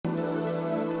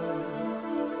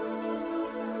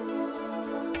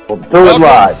Do it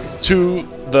live. To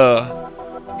the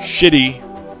shitty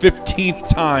 15th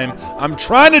time I'm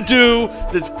trying to do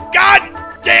this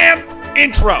goddamn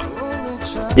intro.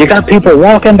 You got people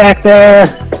walking back there.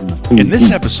 In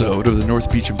this episode of the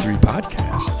North Beach M3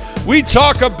 podcast, we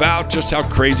talk about just how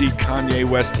crazy Kanye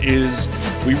West is.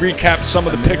 We recap some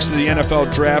of the picks of the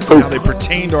NFL draft and how they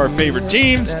pertain to our favorite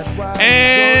teams.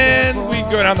 And we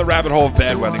go down the rabbit hole of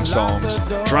bad wedding songs,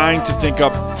 trying to think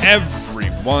up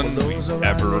everyone we've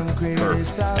ever heard.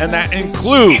 And that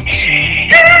includes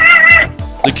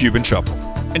the Cuban Shuffle.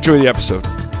 Enjoy the episode.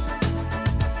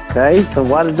 Okay, so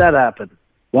why did that happen?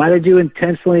 Why did you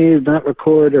intentionally not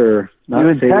record or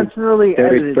not say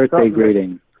Terry's birthday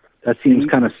greeting? That seems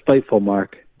kind of spiteful,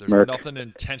 Mark. There's nothing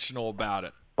intentional about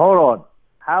it. Hold on.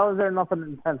 How is there nothing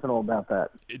intentional about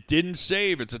that? It didn't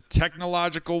save. It's a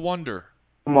technological wonder.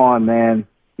 Come on, man.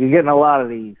 You're getting a lot of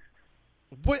these.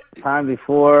 What? Time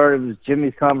before, it was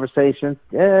Jimmy's conversation.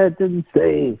 Yeah, it didn't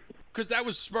save. Because that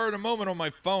was spur of the moment on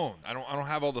my phone. I don't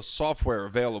have all the software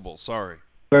available. Sorry.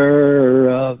 Spur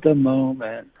of the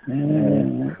moment.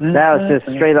 Now it's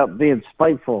just straight up being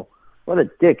spiteful. What a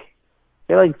dick.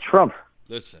 You're like Trump.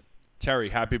 Listen, Terry,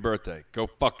 happy birthday. Go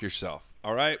fuck yourself.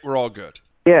 All right? We're all good.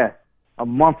 Yeah, a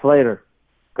month later.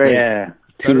 Great. Yeah,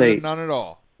 too Better late. than none at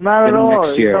all. Not at all.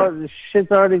 Next year. The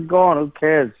shit's already gone. Who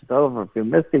cares? It's over. If you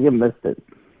missed it, you missed it.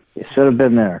 You should have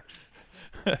been there.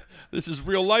 This is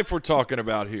real life we're talking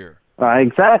about here.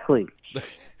 Exactly.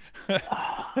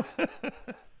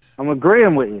 I'm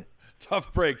agreeing with you.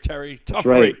 Tough break, Terry. Tough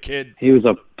Right. break, kid. He was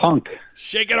a punk.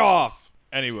 Shake it off.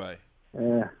 Anyway,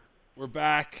 Yeah. we're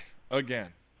back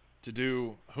again to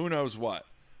do who knows what.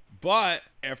 But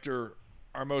after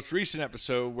our most recent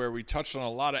episode where we touched on a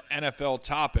lot of NFL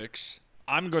topics,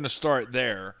 I'm going to start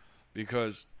there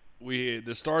because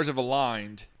the stars have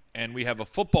aligned and we have a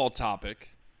football topic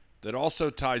that also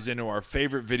ties into our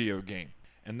favorite video game.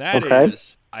 And that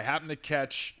is, I happen to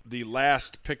catch the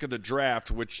last pick of the draft,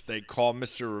 which they call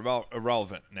Mr.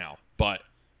 Irrelevant now. But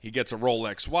he gets a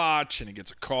Rolex watch and he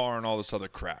gets a car and all this other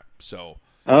crap. So,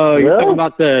 Oh, you're Really? talking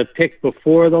about the pick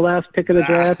before the last pick of the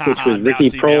draft, which was Now, Ricky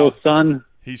see, Prohl's now- son?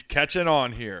 he's catching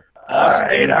on here.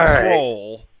 Austin all right.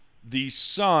 Prohl, the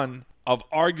son of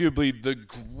arguably the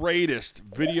greatest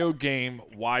video game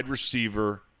wide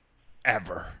receiver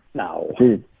ever. No.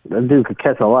 Dude, that dude could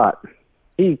catch a lot.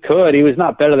 He could. He was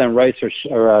not better than Rice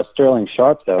or Sterling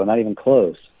Sharp, though. Not even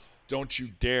close. Don't you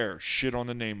dare shit on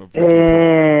the name of Ricky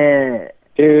Prohl.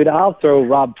 Dude, I'll throw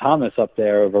Rob Thomas up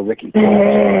there over Ricky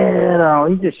Prohl. No,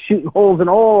 he's just shooting holes in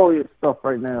all your stuff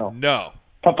right now. No.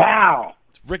 Pow!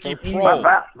 It's Ricky Blah, Prohl.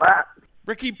 blah, blah.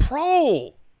 Ricky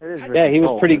Prohl. It is Yeah, Ricky he was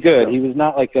Prohl. pretty good. He was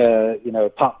not like a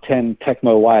top 10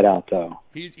 Tecmo wideout, though.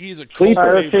 He's a cult Sleeper,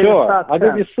 let's see. favorite. sure. Top I'll give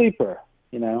 10. you sleeper,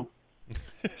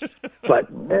 But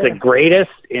the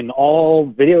greatest in all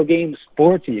video game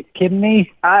sports? Are you kidding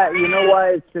me? You know why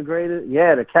it's the greatest?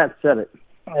 Yeah, the cat said it.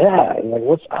 Yeah, like,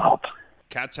 what's up?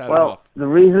 Cat's had Well, enough. the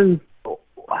reason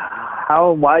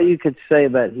why you could say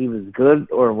that he was good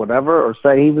or whatever, or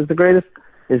say he was the greatest,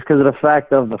 is because of the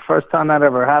fact of the first time that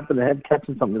ever happened, the head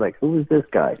catching something, you're like, who is this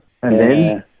guy? And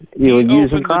then you would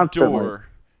use him constantly.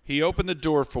 He opened the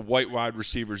door for white wide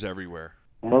receivers everywhere.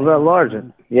 What about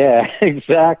Largent? Yeah,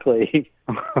 exactly.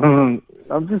 I'm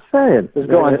just saying. It's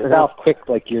going south quick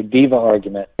like your diva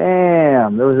argument.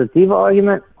 Damn, there was a diva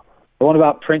argument? The one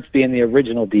about Prince being the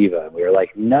original diva. We were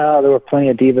like, no, there were plenty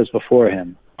of divas before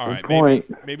him. All right, point.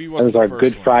 maybe he That wasn't was our the Good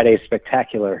first one. Friday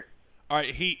spectacular. All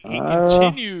right, he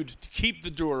continued to keep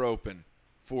the door open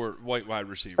for white wide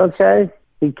receivers. Okay.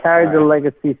 He carried the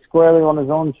legacy squarely on his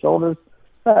own shoulders.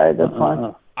 All right, that's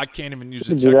fine. I can't even use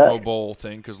the You can do that. Tecmo Bowl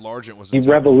thing because Largent was. He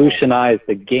revolutionized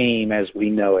the game as we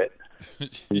know it.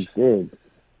 He did.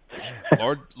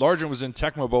 Largent was in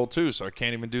Tecmo Bowl too, so I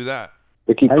can't even do that.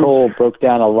 Ricky Prohl broke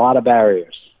down a lot of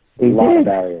barriers. A lot of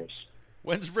barriers.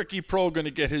 When's Ricky Prohl going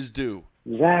to get his due?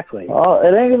 Exactly. Oh,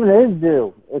 it ain't even his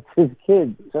due. It's his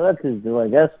kid. So that's his due, I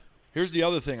guess. Here's the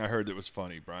other thing I heard that was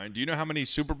funny, Brian. Do you know how many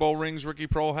Super Bowl rings Ricky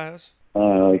Prohl has?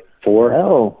 Like 4.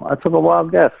 Oh, I took a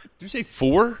wild guess. Did you say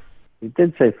 4? He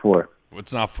did say 4. Well,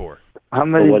 it's not 4. How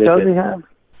many what is does it? he have?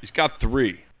 He's got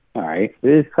 3. All right.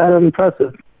 It's kind of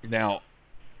impressive. Now,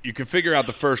 you can figure out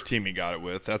the first team he got it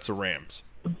with. That's the Rams.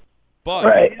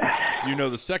 But do you know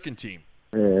the second team?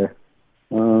 Yeah.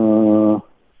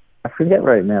 I forget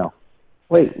right now.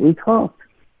 Wait, we talked.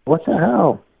 What the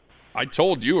hell? I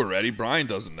told you already. Brian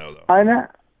doesn't know, though. I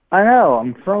know.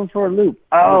 I'm thrown for a loop.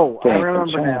 Oh, I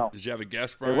remember now. Did you have a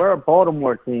guess, They Brian? were a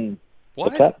Baltimore team. What?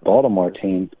 What's that Baltimore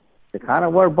team? They kind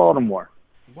of were Baltimore.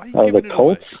 Why are you Oh, giving the it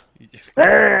Colts? away?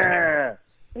 There.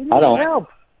 They need I don't- help.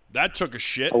 That took a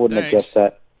shit. I wouldn't Thanks. have guessed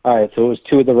that. All right, so it was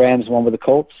 2 with the Rams, 1 with the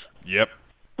Colts? Yep.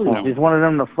 He's one of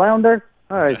them to flounder?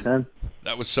 All right, then.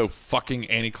 That was so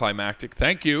fucking anticlimactic.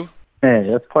 Thank you. Hey,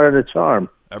 that's part of the charm.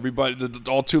 Everybody,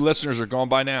 all 2 listeners are gone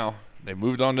by now. They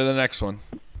moved on to the next one.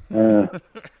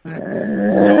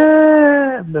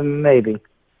 Maybe.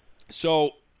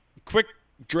 So, quick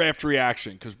draft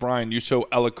reaction, because, Brian, you so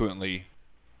eloquently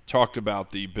talked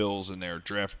about the Bills and their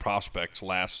draft prospects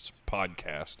last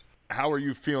podcast. How are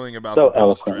you feeling about the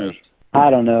Bills draft? I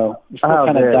don't know. I'm still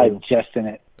kind of digesting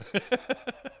it.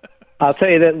 I'll tell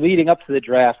you that leading up to the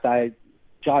draft,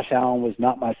 Josh Allen was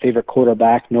not my favorite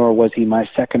quarterback, nor was he my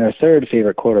second or third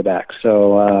favorite quarterback.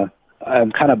 So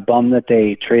I'm kind of bummed that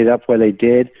they traded up where they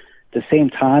did. At the same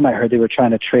time, I heard they were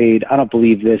trying to trade, I don't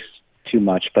believe this too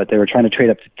much, but they were trying to trade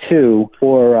up to 2,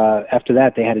 or after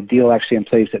that they had a deal actually in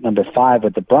place at number 5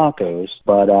 with the Broncos.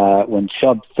 But when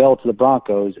Chubb fell to the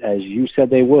Broncos, as you said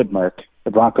they would, Mark,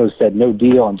 the Broncos said no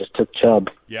deal and just took Chubb.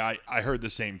 Yeah, I heard the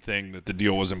same thing, that the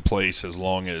deal was in place as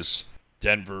long as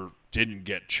Denver didn't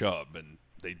get Chubb, and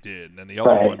they did. And then the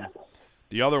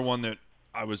other one that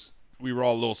we were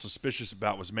all a little suspicious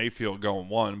about was Mayfield going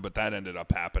 1, but that ended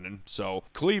up happening. So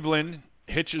Cleveland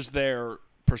hitches their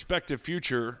prospective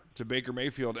future to Baker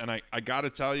Mayfield, and I got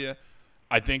to tell you,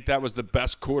 I think that was the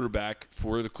best quarterback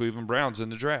for the Cleveland Browns in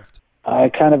the draft. I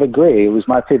kind of agree. It was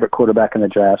my favorite quarterback in the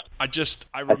draft. I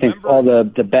remember, I think all the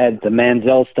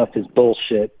Manziel stuff is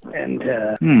bullshit, and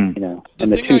and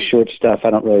the too short stuff I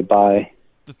don't really buy.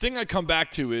 The thing I come back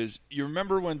to is, you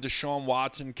remember when Deshaun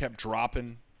Watson kept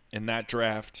dropping in that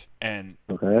draft, and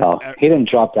he didn't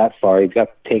drop that far. He got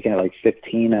taken at like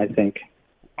 15, I think.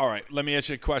 All right, let me ask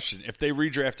you a question. If they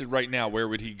redrafted right now, where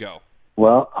would he go?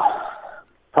 Well,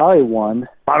 probably 1.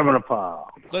 Bottom of the pile.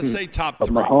 Let's say top 3.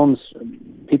 But Mahomes,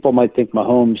 people might think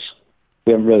Mahomes,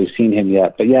 we haven't really seen him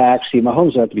yet. But, yeah, actually,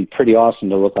 Mahomes would have to be pretty awesome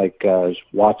to look like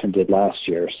Watson did last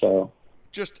year. So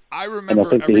I remember, and I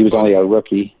think that he was only a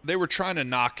rookie. They were trying to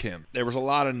knock him. There was a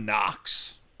lot of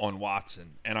knocks on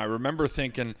Watson. And I remember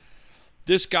thinking,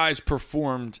 this guy's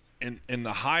performed in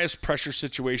the highest pressure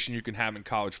situation you can have in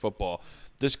college football.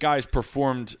 This guy's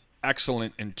performed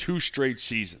excellent in 2 straight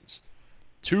seasons,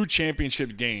 2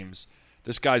 championship games.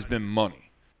 This guy's been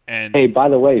money. And hey, by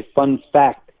the way, fun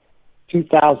fact,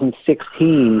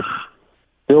 2016,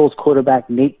 Bills quarterback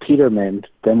Nate Peterman,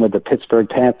 then with the Pittsburgh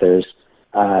Panthers,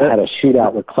 had a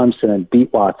shootout with Clemson and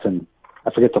beat Watson.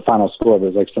 I forget the final score, but it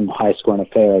was like some high-scoring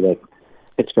affair that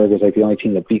Pittsburgh was like the only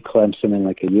team that beat Clemson in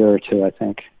like a year or 2, I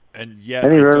think. And yet,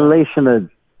 any relation to...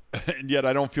 And yet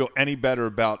I don't feel any better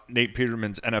about Nate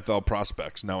Peterman's NFL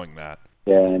prospects knowing that.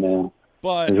 Yeah, I know.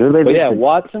 But yeah,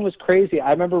 Watson was crazy.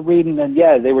 I remember reading, and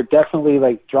yeah, they were definitely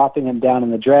like dropping him down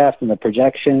in the draft and the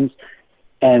projections.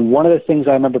 And one of the things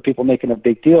I remember people making a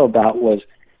big deal about was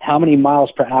how many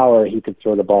miles per hour he could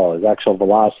throw the ball, his actual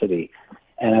velocity.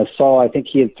 And I think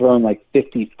he had thrown like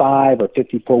 55 or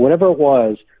 54, whatever it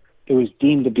was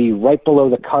deemed to be right below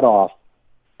the cutoff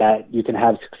that you can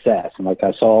have success. And like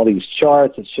I saw all these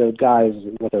charts that showed guys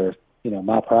what their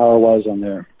mile per hour was on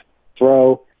their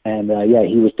throw. And,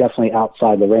 he was definitely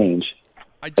outside the range.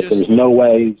 There's no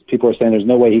way, people were saying there's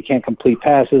no way he can't complete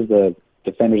passes. The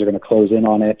defenders are going to close in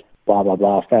on it, blah, blah,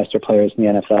 blah, faster players in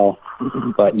the NFL.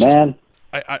 But,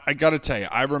 I got to tell you,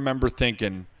 I remember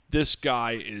thinking this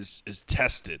guy is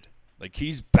tested. Like,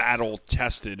 he's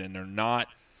battle-tested, and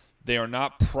they are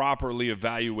not properly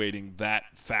evaluating that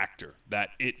factor,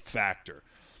 that it factor.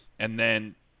 And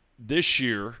then this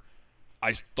year,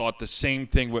 I thought the same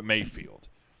thing with Mayfield.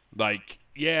 Like,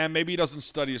 yeah, maybe he doesn't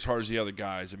study as hard as the other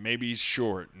guys, and maybe he's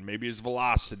short, and maybe his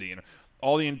velocity, and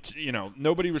all the,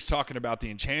 nobody was talking about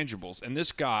the intangibles. And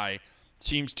this guy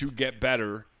seems to get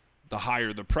better the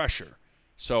higher the pressure.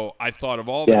 So I thought of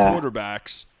all the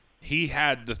quarterbacks, he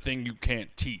had the thing you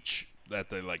can't teach, that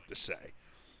they like to say.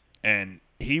 And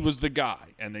he was the guy.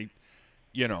 And they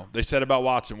said about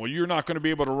Watson, well, you're not going to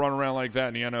be able to run around like that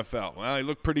in the NFL. Well, he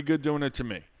looked pretty good doing it to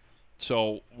me.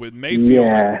 So with Mayfield,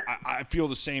 I feel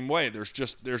the same way.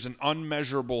 There's an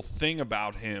unmeasurable thing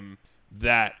about him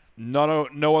that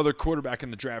no other quarterback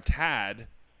in the draft had,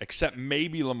 except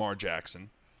maybe Lamar Jackson.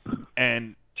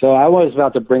 And so I was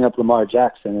about to bring up Lamar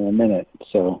Jackson in a minute.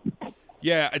 So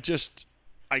yeah,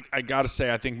 I got to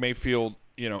say, I think Mayfield,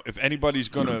 if anybody's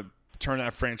going to turn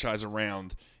that franchise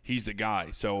around, he's the guy.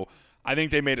 So I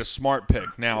think they made a smart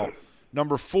pick. Now,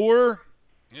 number 4,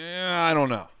 I don't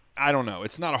know.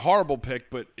 It's not a horrible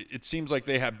pick, but it seems like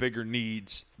they have bigger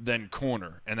needs than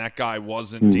corner, and that guy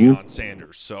wasn't Deion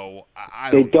Sanders. So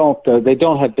they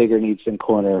don't have bigger needs than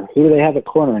corner. Who do they have at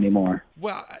corner anymore?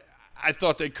 Well, I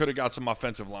thought they could have got some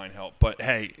offensive line help, but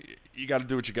hey, you got to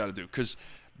do what you got to do, because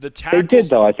The They tackles. did,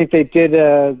 though. I think they did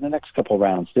the next couple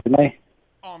rounds, didn't they?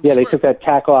 Oh, I'm Yeah, they sure. took that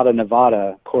tackle out of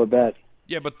Nevada, Corbett.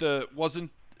 Yeah, but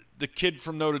wasn't the kid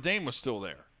from Notre Dame was still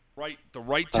there, right? The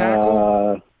right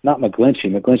tackle. Not McGlinchey.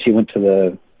 McGlinchey went to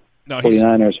the No,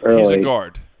 49ers early. he's a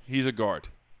guard. He's a guard.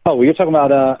 Oh, well, you're talking about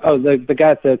the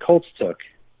guy that the Colts took.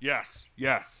 Yes.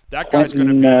 That guy's going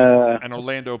to Quentin, be an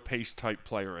Orlando Pace type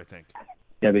player, I think.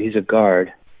 Yeah, but he's a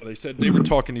guard. Well, they said they were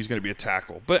talking he's going to be a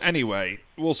tackle. But anyway,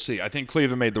 we'll see. I think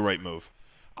Cleveland made the right move.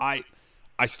 I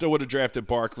still would have drafted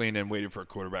Barkley and then waited for a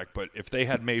quarterback. But if they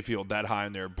had Mayfield that high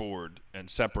on their board and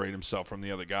separate himself from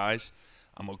the other guys,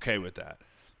 I'm okay with that.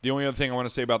 The only other thing I want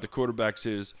to say about the quarterbacks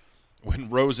is when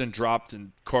Rosen dropped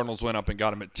and Cardinals went up and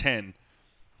got him at 10,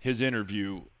 his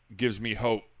interview gives me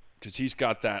hope because he's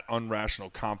got that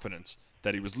unrational confidence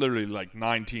that he was literally like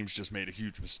 9 teams just made a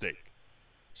huge mistake.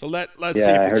 So let's see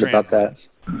I if it heard about translates.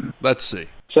 Let's see.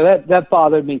 So that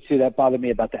bothered me, too. That bothered me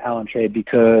about the Allen trade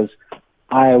because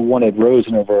I wanted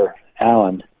Rosen over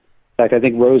Allen. In fact, I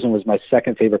think Rosen was my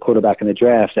second favorite quarterback in the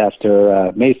draft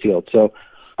after Mayfield. So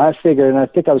I figured, and I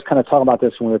think I was kind of talking about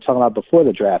this when we were talking about before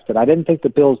the draft, that I didn't think the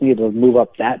Bills needed to move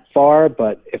up that far,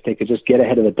 but if they could just get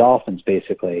ahead of the Dolphins,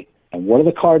 basically. And what do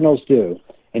the Cardinals do?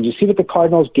 And you see what the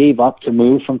Cardinals gave up to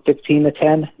move from 15 to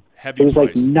 10? Heavy It was price.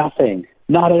 like nothing.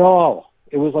 Not at all.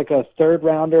 It was like a third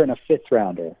rounder and a fifth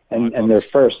rounder, and thought it their was-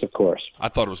 first, of course. I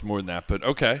thought it was more than that, but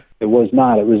okay. It was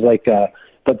not. It was like,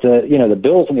 but the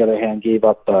Bills on the other hand gave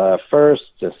up first.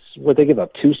 What they give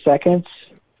up 2 seconds?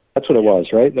 That's what it was,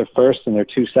 right? Their first and their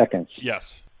 2 seconds.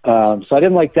 Yes. So I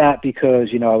didn't like that because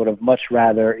I would have much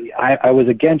rather. I was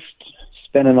against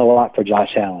spending a lot for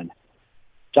Josh Allen.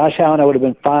 Josh Allen, I would have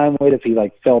been fine with if he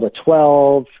fell to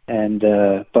 12,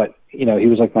 but he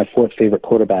was like my fourth favorite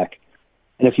quarterback.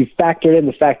 And if you factored in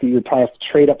the fact that you would probably have to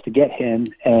trade up to get him,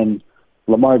 and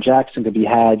Lamar Jackson could be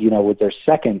had, with their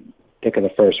second pick of the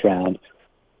first round,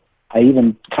 I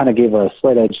even kind of gave a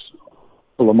slight edge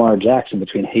to Lamar Jackson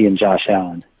between he and Josh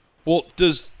Allen. Well,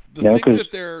 does the Yeah, things 'cause-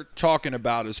 that they're talking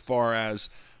about as far as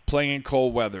playing in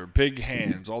cold weather, big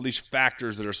hands, all these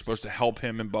factors that are supposed to help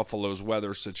him in Buffalo's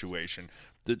weather situation,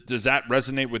 does that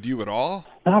resonate with you at all?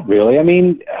 Not really. I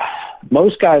mean,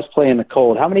 most guys play in the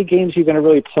cold. How many games are you going to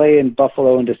really play in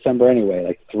Buffalo in December anyway?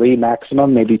 Like 3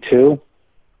 maximum, maybe 2?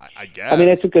 I guess. I mean,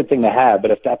 it's a good thing to have,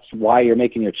 but if that's why you're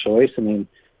making your choice, I mean,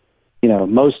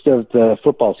 most of the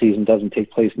football season doesn't take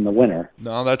place in the winter.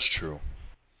 No, that's true.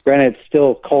 Granted, it's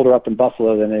still colder up in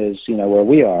Buffalo than it is, where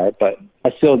we are, but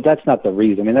that's not the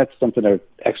reason. I mean, that's something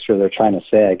extra they're trying to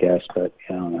say, I guess, but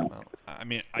I don't know. Well, I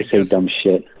mean, They say dumb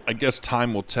shit. I guess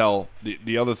time will tell.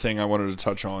 The other thing I wanted to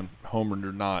touch on, homered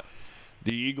or not,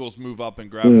 the Eagles move up and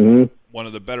grab one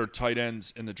of the better tight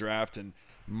ends in the draft, and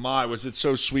was it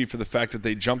so sweet for the fact that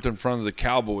they jumped in front of the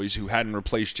Cowboys, who hadn't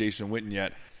replaced Jason Witten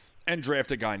yet, and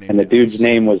drafted a guy named And the Dallas. dude's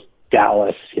name was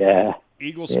Dallas, yeah.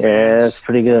 Eagles Yeah, fans. that's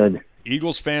pretty good.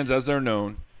 Eagles fans, as they're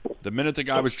known, the minute the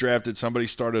guy was drafted, somebody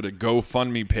started a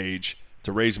GoFundMe page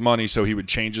to raise money so he would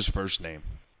change his first name.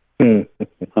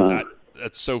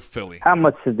 That's so Philly. How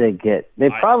much did they get? He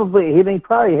I- probably hit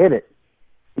it.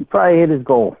 He probably hit his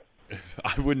goal.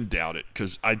 I wouldn't doubt it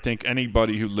because I think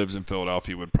anybody who lives in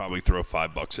Philadelphia would probably throw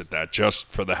 $5 at that just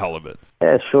for the hell of it.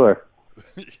 Yeah, sure.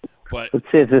 But Let's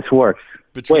see if this works.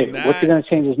 between Wait, what's he that, going to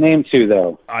change his name to,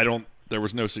 though? there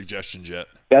was no suggestions yet.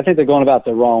 I think they're going about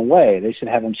the wrong way. They should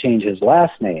have him change his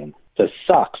last name to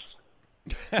Sucks.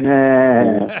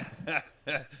 Yeah.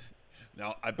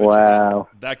 Now, I bet Wow.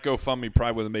 you that GoFundMe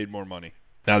probably would have made more money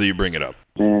now that you bring it up.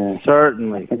 Yeah,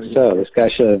 Certainly. I think so. This guy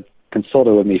should have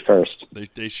consulted with me first.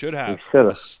 They should have. They should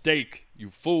have. A stake, you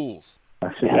fools.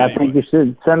 I think you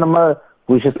should send him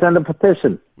we should send a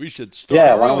petition. We should start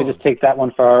Yeah, our why don't we own. just take that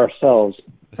one for ourselves?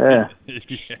 Yeah,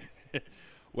 Yeah.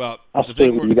 Well, I'll the split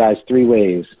thing it with you guys 3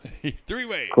 ways. 3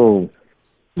 ways. cool.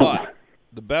 But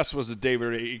the best was the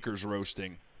David Akers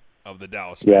roasting of the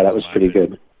Dallas. Yeah, fans, that was in my pretty opinion.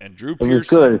 good. And Drew It was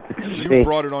Pearson, good. you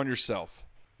brought it on yourself.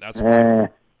 That's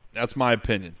my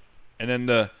opinion. And then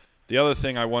the other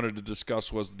thing I wanted to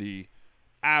discuss was the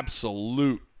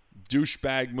absolute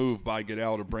douchebag move by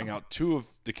Goodell to bring out 2 of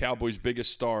the Cowboys'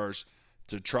 biggest stars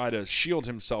to try to shield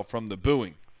himself from the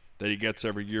booing that he gets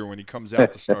every year when he comes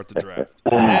out to start the draft.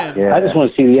 And Yeah. I just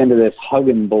want to see the end of this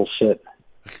hugging bullshit.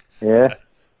 Yeah,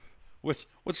 what's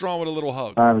wrong with a little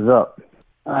hug? time's up.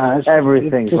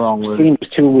 Everything's it just wrong with it.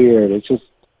 seems too weird. It's just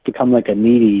become like a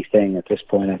needy thing at this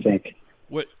point, I think.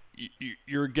 What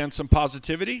you're against some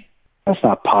positivity? That's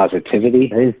not positivity.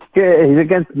 He's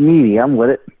against meaty. I'm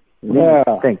with it. Yeah.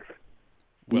 Thanks.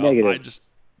 Well, Negative.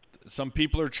 some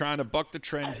people are trying to buck the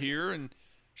trend here and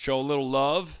show a little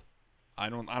love. I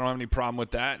don't have any problem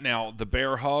with that. Now, the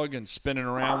bear hug and spinning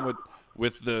around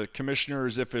with the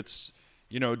commissioners if it's,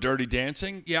 Dirty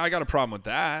Dancing. Yeah, I got a problem with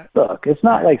that. Look, it's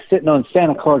not like sitting on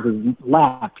Santa Claus's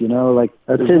lap, like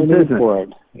That's there's his no need business. for it.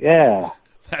 Yeah,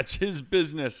 That's his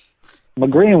business. I'm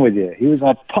agreeing with you. He was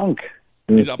a punk.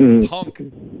 He's a punk.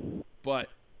 But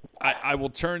I will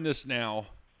turn this now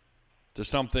to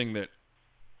something that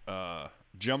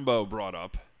Jumbo brought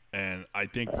up, and I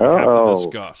think we have to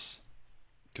discuss.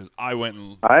 Because I went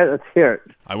All right, let's hear it.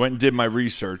 and did my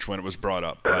research when it was brought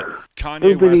up. But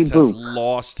Kanye West has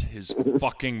lost his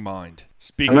fucking mind.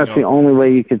 Speaking And that's the of only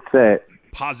way you could say it.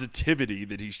 positivity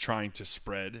that he's trying to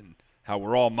spread and how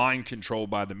we're all mind controlled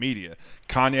by the media,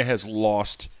 Kanye has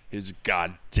lost his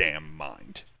goddamn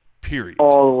mind. Period.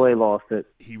 All the way lost it.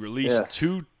 He released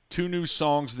two new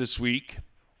songs this week.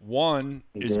 One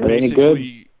is did. Ain't it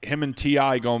basically him and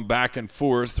T.I. going back and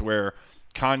forth where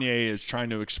Kanye is trying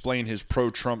to explain his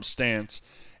pro-Trump stance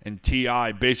and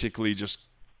T.I. basically just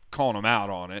calling him out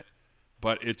on it.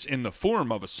 But it's in the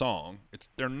form of a song.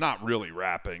 They're not really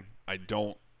rapping. I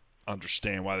don't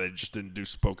understand why they just didn't do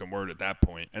spoken word at that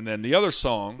point. And then the other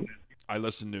song I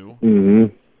listened to,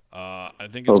 I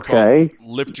think it's called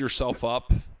Lift Yourself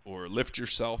Up or Lift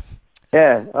Yourself.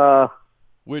 Yeah.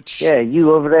 Which Yeah,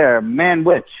 you over there, man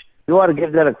witch. You ought to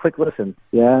give that a quick listen.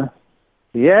 Yeah.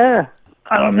 Yeah.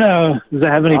 I don't know. Does it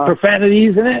have any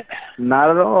profanities in it? Not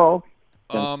at all.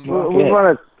 We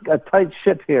run a tight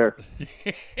ship here.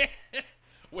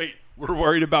 Wait, we're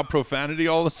worried about profanity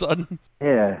all of a sudden?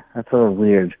 Yeah, that's a little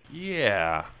weird.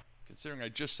 Yeah. Considering I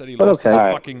just said he But lost his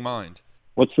okay. fucking mind.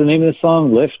 What's the name of the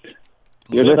song? Lift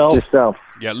Lift Yourself? yourself.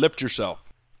 Yeah, lift yourself.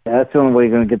 Yeah, that's the only way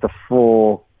you're going to get the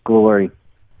full glory.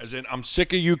 As in, I'm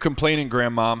sick of you complaining,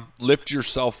 Grandmom. Lift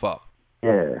yourself up.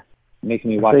 Yeah.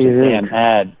 Making me watch So a you damn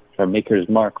ad for Maker's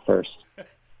Mark first.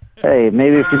 Hey,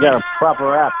 maybe if you got a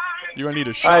proper app. You're going to need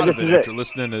a shot this of it is it. after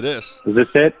listening to this. Is this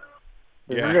it?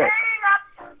 This Yeah. is it.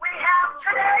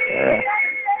 Yeah.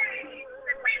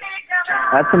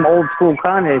 That's some old school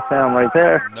Kanye sound right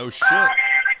there. No shit.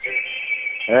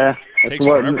 Yeah. That's Takes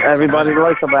what forever to everybody come in.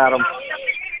 likes about him.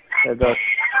 It does.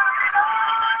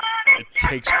 It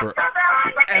takes forever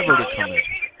to come in.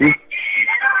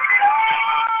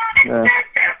 Yeah.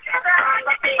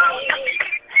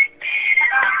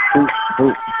 Boop,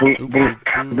 boop, boop, Boop, boop,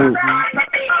 boop, boop. boop,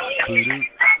 boop,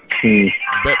 Hmm.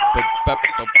 bep, bep, bep,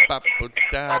 bep, bep, bep,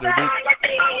 da, da, da.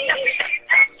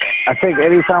 I think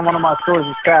anytime one of my stores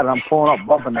is fat, I'm pulling up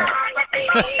bumping it.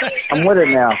 I'm with it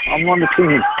now. I'm on the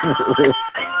team.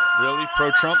 Really?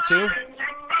 Pro-Trump too?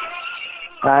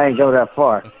 I ain't go that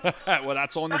far. Well,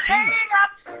 that's on the team.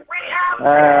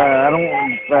 I don't.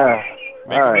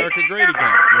 Make all right. America great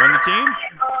again. You're on the team?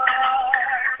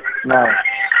 No.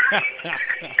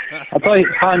 I thought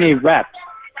Kanye rapped.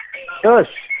 Shush.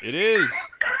 It is.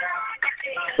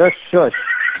 Just shush.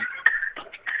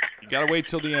 You got to wait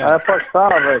till the end. That part's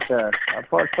solid right there. That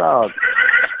part's solid.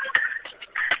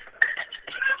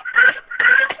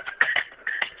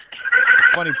 The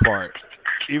funny part,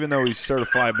 even though he's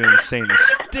certified being insane,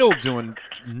 he's still doing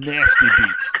nasty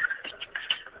beats.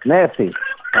 Nasty.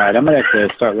 All right, I'm going to have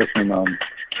to start listening to him.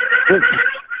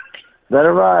 Let it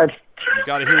ride. You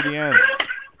got to hear the end.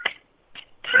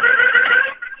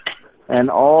 And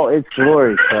all its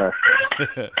glory, sir.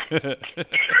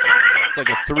 It's like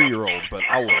a 3-year-old, but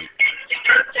I'll wait.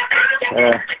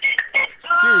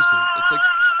 Seriously, it's like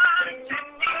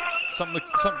something.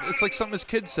 It's like something his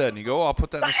kid said, and you go, "Oh, I'll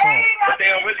put that in a song."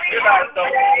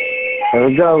 There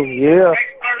we go. Yeah.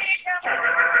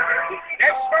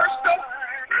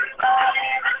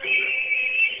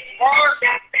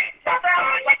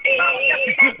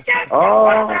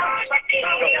 Oh.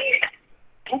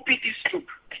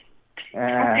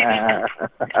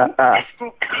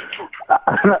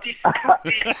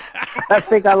 I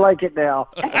think I like it now.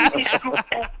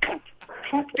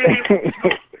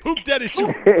 Poop Daddy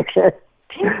Soup.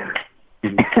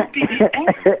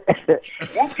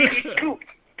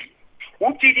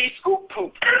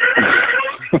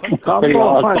 Come Pretty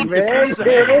on, awesome. What the fuck is he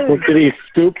man. saying? Look at these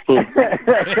scoop poop.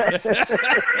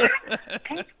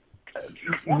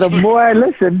 The more I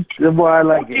listen, the more I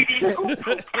like it.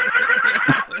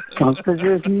 Because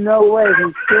there's no way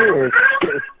he's serious.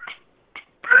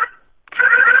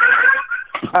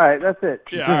 All right, that's it.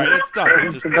 Yeah, all right, it's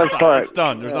done. Just The best stop. part. It's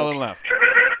done. There's nothing left.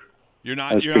 You're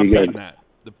not That's you're not pretty beating good. that.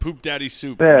 The Poop Daddy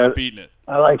Soup. Yeah. You're not beating it.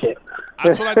 I like it.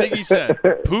 That's what I think he said.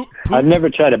 Poop. I've never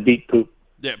tried to beat poop.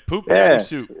 Yeah, Poop Yeah. Daddy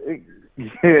Soup.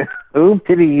 Oop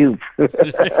to the youth.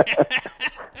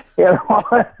 Yeah,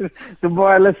 the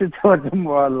more I listen to it, the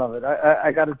more I love it.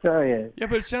 I got to tell you. Yeah,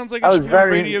 but it sounds like I it was should be on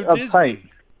very Radio uptight. Disney.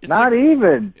 It's Not like,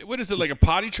 even. what is it, like a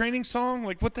potty training song?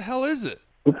 Like, what the hell is it?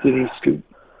 Poop diddy scoop.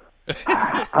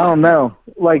 I don't know.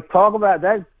 Like, talk about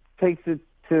that takes it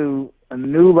to a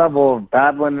new level of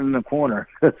babbling in the corner.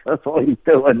 That's all he's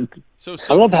doing. So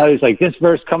I love how he's like, this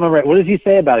verse coming right. What does he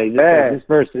say about it? This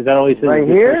verse, is that all he says? Right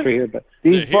This here? verse right here? But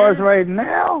These Here? bars right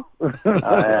now.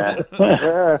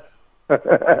 Yeah.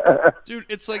 dude,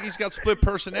 it's like he's got split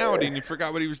personality and you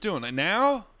forgot what he was doing. Like,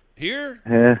 now? Here?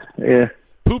 Yeah.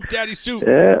 Poop Daddy Soup.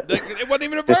 Yeah. It wasn't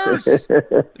even a verse.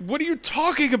 What are you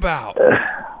talking about?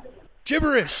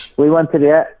 Gibberish. We went to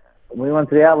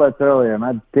the outlets earlier, and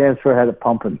I damn sure had it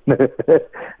pumping.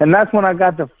 And that's when I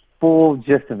got the full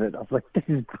gist of it. I was like, this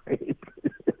is great.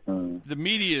 The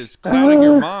media is clouding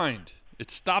your mind.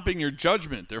 It's stopping your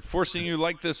judgment. They're forcing you to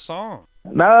like this song.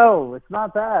 No, it's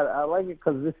not that. I like it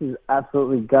because this is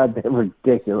absolutely goddamn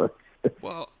ridiculous.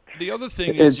 Well, the other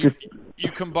thing It's is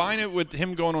you combine it with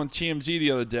him going on TMZ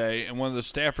the other day and one of the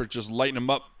staffers just lighting him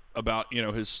up about,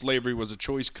 his slavery was a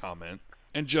choice comment.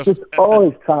 And just It's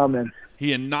always common.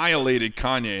 he annihilated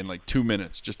Kanye in like 2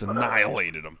 minutes. Just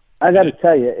annihilated him. I got to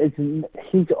tell you,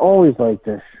 he's always like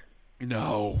this.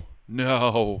 No.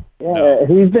 Yeah,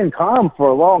 he's been calm for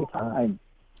a long time.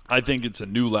 I think it's a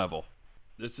new level.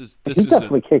 This He is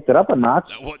definitely kicked it up a notch.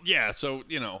 well, yeah. So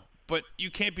but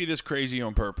you can't be this crazy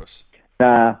on purpose.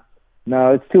 Nah,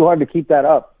 no, it's too hard to keep that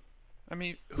up. I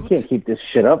mean, You can't keep this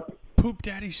shit up. Poop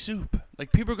Daddy Soup?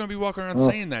 Like people are gonna be walking around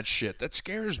saying that shit. That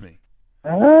scares me.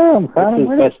 I'm kind of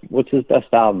with it. what's his best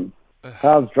album?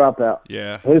 Kyle's Dropout.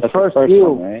 Yeah, His That's first the few,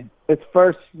 one, right? his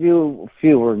first few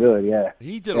were good, yeah.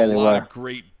 he did Yeah, a they lot were. of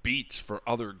great beats for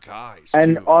other guys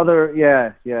And too. other,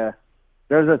 yeah.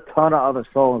 There's a ton of other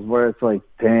songs where it's like,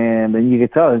 damn, and you can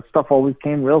tell his stuff always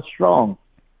came real strong.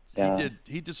 Yeah.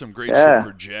 He did some great Yeah. shit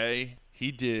for Jay.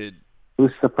 He did.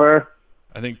 Lucifer,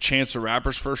 I think Chance the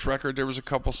Rapper's first record. There was a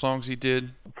couple songs he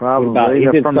did. probably. He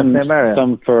They're did from the same area.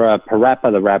 some for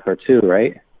Parappa the Rapper too,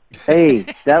 right? Hey,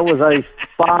 that was a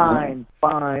fine.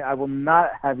 I will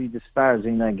not have you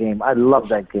disparaging that game. I love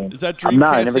that game. Is that I'm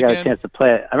not. I Dreamcast never got a again? chance to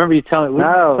play it. I remember you telling me. Who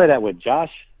did No. you play that with,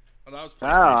 Josh? Oh, that was No,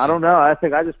 PlayStation. I don't know. I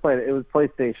think I just played it. It was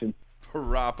PlayStation.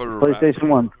 Parappa the Rapper. PlayStation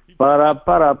 1.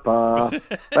 Ba-da-ba-da-ba.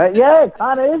 Right? Yeah, it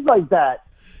kind of is like that.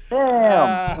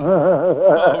 Damn.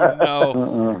 Oh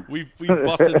no, we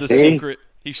busted the See? secret.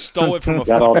 He stole it from a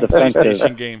Got all fucking defensive.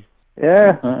 PlayStation game.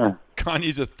 Yeah,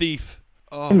 Kanye's a thief.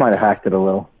 Oh, he might have hacked it a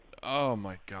little. oh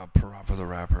my God, Parappa the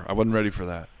Rapper. I wasn't ready for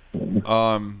that.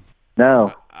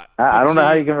 No, I don't know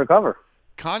how see, you can recover.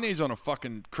 Kanye's on a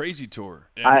fucking crazy tour.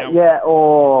 And now- Yeah,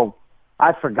 oh,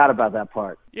 I forgot about that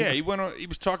part. Yeah, he went on. He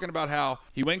was talking about how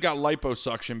he went and got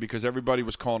liposuction because everybody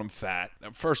was calling him fat.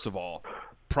 First of all,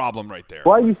 problem right there.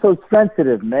 Why are you so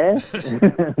sensitive, man?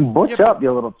 Butch Yeah, up,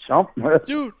 you little chump.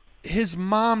 Dude, his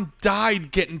mom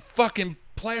died getting fucking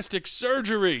plastic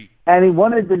surgery. And he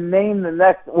wanted to name the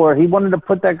next, or he wanted to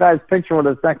put that guy's picture on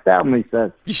his next album, he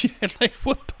said. Yeah, like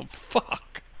what the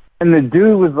fuck? And the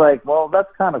dude was like, well, that's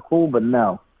kind of cool, but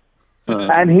no.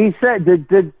 And he said,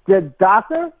 the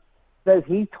doctor says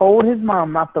he told his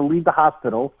mom not to leave the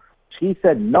hospital. She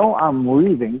said, no, I'm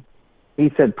leaving.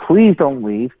 He said, please don't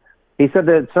leave. He said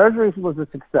the surgery was a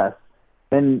success.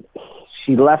 Then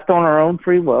she left on her own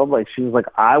free will. Like, she was like,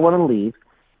 I want to leave.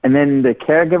 And then the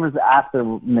caregivers after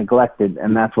neglected,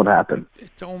 and that's what happened.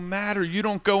 It don't matter. You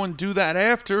don't go and do that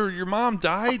after your mom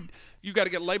died. You got to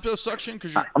get liposuction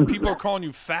because people are calling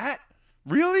you fat.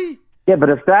 Really? Yeah, but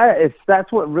if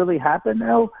that's what really happened,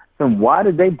 though, then why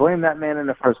did they blame that man in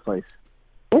the first place?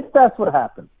 If that's what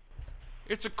happened.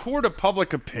 It's a court of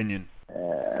public opinion.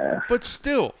 But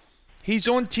still, he's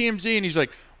on TMZ and he's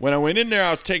like, when I went in there,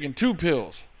 I was taking 2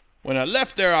 pills. When I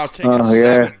left there, I was taking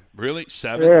 7. Really?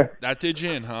 7? Yeah. That did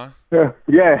you in, huh?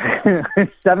 Yeah.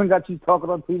 7 got you talking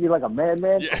on TV like a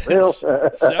madman? Yeah. For real?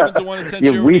 7's the one that sent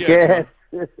You you over weak the edge, ass.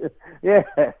 man. Yeah,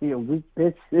 you weak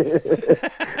bitch.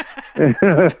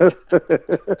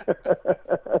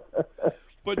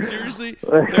 But seriously,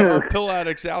 there are pill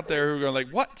addicts out there who are going like,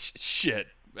 what? Shit.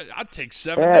 I'd take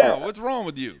 7 Yeah. now. What's wrong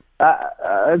with you?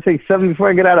 I take 7 before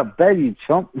I get out of bed, you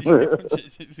chump. Get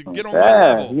on my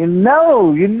Yeah, level.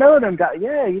 you know them guys.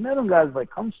 Yeah, you know them guys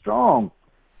like come strong.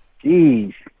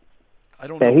 Jeez. I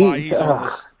don't know Yeah, why he's on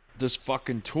this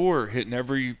fucking tour hitting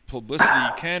every publicity he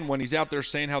can when he's out there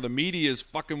saying how the media is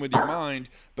fucking with your mind.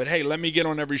 But hey, let me get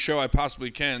on every show I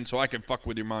possibly can so I can fuck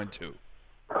with your mind too.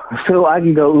 So I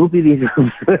can go oopie these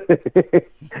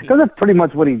because that's pretty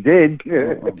much what he did.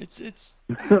 It's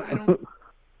I don't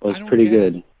Was I don't pretty get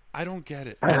good. it. I don't get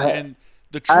it. And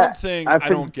the Trump thing, I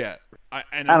think- don't get.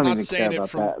 And I I'm don't not even saying care it about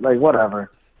from that. Like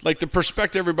whatever. like the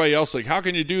perspective everybody else. Like, how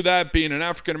can you do that being an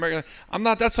African American? I'm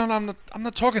not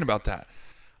talking about that.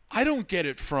 I don't get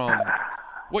it from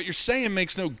what you're saying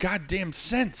makes no goddamn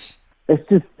sense. It's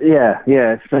just, yeah.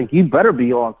 It's like, you better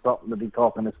be on something to be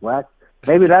talking this whack.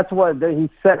 Maybe that's what he's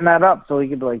setting that up so he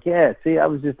could be like, yeah, see, I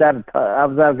was just I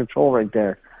was out of control right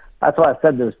there. That's why I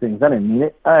said those things. I didn't mean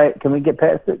it. All right, can we get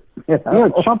past it?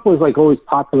 Trump was like always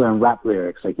popular in rap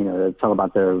lyrics. Like, they talk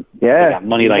about they got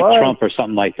money like Trump or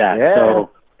something like that. Yeah.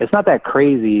 So it's not that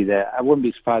crazy that I wouldn't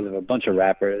be surprised if a bunch of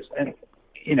rappers, and,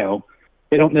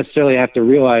 they don't necessarily have to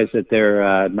realize that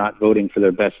they're not voting for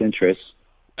their best interests.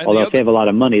 And although if they have a lot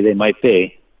of money, they might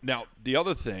be. Now, the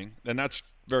other thing, and that's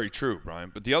very true,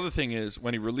 Brian, but the other thing is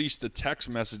when he released the text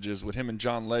messages with him and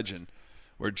John Legend,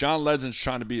 where John Legend's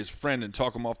trying to be his friend and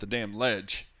talk him off the damn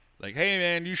ledge. Like, hey,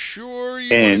 man, you sure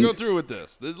you want to go through with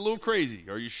this? This is a little crazy.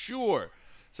 Are you sure?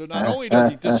 So not only does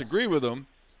he disagree with him,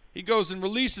 he goes and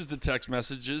releases the text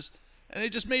messages, and they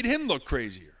just made him look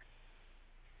crazier.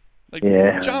 Like,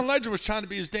 John Legend was trying to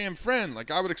be his damn friend.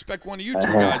 Like, I would expect one of you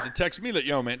two guys to text me that,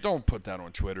 yo, man, don't put that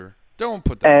on Twitter. Don't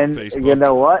put that on Facebook. And you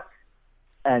know what?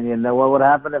 And you know what would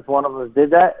happen if one of us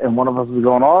did that and one of us was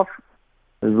going off?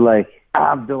 It was like,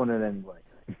 I'm doing it anyway.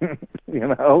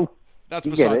 That's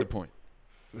beside the point.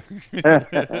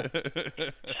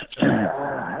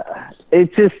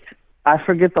 It just, I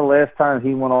forget the last time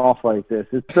he went off like this.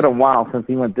 It's been a while since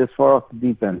he went this far off the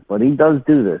deep end, but he does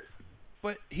do this.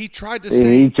 But he tried to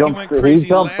say he went crazy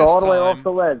jumped last all the way time. off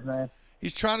the ledge, man.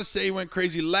 He's trying to say he went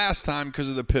crazy last time because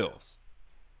of the pills.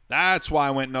 That's why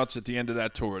I went nuts at the end of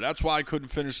that tour. That's why I couldn't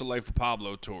finish the Life of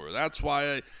Pablo tour. That's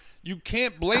why you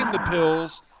can't blame the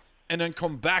pills and then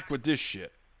come back with this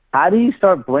shit. How do you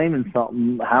start blaming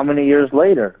something how many years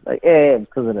later? Like, it's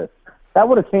because of this. That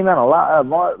would have came out a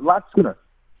lot sooner.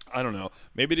 I don't know.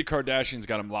 Maybe the Kardashians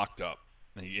got him locked up.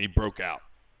 And he broke out.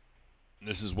 And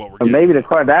this is what we're Or getting. maybe the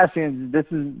Kardashians, this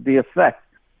is the effect.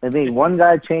 They make one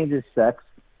guy changes sex,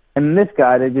 and this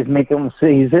guy, they just make him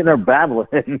see he's sitting there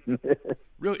babbling.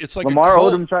 Really? It's like Lamar a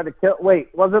cult. Odom tried to kill.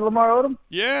 Wait, was it Lamar Odom?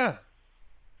 Yeah.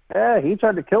 Yeah, he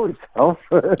tried to kill himself.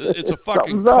 It's a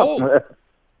fucking Something's cult. up.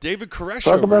 David Koresh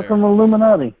Talk over about there. some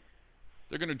Illuminati.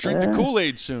 They're going to drink the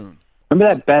Kool-Aid soon.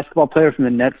 Remember that basketball player from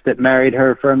the Nets that married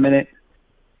her for a minute?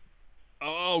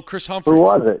 Oh, Chris Humphries. Who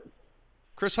was it?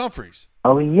 Chris Humphries.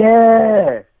 Oh,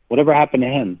 yeah. Whatever happened to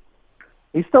him?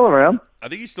 He's still around. I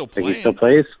think he's still Think playing. he still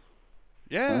plays?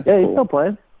 Yeah. Yeah, he's still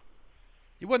playing.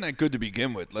 He wasn't that good to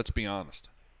begin with, let's be honest.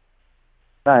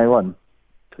 No, he wasn't.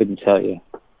 Couldn't tell you.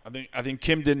 I think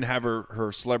Kim didn't have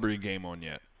her celebrity game on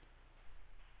yet.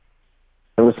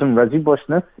 There was some Reggie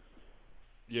Bushness.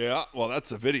 Yeah, well, that's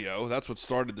the video. That's what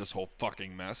started this whole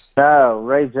fucking mess. No,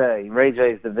 Ray J. Ray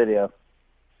J's the video.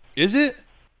 Is it?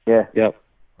 Yeah. Yep.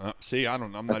 See,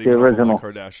 I'm not That's even the up on my original.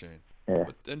 Kardashian. Yeah.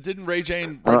 But, and didn't Ray J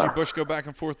and Reggie Bush go back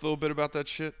and forth a little bit about that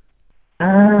shit?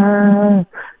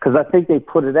 Because I think they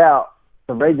put it out.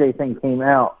 The Ray J thing came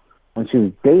out when she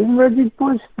was dating Reggie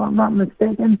Bush, if I'm not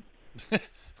mistaken.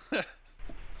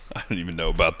 I don't even know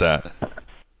about that.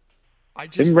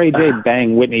 Didn't Ray J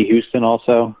bang Whitney Houston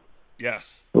also?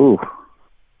 Yes. Ooh.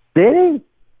 Did he?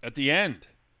 At the end.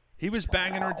 He was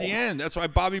banging her at the end. That's why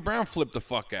Bobby Brown flipped the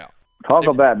fuck out. Talk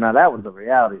about, now that was a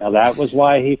reality. Now that was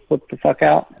why he flipped the fuck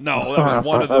out? No, that was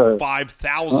one of the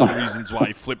 5,000 reasons why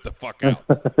he flipped the fuck out.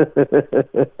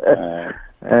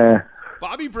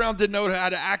 Bobby Brown didn't know how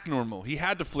to act normal. He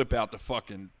had to flip out to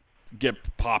fucking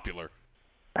get popular.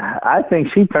 I think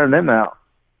she turned him out.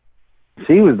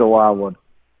 She was the wild one.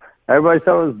 Everybody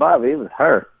thought it was Bobby. It was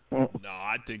her. No,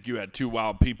 I think you had two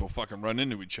wild people fucking run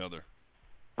into each other.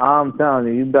 I'm telling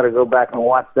you, you better go back and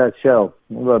watch that show.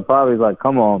 But Bobby's like,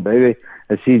 come on, baby.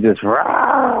 And she just,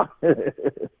 rah!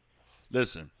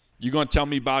 Listen, you gonna tell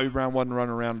me Bobby Brown wasn't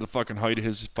running around the fucking height of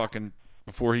his fucking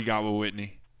before he got with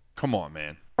Whitney? Come on,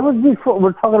 man. That was before.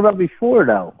 We're talking about before,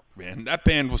 though. Man, that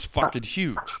band was fucking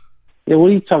huge. Yeah,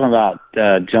 what are you talking about,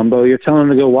 Jumbo? You're telling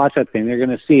them to go watch that thing. They're going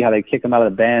to see how they kick him out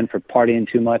of the band for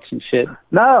partying too much and shit.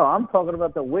 No, I'm talking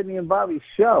about the Whitney and Bobby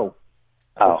show.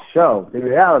 Oh. The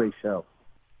reality show.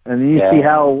 And you see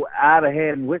how out of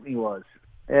hand Whitney was.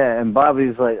 Yeah, and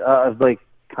Bobby's like,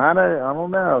 kind of, I don't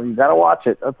know. You got to watch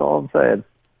it. That's all I'm saying.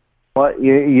 But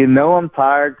you know I'm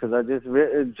tired because I just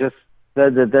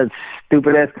said that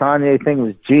stupid ass Kanye thing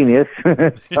was genius.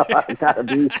 So I gotta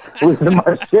be losing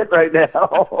my shit right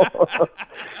now.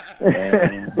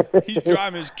 He's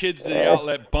driving his kids to the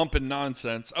outlet bumping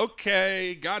nonsense.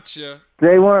 Okay, gotcha.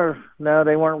 They weren't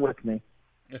with me.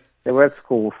 They were at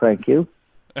school, thank you.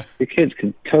 Your kids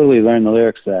can totally learn the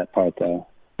lyrics to that part, though.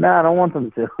 No, I don't want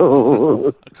them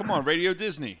to. Come on, Radio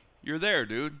Disney. You're there,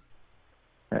 dude.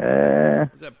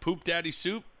 Is that Poop Daddy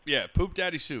Soup? Yeah, Poop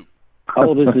Daddy Soup. How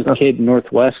old is this kid,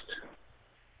 Northwest?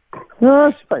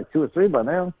 No, she's probably 2 or 3 by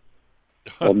now.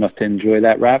 Old enough to enjoy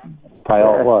that rap? Probably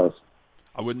all it was.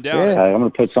 I wouldn't doubt Yeah, it. I'm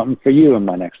going to put something for you in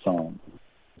my next song.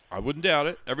 I wouldn't doubt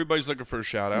it. Everybody's looking for a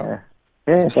shout out.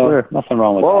 Yeah, So sure. nothing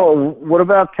wrong with that. Whoa, what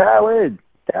about Khaled?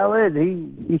 Khaled,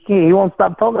 he won't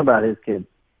stop talking about his kid.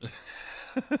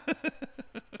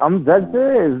 I'm dead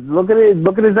serious. Look at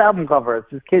his album cover.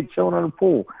 It's his kid chilling in the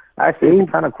pool. Actually, it's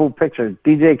a kind of cool picture.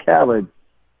 DJ Khaled.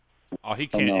 Oh, he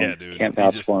can't. Yeah, dude. Can't He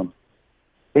vouch just- for him.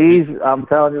 I'm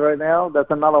telling you right now, that's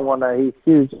another one that he's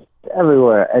huge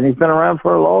everywhere, and he's been around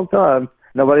for a long time.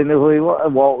 Nobody knew who he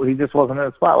was. Well, he just wasn't in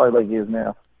the spotlight like he is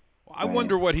now. I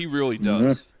wonder what he really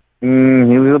does. He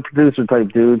was a producer type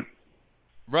dude.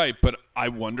 Right, but I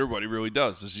wonder what he really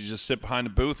does. Does he just sit behind the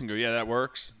booth and go, "Yeah, that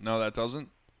works"? No, that doesn't.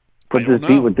 With I don't this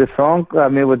beat, know. with this song, I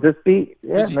mean, with this beat,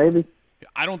 yeah, he- maybe.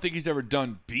 I don't think he's ever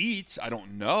done beats. I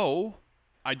don't know.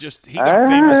 He got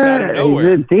famous out of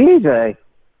nowhere. He's a DJ.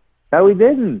 No, he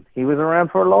didn't. He was around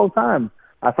for a long time.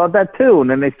 I thought that too, and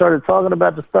then they started talking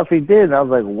about the stuff he did, and I was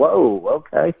like, whoa,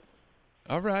 okay.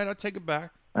 All right, I'll take it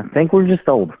back. I think we're just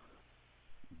old.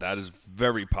 That is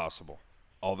very possible.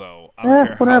 Although I don't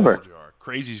care whatever. how old you are.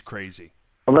 Crazy's crazy.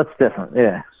 Well, that's different,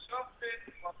 yeah.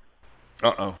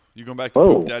 Uh-oh. You going back to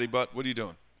Whoa. Poop Daddy Butt? What are you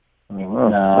doing?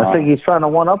 I think he's trying to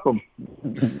one-up him.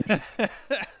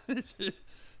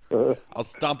 I'll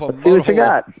stomp a See mud what you hole.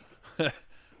 got.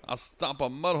 I'll stomp a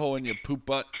mud hole in your poop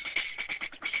butt.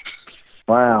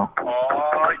 Wow.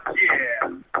 Oh, yeah.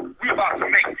 We about to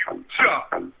make you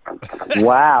jump.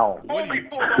 Wow. What are you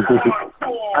doing?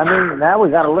 I mean, now we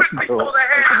got to listen to it. What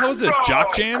the hell is this?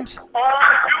 Jock Jams? Are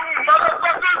you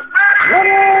motherfuckers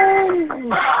ready?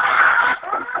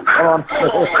 Hold on.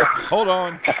 Hold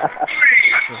on.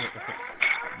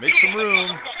 Make some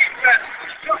room.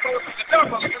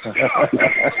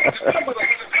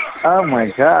 Oh,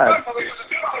 my God.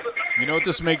 You know what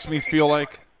this makes me feel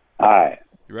like? All right.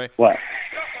 You ready? What?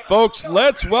 Folks,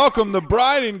 let's welcome the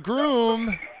bride and groom,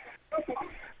 Mr.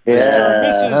 Yeah. and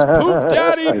Mrs. Poop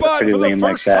Daddy Butt Pretty for the lame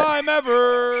like first that. time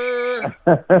ever.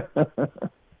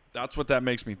 That's what that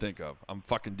makes me think of. I'm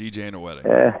fucking DJing a wedding.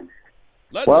 Yeah.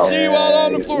 Let's Well, see you all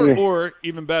on the floor. yeah. Or,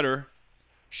 even better,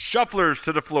 shufflers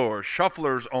to the floor.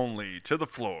 Shufflers only to the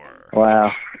floor.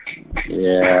 Wow.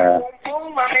 Yeah.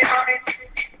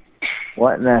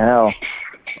 What in the hell?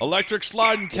 Electric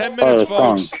slide in 10 minutes, the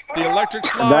song. folks. The electric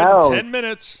slide No. in 10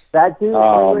 minutes. That dude.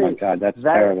 Oh, wait, my God. That's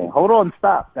that, terrible. Hold on,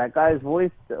 stop. That guy's voice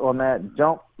on that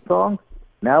Jump song.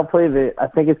 Now play I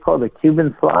think it's called the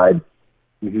Cuban Slide.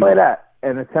 Mhm. Play that,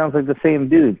 and it sounds like the same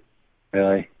dude.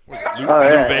 Really? Was it Lou, Oh, Lou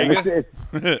yeah.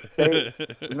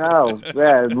 Vega? No,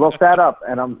 yeah, look that up.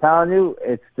 And I'm telling you,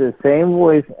 it's the same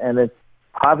voice, and it's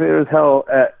popular as hell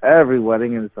at every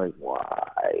wedding, and it's like,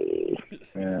 why?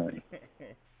 Really?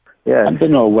 Yeah. I've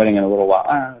been to a wedding in a little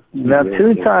while. Now,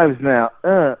 two times now.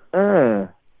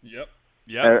 Yep.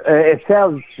 Yep. It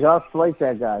sounds just like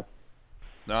that guy.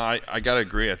 No, I got to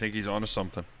agree. I think he's onto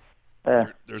something.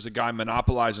 Yeah. There's a guy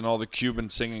monopolizing all the Cuban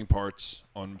singing parts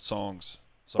on songs.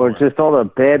 Or somewhere. just all the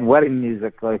bad wedding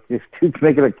music. Like, this dude's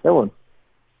making a killing.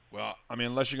 Well, I mean,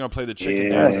 unless you're going to play the chicken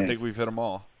Yeah. dance, I think we've hit them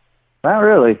all. Not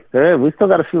really. We still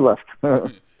got a few left.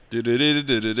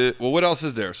 Du-du-du-du-du-du. Well, what else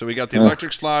is there? So we got the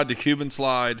electric slide, the Cuban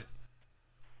slide,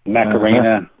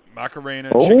 Macarena. Macarena,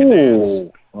 chicken dance,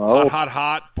 Oh, hot,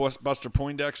 hot, hot, Buster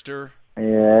Poindexter.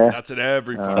 yeah. That's at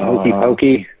every The fucking Hokey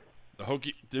Pokey. the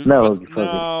hokey. Dude, No, but hokey pokey.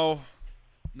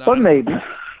 no, But maybe.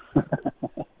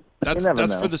 that's never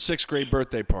know. for the 6th grade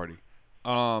birthday party.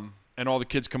 And all the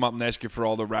kids come up and ask you for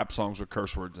all the rap songs with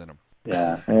curse words in them.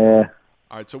 Yeah. Yeah.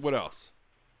 All right, so what else?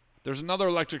 There's another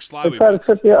electric slide Let's we try to missed.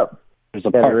 trip you up. There's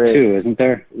a Yeah, part there is. 2, isn't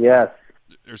there? Yes.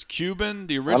 There's Cuban,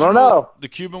 the original, know. the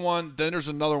Cuban one. Then there's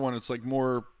another one. It's like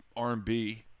more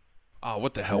R&B. Oh,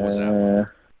 what the hell was that one?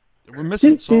 We're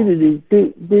missing songs. I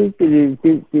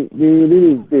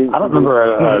don't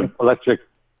remember an electric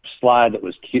slide that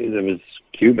was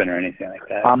Cuban or anything like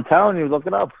that. I'm telling you, look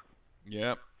it up.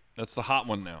 Yep, that's the hot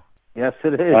one now. Yes,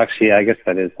 it is. Well, actually, I guess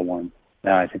that is the one.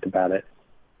 Now I think about it.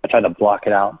 I tried to block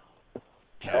it out.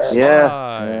 Now Yeah,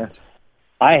 slide.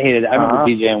 I hated it. I remember Uh-huh.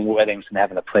 DJing weddings and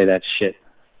having to play that shit.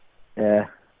 Yeah.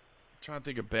 Trying to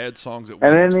think of bad songs that.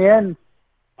 And in the end,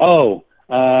 Oh,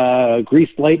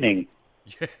 Greased Lightning.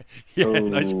 yeah,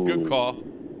 nice, good call.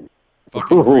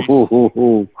 Fucking Grease.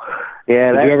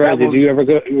 yeah, Did you ever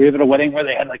go? Were you at a wedding where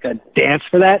they had like a dance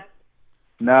for that?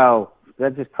 No,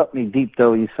 that just cut me deep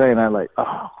though. You saying that like,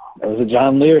 oh, That was a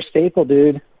John Lear staple,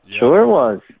 dude. Yeah. sure it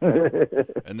was.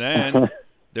 And then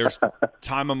there's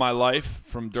 "Time of My Life"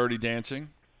 from Dirty Dancing.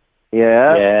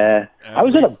 yeah. Yeah. I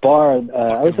was at a bar. I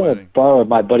was at a wedding. bar with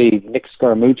my buddy Nick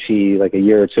Scaramucci like a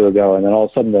year or two ago, and then all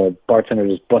of a sudden the bartender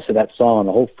just busted that song, and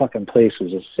the whole fucking place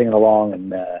was just singing along.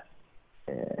 And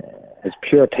It's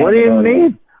pure What do you pandemonium.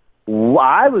 mean? Well,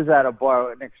 I was at a bar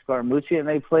with Nick Scaramucci, and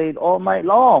they played all night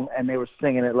long, and they were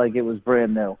singing it like it was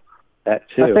brand new. That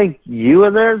too. I think you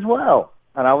were there as well,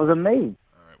 and I was amazed.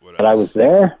 All right, what but I else? was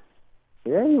there.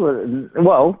 Yeah, you were.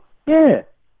 Well, yeah.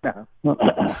 No.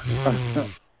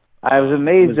 I was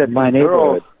amazed It was that my the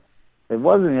girls. neighborhood. It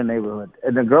wasn't your neighborhood,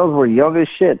 and the girls were young as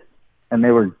shit, and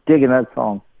they were digging that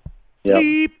song. Yep.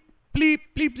 Bleep, bleep,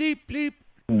 bleep, bleep, bleep.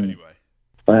 Anyway,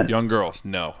 But young girls,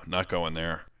 no, not going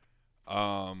there.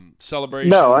 Celebration.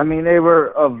 No, I mean they were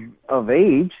of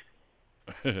age.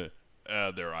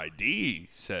 Their ID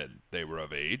said they were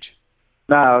of age.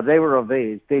 No, they were of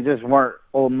age. They just weren't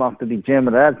old enough to be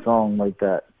jamming that song like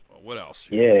that. Well, what else?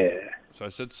 yeah. So I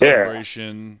said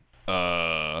celebration.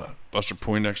 Buster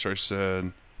Poindexter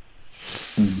said.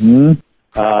 Mm-hmm.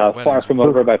 Crap, Far weddings. From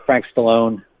Over by Frank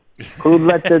Stallone. Who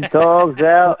let the dogs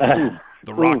out?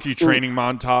 The Rocky training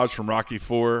montage from Rocky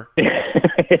 4.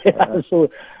 So,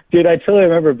 dude, I totally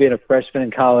remember being a freshman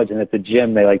in college, and at the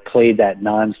gym they like played that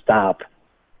nonstop.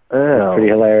 Pretty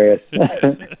hilarious.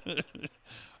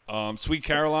 Sweet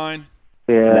Caroline.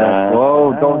 Yeah. Nah,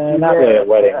 Whoa, don't you not dare. really at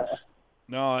weddings.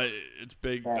 No, it's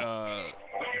big.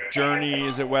 Journey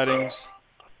is at weddings.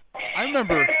 I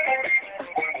remember.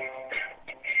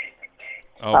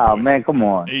 Oh, boy. man, come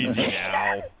on. Easy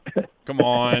now. Come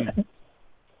on.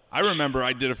 I remember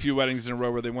I did a few weddings in a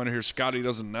row where they want to hear Scotty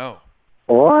Doesn't Know.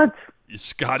 What?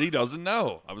 Scotty Doesn't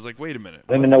Know. I was like, wait a minute.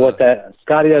 I don't even know what that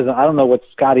Scotty doesn't. I don't know what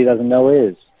Scotty Doesn't Know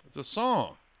is. It's a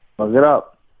song. Look it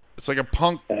up. It's like a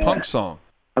punk song.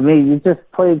 I mean, you just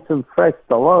played some Frank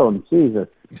Stallone. Jesus.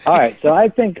 All right, so I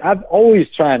think I'm always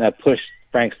trying to push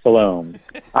Frank Stallone.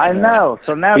 I know.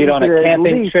 So now Beat you on a should at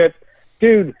camping least- trip,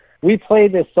 dude. We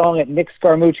played this song at Nick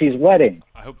Scaramucci's wedding.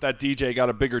 I hope that DJ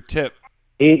got a bigger tip.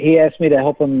 He asked me to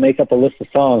help him make up a list of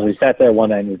songs. We sat there one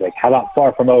night and he was like, "How about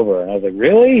Far From Over?" And I was like,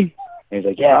 "Really?" And he's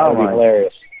like, "Yeah, that would be my.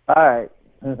 hilarious." All right.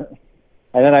 And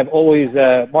then I've always,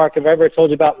 Mark, have I ever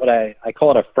told you about what I call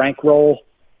it a Frank roll?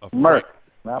 Mark,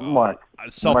 not Mark.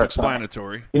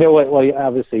 Self-explanatory. You know what? Well,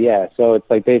 obviously, yeah. So it's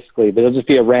like basically, but it'll just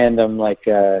be a random, like,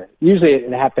 usually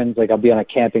it happens like I'll be on a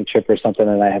camping trip or something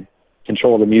and I have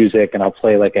control of the music and I'll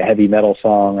play like a heavy metal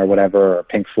song or whatever, or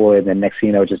Pink Floyd, and then next thing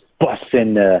you know, it just busts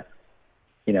into,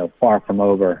 Far From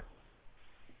Over.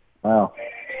 Wow.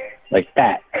 Like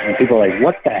that. And people are like,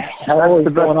 what the hell That's is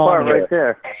the best going part on here? right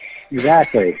there.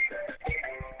 Exactly.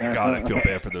 God, I feel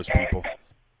bad for those people.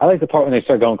 I like the part when they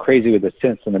start going crazy with the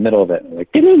synths in the middle of it. Like,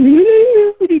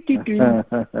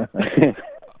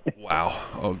 Wow.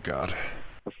 Oh, God.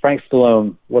 Frank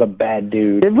Stallone, what a bad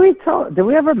dude. Did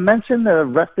we ever mention the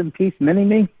Rest in Peace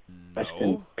Mini-Me? Rest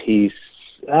in peace.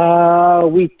 We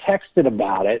texted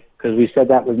about it because we said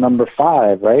that was number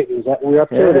 5, right? Is that we were up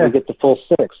to? Or did we get the full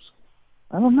 6?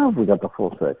 I don't know if we got the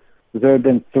full 6. There had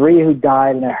been 3 who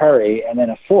died in a hurry, and then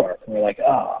a 4th. And we're like,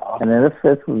 oh. And then the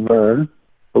 5th was Vern.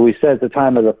 But we said at the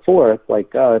time of the 4th,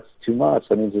 like, oh, it's too much.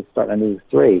 That means it's starting to move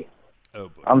 3. Oh,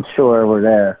 boy. I'm sure we're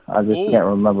there. I just Ooh. can't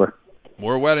remember.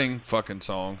 More wedding fucking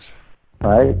songs.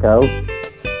 All right, go.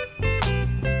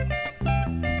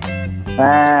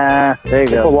 There you It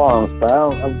go. belongs, but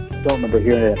I don't remember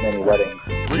hearing it at many weddings.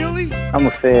 Really? I'm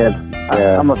a fan.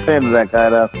 Yeah. I'm a fan of that guy,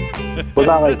 though. What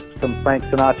about like some Frank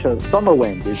Sinatra? Summer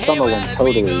Wind, dude. Summer Wind,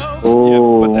 totally.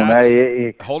 Oh, but now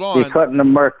that's- Hold you're on. cutting the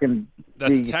murk and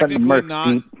That's you're cutting the technically murk not.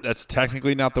 deep. That's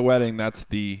technically not the wedding. That's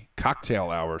the cocktail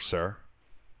hour, sir.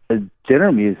 The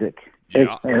dinner music.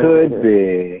 Yeah. Could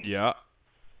be. Yeah.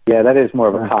 Yeah, that is more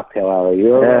of a cocktail hour.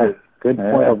 You're Yeah. right. Good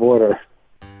Yeah. point of order.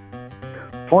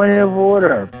 Point of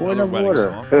order. Point Another of wedding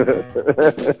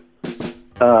order.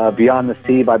 song. Beyond the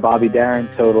Sea by Bobby Darin,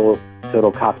 total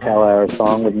cocktail hour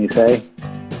song, wouldn't you say?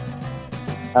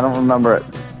 I don't remember it.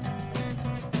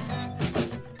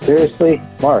 Seriously?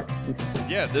 Mark?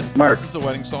 Yeah, Mark. this is a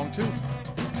wedding song too.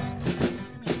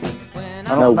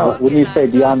 I No, don't know. wouldn't you say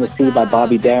Beyond the Sea by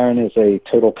Bobby Darin is a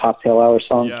total cocktail hour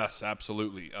song? Yes,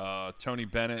 absolutely. Tony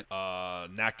Bennett,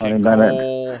 Nat Tony King Bennett.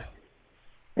 Cole,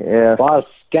 Yeah. Boss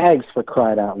Skaggs, for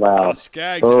crying out loud.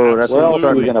 Skaggs. Oh, that's Where else are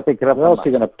absolutely. you gonna Pick it up Where else on are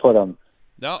you gonna put him?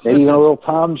 No, Maybe even listen. a little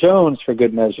Tom Jones for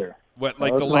good measure. What,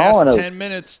 like Oh, the it's last Hall & Oates. 10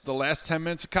 minutes, the last 10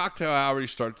 minutes of cocktail hour, you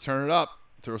start to turn it up,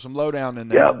 throw some lowdown in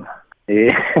there. Yep.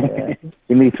 Yeah.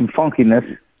 You need some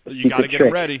funkiness. You got to Secret get them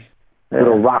trick. ready.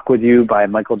 Little Rock With You by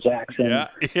Michael Jackson. Yeah,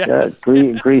 Yeah, yes.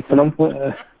 greasing them.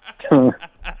 You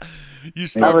I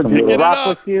start would picking do it rock up.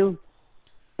 with you.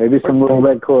 Maybe some Little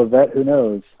Red Corvette, who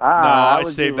knows? I I would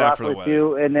saved do that rock for the with wedding.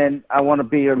 you, and then I want to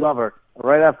be your lover.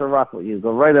 Right after rock with you,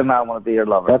 go right in. I want to be your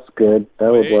lover. That's good.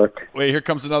 That would work. Wait, here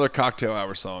comes another cocktail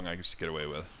hour song I can just get away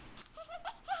with.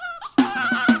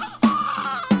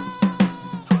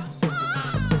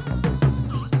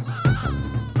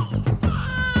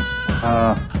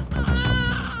 I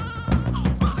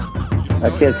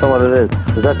can't tell what it is.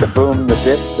 Is that the boom, the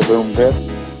dip, the boom dip?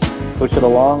 Push it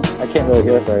along? I can't really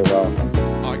hear it very well.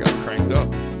 Oh, I got it cranked up.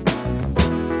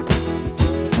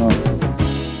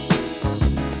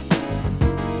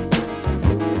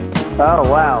 Oh,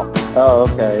 wow. Oh,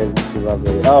 okay. It's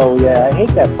lovely. Oh, yeah. I hate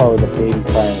that part with the baby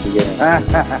crying at the beginning.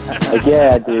 Like,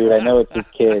 yeah, dude, I know it's his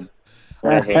kid.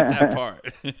 I hate that part.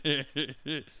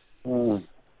 Mm.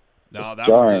 No, that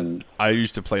Darn. one's I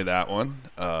used to play that one.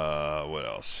 What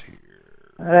else here?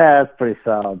 Yeah, that's pretty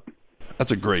solid.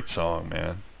 That's a great song,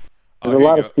 man. There's Oh, a here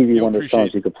lot you of go. Stevie You'll Wonder appreciate-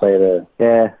 songs you could play there.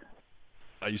 Yeah.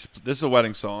 This is a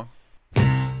wedding song.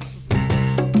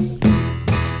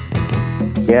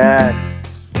 Yes.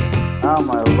 Oh,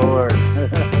 my Lord.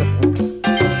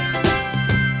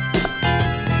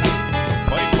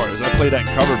 Funny part is I played that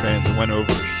in cover bands and went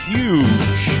over huge.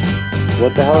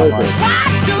 What the hell is it?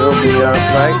 Fill me up,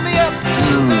 right?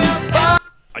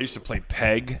 I used to play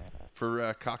Peg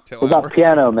for Cocktail What Hour. about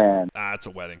Piano Man? That's a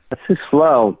wedding. That's too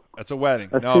slow. That's a wedding.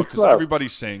 That's No, too because slow. everybody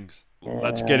sings.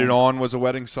 Let's Get It On was a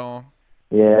wedding song.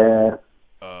 Yeah.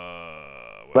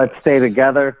 What Let's else? stay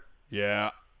together. Yeah,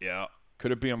 yeah.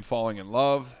 Could it be I'm Falling in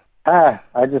Love? I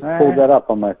just pulled that up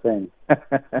on my thing.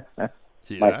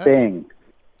 See My that? thing.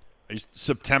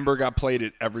 September got played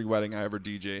at every wedding I ever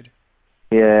DJ'd.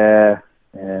 Yeah.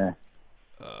 Yeah.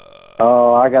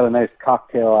 Oh, I got a nice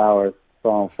Cocktail Hour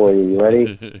song for you. You ready?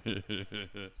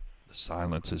 The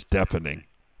silence is deafening.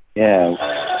 Yeah.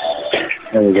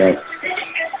 There we go.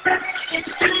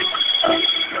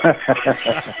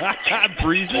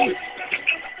 Breezing?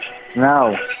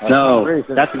 No. No,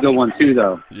 that's a good one too,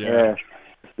 though. Yeah.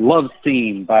 Love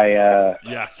Theme by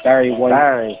Yes. Barry White.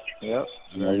 Barry. Yep.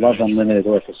 and the Love Unlimited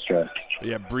Orchestra.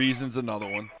 Yeah, Breezing's another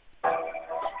one.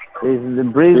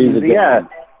 Breezing. Breeze is Yeah. good.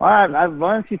 Why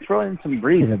don't you throw in some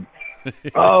breezing?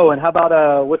 Oh, and how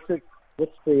about what's the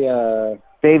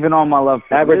Saving all my love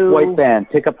for Average you. White Band?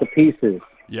 Pick Up the Pieces.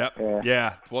 Yep. Yeah.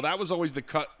 Yeah. Well, that was always the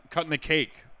cutting the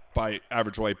cake by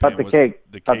Average White Cut Band. the was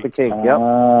cake. The Cut the cake cake. song. Yep.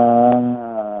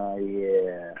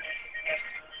 Yeah.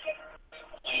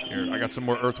 Here, I got some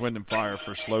more Earth, Wind, and Fire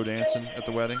for slow dancing at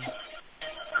the wedding.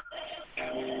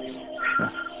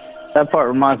 That part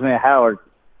reminds me of Howard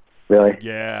Really?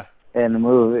 Yeah. in the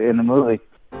movie.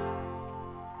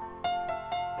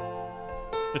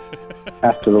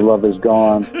 After the Love Is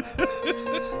Gone.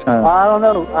 I don't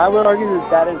know. I would argue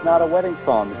that is not a wedding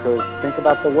song because think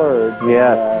about the words.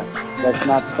 Yeah. That's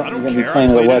not I something don't you're going to be care. I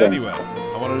playing at a played it wedding. anyway.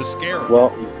 I wanted to scare him. Well,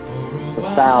 the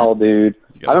foul, dude.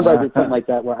 You I gotta remember I did something like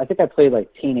that where I think I played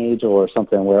like Teen Angel or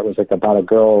something where it was like about a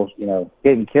girl,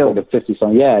 Getting killed. like a 50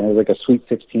 song. Yeah, and it was like a Sweet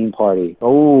 16 party.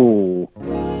 Oh.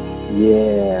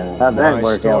 Yeah. How'd that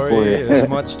work out for you? is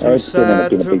much too It still ended up sad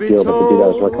being a to big be deal, but the dude I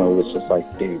was working told, with was just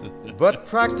like, dude. but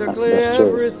practically That's true.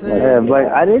 everything. Yeah, but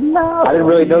I didn't know. I didn't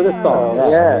really know this song.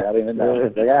 Yeah. I didn't even know.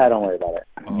 Like, yeah, don't worry about it.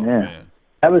 Oh, Yeah. man.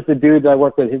 That was the dude that I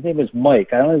worked with. His name was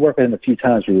Mike. I only worked with him a few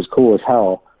times, but he was cool as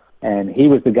hell. And he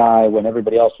was the guy when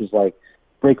everybody else was like,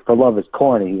 Break for Love is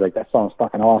corny. He's like, that song's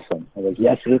fucking awesome. I was like,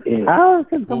 yes, it is. How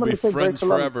could We'll somebody be say Break friends for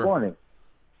Love is forever. corny?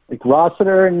 Like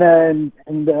Rossiter and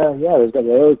yeah, those guys.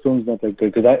 Those songs not that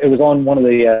good because it was on one of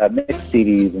the mixed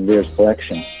CDs in Veer's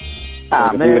collection.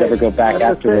 Like, if we would ever go back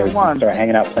that's the afterwards same one. and start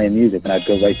hanging out playing music, and I'd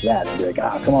go right to that and be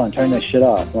like, come on, turn this shit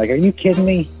off. I'm like, are you kidding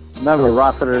me? Remember,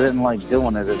 Rossiter didn't like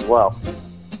doing it as well.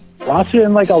 Rossiter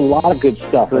didn't like a lot of good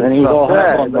stuff, and then he was all Yeah,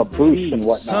 hype on the like boost and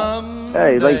whatnot.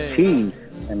 Hey, like cheese.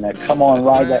 And that Come On,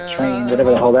 Ride That Train,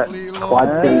 whatever the hell that Quad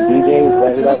City DJs, is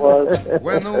that who that was?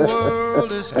 When the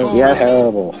world is That was cold,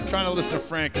 terrible. I'm trying to listen to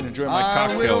Frank and enjoy my I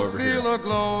cocktail will over here. feel a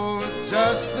glow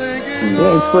just thinking You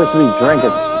ain't supposed to be drinking.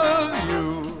 of you.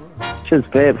 Shit's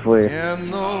bad for you.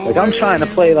 In the Like, I'm trying to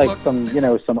play, like, some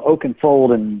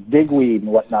Oakenfold and Digweed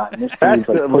and whatnot, and this That's dude's,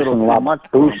 like, a little pushing a lot too much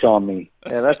of for him. boosh on me.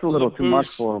 Yeah, that's a little too much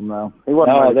Boosh. for him, though. He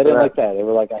wasn't No, ready they for didn't that. like that. They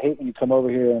were like, I hate when you come over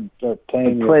here and start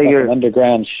playing your, Play your- fucking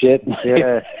underground shit.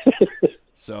 Yeah.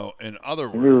 So, in other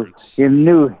Your words,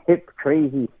 new hip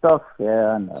crazy stuff.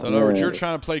 Yeah, I know. so in other words, you're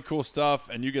trying to play cool stuff,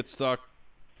 and you get stuck,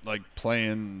 like,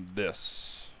 playing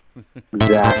this.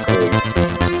 Exactly.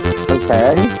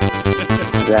 Okay.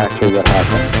 Exactly what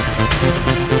happened.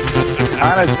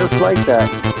 Kind of just like that.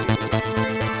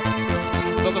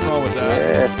 Nothing wrong with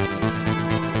that.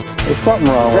 Yeah. There's something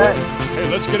wrong with it. Hey,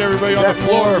 let's get everybody on the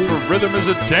floor for Rhythm is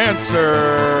a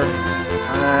Dancer.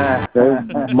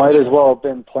 They might as well have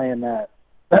been playing that.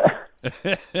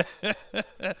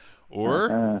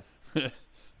 Or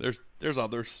there's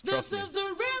others. Trust me.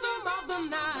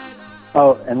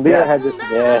 Oh, and Leah had this.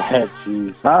 Yeah,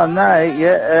 jeez. Oh, night.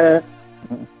 Yeah.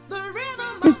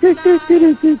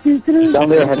 John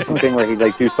Mayer had something where he'd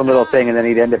like do some little thing and then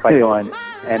he'd end it by going,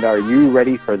 "And are you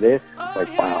ready for this?"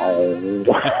 Like, wow.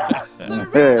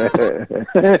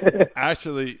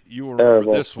 Actually, you will remember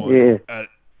Terrible. this one. Yeah.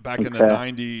 Back in the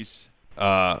 90s,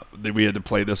 we had to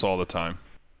play this all the time.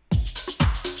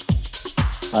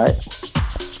 All right.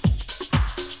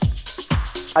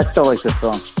 I still like this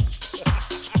song.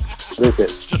 What is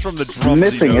it? Just from the drums.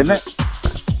 Missing, he knows isn't it?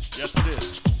 Yes, it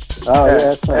is. Oh, yeah, Yeah,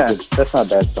 that's not yeah. good. That's not a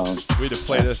bad song. We had to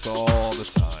play this all the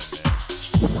time,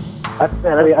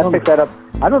 man. I picked that up.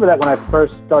 I remember that when I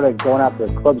first started going out to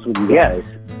clubs with you guys.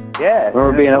 Yeah. I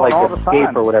remember being at like all the Escape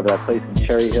time. or whatever, that place in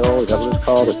Cherry Hill. Is that what it's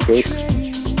called? Escape?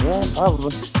 Yeah,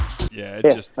 probably. Yeah, Yeah,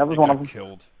 just that was it one got of them.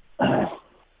 killed.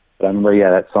 But I remember,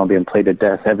 that song being played to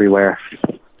death everywhere.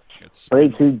 It's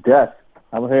Played to death.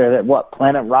 I was here at what?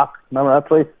 Planet Rock? Remember that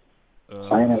place?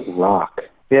 Planet Rock.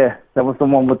 Yeah, that was the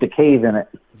one with the cave in it.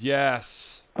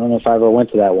 yes. I don't know if I ever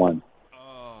went to that one.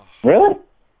 Really?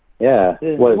 Yeah.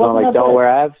 Yeah. What, is it on like Wasn't that Delaware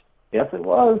Ave? Yes, it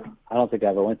was. I don't think I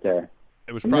ever went there.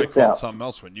 It was probably missed called out. something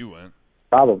else when you went.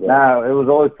 Probably. No, it was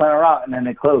always Planet Rock, and then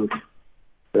it closed.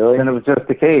 Really? Then it was just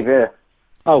the cave, yeah.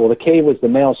 Oh, well, the cave was the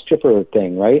male stripper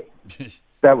thing, right?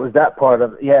 That was that part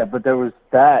of it, yeah, but there was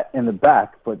that in the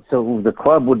back. But so the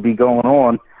club would be going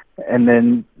on, and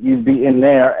then you'd be in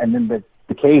there, and then the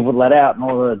cave would let out, and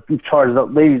all the charged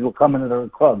up ladies would come into the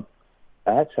club.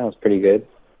 That sounds pretty good.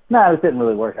 No, it didn't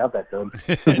really work out that good.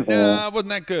 Nah, wasn't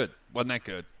that good. Wasn't that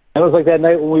good. It was like that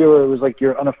night when it was like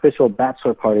your unofficial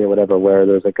bachelor party or whatever, where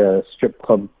there was like a strip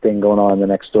club thing going on in the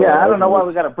next door. Yeah, I don't know why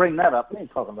we got to bring that up. We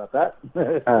ain't talking about that.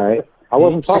 All right. I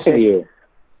wasn't talking to you.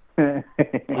 I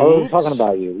wasn't Oops. talking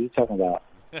about you. What are you talking about?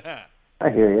 I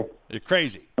hear you. You're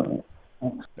crazy.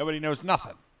 Nobody knows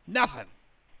nothing. Nothing.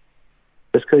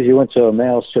 Just because you went to a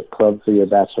male strip club for your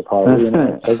bachelor party,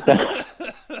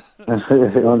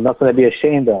 nothing to be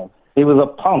ashamed of. He was a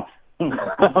punk.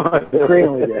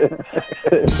 Extremely good.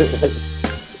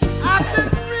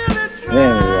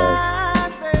 Anyway.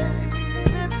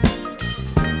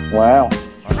 Wow.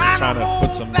 I'm just trying to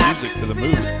put some music to the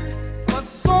mood.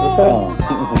 Oh.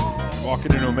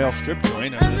 Walking into a male strip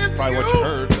joint, and this is probably what you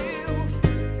heard.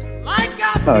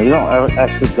 No, you don't ever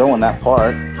actually go in that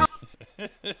part.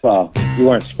 Well, you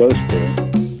weren't supposed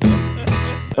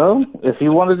to. So, if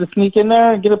you wanted to sneak in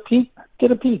there and get a peek,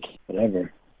 get a peek.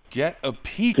 Whatever. Get a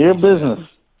peek. Your he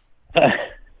business. says.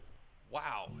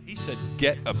 Wow. He said,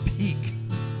 get a peek.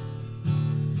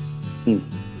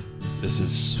 This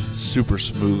is super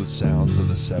smooth sounds of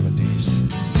the 70s.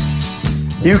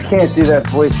 You can't do that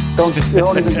voice. Don't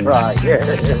even try.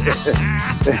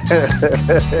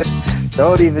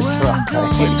 Don't even try.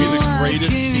 Might be the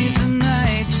greatest scene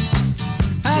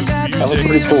with music was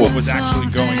pretty and cool. what was actually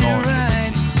going on in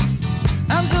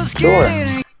the scene.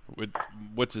 Sure. With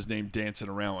what's his name dancing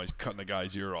around while he's cutting the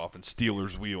guy's ear off, and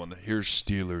Steeler's Wheel, and here's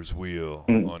Steeler's Wheel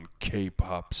on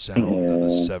K-pop sound of the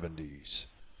 70s.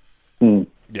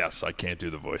 Yes, I can't do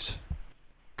the voice.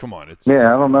 Come on, it's Yeah,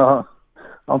 I don't know. I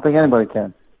don't think anybody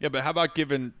can. yeah, but how about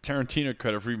giving Tarantino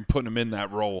credit for even putting him in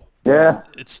that role? Yeah.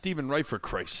 It's Stephen Wright, for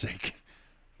Christ's sake.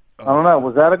 I don't know.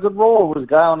 Was that a good role, or was the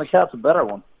guy on the couch a better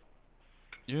one?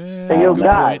 Yeah, Hey, yo, good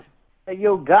guy. point. Hey,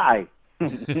 yo, guy.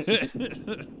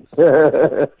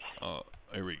 Oh,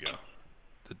 here we go.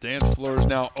 The dance floor is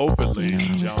now open, ladies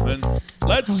and gentlemen.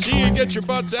 Let's see you get your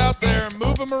butts out there and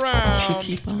move them around.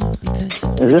 Is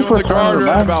Doing this the what Garter in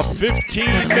time about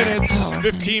 15 minutes.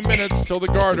 15 minutes till the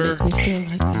Garter.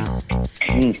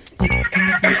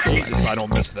 Jesus, I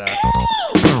don't miss that.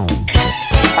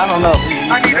 I don't know.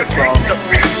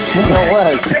 You know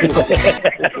what?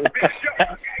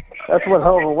 That's what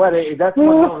hell of a wedding. That's what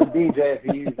hell of a DJ if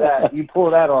you use that. You pull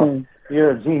that off,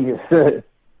 you're a genius.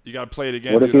 You got to play it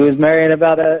again. What if dude. he was marrying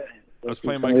about a? I was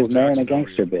playing he Michael was marrying a Jackson over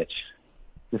gangster bitch.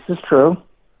 This is true.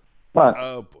 But,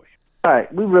 Oh, boy. all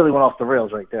right, we really went off the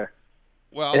rails right there.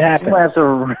 Well, It You happened. might have to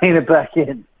rein it back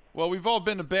in. well, we've all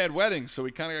been to bad weddings, so we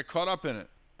kind of got caught up in it.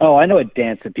 Oh, I know a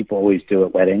dance that people always do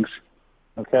at weddings.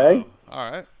 Okay?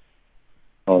 All right.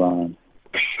 Hold on.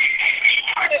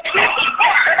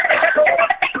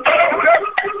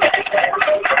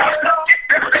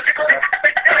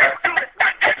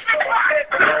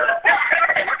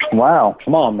 Wow.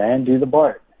 Come on, man, do the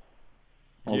Bart.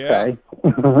 Yeah.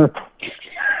 Okay.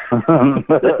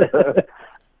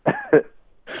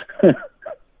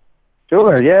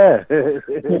 Sure, yeah.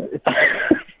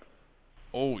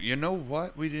 Oh, you know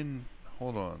what? We didn't.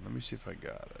 Hold on. Let me see if I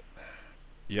got it.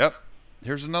 Yep.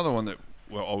 Here's another one that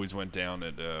always went down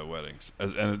at weddings.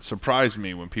 And it surprised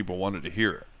me when people wanted to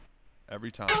hear it.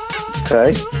 Every time.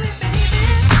 Okay.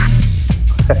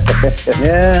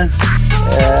 Yeah.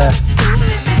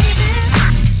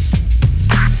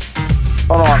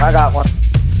 Hold on, I got one.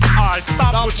 Alright,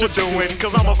 stop what you're doing,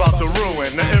 cause I'm about to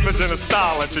ruin the image and the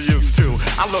style that you're used to.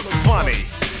 I look funny,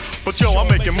 but yo, I'm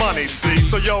making money, see?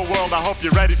 So yo, world, I hope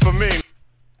you're ready for me.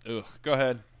 Ugh, go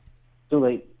ahead. Too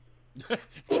late.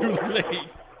 Too late.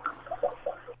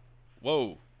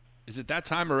 Whoa. Is it that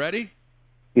time already?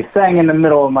 You sang in the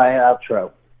middle of my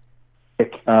outro.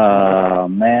 Oh,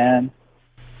 man.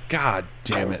 God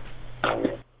damn it.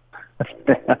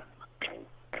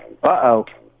 Uh-oh.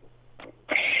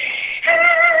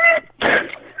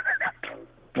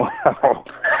 Wow.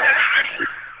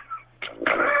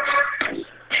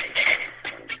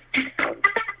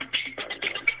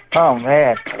 Oh,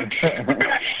 man.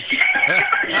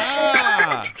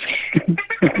 Ah!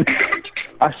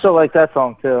 I still like that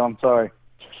song, too. I'm sorry.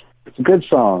 It's a good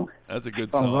song. That's a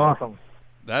good That song. was awesome.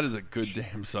 That is a good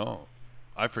damn song.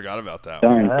 I forgot about that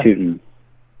one. Darn Yeah. tootin'.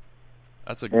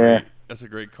 That's a Yeah.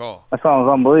 great call. That song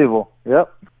was unbelievable.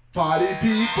 Yep. Party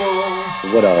people,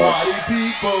 What else? party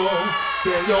people,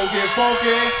 can yo get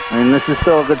funky? I mean, this is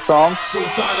still a good song. So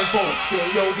Sonic Force,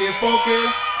 can yo get funky?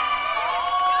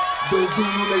 The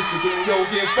Zulu Nation, can yo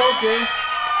get funky?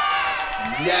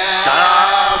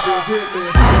 Yeah, just hit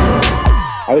me.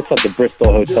 I always thought the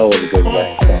Bristol Hotel was a good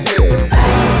wedding song, too.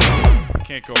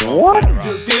 Can't go wrong. What? Planet Rock.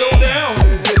 Just get on down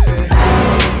and hit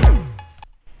me.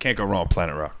 Can't go wrong.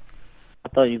 Planet Rock. I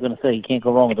thought you were going to say you can't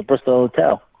go wrong with the Bristol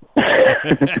Hotel.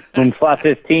 Room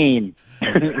 515.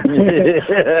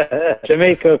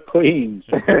 Jamaica, Queens.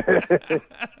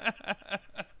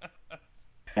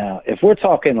 Now, if we're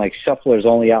talking like shufflers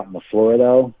only out on the floor,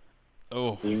 though,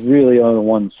 Oh, there's really only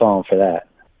one song for that.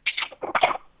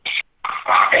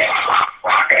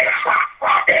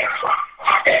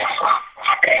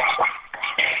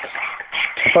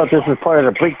 I thought this was part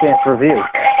of the breakdance review.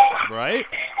 right?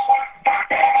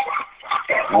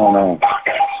 Oh, no.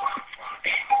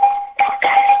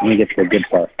 Let me get to the good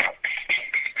part.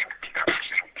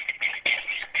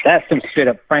 That's some straight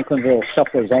up Franklinville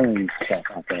shufflers only stuff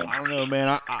out there. I don't know,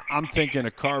 man. I'm thinking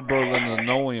of cardboard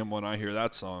linoleum when I hear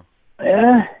that song.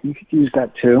 Yeah, you could use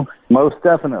that too. Most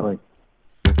definitely.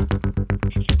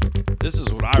 This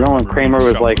is what I You know when remember. Kramer being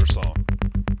a was like- shuffler song.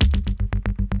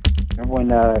 Remember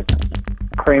when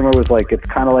Kramer was like, it's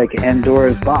kind of like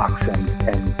Pandora's box,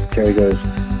 and Jerry goes,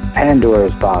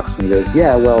 Pandora's box, and he goes,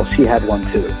 yeah, well, she had one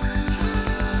too.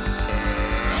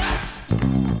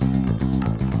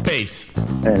 Bass.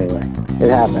 Anyway, it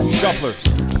happened. Shufflers.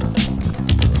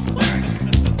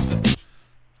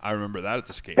 I remember that at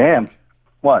the skate. Damn. rink.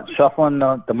 What? Shuffling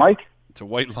the mic? To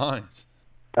White Lines.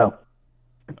 Oh.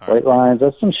 All White lines.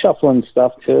 There's some shuffling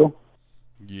stuff too.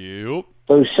 Yep.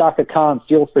 Those Shaka Khan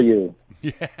feel for you.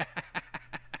 Yeah.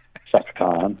 Shaka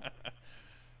Khan.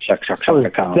 Shaka That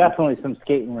was Khan. definitely some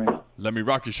skating rink. Let me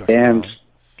rock you, Shaka Damn Khan.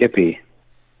 Skippy.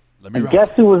 Let me And rock guess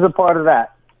who was a part of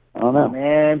that? I don't know.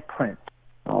 Man, Prince.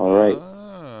 All right.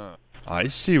 Ah, I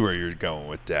see where you're going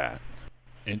with that.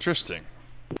 Interesting.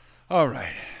 All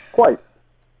right. Quite.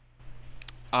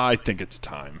 I think it's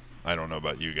time. I don't know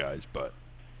about you guys, but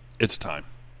it's time.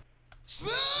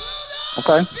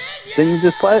 Okay. Didn't you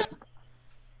just play it?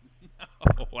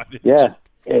 Oh, I didn't Yeah. just-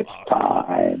 It's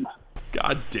time.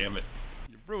 God damn it.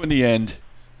 You ruined the end.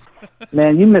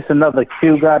 Man, you missed another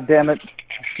cue, goddammit.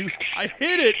 I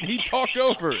hit it and he talked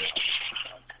over it.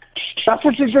 That's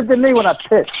what you did to me when I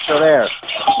pitched. So there.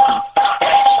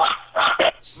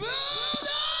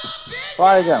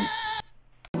 Try again.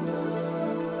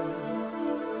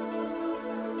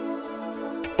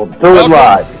 We'll do it Welcome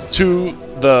live. to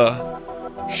the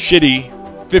shitty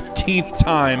 15th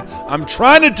time I'm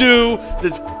trying to do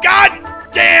this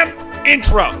goddamn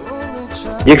intro.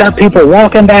 You got people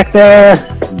walking back there.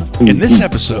 In this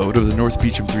episode of the North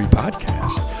Beach M3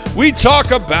 podcast, we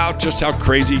talk about just how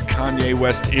crazy Kanye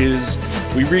West is.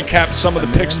 We recap some of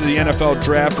the picks of the NFL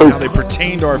draft and how they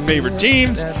pertain to our favorite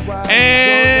teams.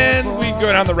 And we go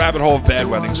down the rabbit hole of bad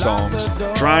wedding songs,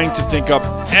 trying to think up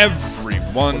every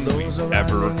one we've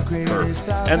ever heard.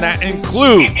 And that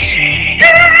includes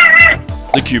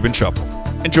the Cuban Shuffle.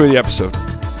 Enjoy the episode.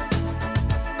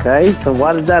 Okay, so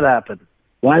why did that happen?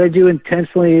 Why did you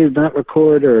intentionally not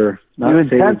record or not You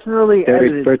say intentionally Derry's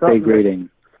edited birthday something. greeting?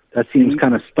 That seems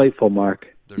kind of spiteful, Mark.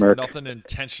 There's Merc. nothing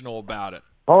intentional about it.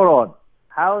 Hold on.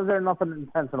 How is there nothing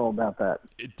intentional about that?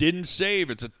 It didn't save.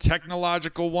 It's a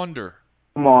technological wonder.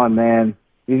 Come on, man.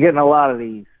 You're getting a lot of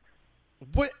these.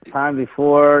 What? Time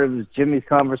before, it was Jimmy's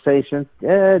conversation.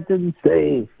 Yeah, it didn't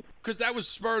save. Because that was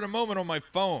spur of the moment on my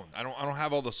phone. I don't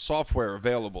have all the software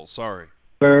available. Sorry.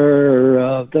 Spur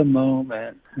of the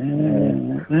moment.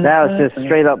 Now it's just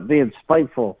straight up being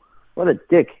spiteful. What a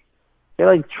dick.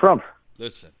 You're like Trump.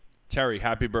 Listen, Terry,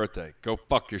 happy birthday. Go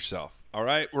fuck yourself. All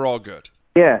right? We're all good.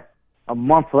 Yeah, a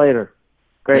month later.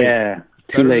 Great. Yeah,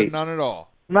 too Better late. than none at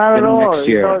all. Not at Maybe all. next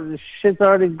year. The shit's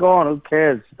already gone. Who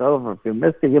cares? It's over. If you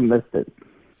missed it, you missed it.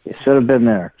 You should have been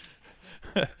there.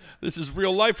 This is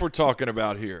real life we're talking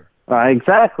about here.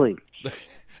 Exactly.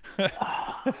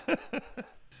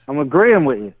 I'm agreeing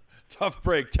with you. Tough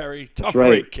break, Terry. Tough right.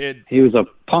 break, kid. He was a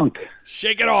punk.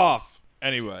 Shake it off.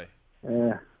 Anyway,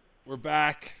 Yeah. we're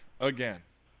back again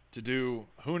to do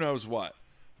who knows what.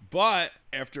 But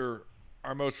after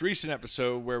our most recent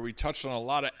episode where we touched on a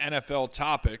lot of NFL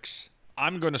topics,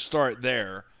 I'm going to start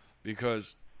there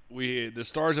because the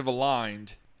stars have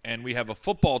aligned and we have a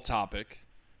football topic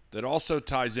that also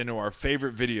ties into our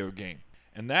favorite video game.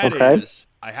 And that is,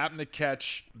 I happen to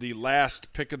catch the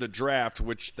last pick of the draft,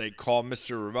 which they call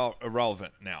Mr.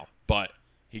 Irrelevant now. But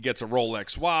he gets a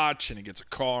Rolex watch and he gets a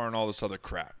car and all this other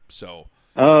crap. So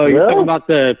Oh, you're Really? talking about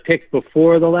the pick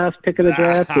before the last pick of the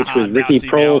draft, which was Now, Ricky see,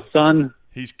 Prohl's now- son.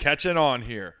 he's catching on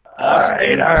here.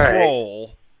 Austin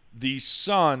Prohl, the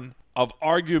son of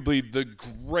arguably the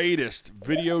greatest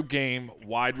video game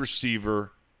wide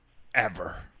receiver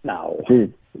ever. No,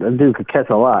 Dude, that dude could catch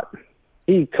a lot.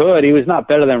 he could. He was not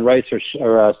better than Rice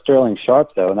or Sterling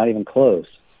Sharp, though. Not even close.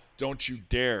 Don't you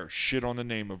dare shit on the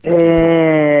name of Ricky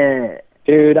Prohl.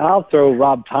 Dude, I'll throw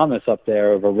Rob Thomas up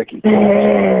there over Ricky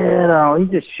Prohl. No, he's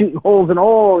just shooting holes in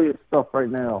all your stuff right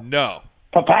now. No.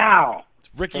 Pow! It's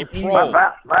Ricky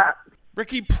Prohl.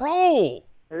 Ricky Prohl.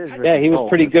 Yeah, he was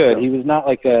pretty good. He was not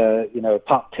like a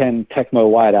top 10 Tecmo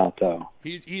wideout though.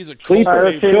 He's a cult Sleeper,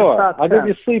 let's see. favorite. sure. Top I'll give 10.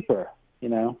 you sleeper.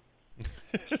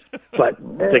 But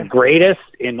the greatest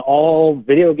in all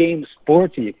video game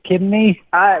sports? Are you kidding me?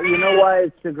 You know why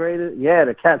it's the greatest? Yeah,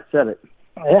 the cat said it.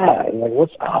 Yeah, like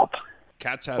what's up?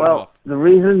 Cat's had Well, enough. the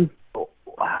reason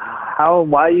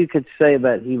why you could say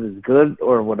that he was good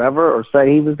or whatever, or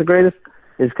say he was the greatest,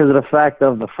 is because of the fact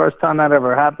of the first time that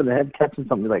ever happened, the head catching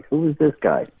something like, who is this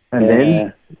guy? And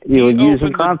then you would use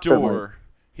him constantly.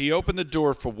 He opened the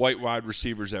door for white wide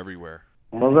receivers everywhere.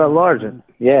 What about Largent?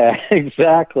 Yeah,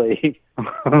 exactly.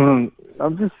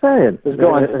 I'm just saying. It's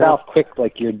going south quick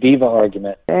like your diva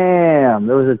argument. Damn,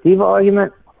 there was a diva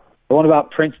argument? The one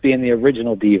about Prince being the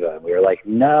original diva. We were like,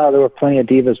 no, there were plenty of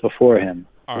divas before him.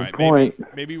 All right, point.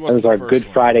 maybe he That wasn't was our the Good first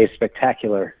one. Friday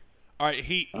spectacular. All right,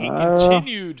 he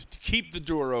continued to keep the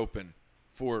door open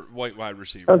for white wide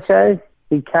receivers. Okay.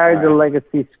 He carried the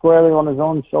legacy squarely on his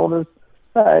own shoulders.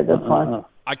 All right, that's fine.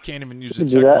 I can't even use the You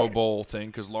can do that. Tecmo Bowl thing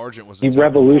because Largent was. He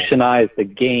revolutionized the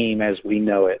game as we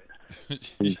know it.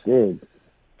 He did.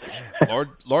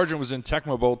 Largent was in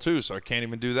Tecmo Bowl too, so I can't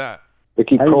even do that.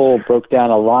 Ricky Prohl broke down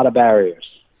a lot of barriers.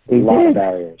 A lot did. of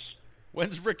barriers.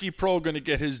 When's Ricky Prohl going to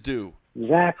get his due?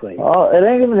 Exactly. Oh, it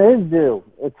ain't even his due.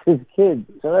 It's his kid.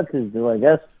 So that's his due, I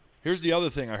guess. Here's the other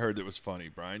thing I heard that was funny,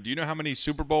 Brian. Do you know how many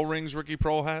Super Bowl rings Ricky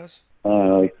Prohl has?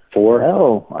 Like 4.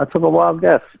 Oh, I took a wild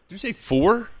guess. Did you say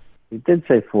 4? He did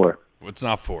say 4. Well, it's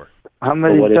not 4. How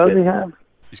many what is does it? he have?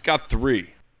 He's got 3.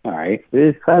 All right.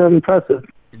 It's kind of impressive.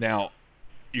 Now,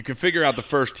 you can figure out the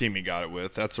first team he got it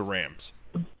with. That's the Rams.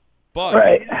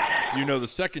 But do you know the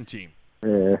second team?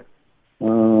 Yeah.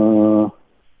 Uh,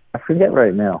 I forget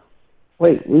right now.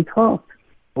 Wait, we talked.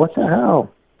 What the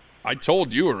hell? I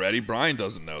told you already. Brian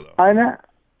doesn't know, though. I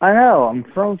know. I'm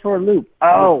thrown for a loop.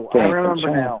 Oh, I Thank remember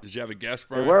you. now. Did you have a guess,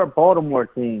 They Brian? were a Baltimore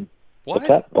team. what's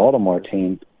that Baltimore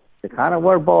team? They kind of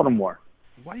were Baltimore.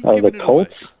 Why are you Oh, giving the it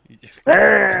Colts? away?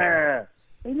 There.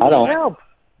 They need I don't- help.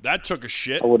 That took a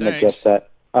shit. I wouldn't Thanks. have guessed that.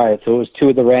 All right, so it was 2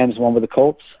 of the Rams, 1 with the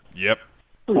Colts. Yep.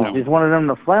 Is one of them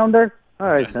the flounder? All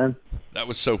right, then. That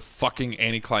was so fucking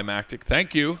anticlimactic.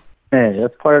 Thank you. Hey,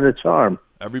 that's part of the charm.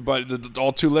 Everybody,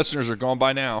 all 2 listeners are gone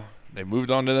by now. They moved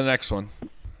on to the next one.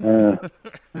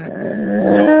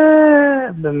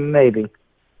 Maybe.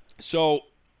 So,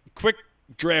 quick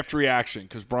draft reaction,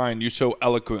 because Brian, you so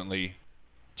eloquently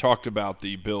talked about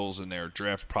the Bills and their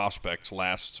draft prospects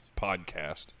last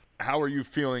podcast. How are you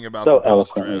feeling about So the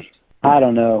Bills eloquently. draft? I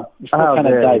don't know. I'm still How kind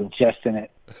of dare you. digesting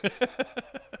it.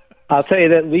 I'll tell you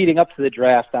that leading up to the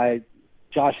draft,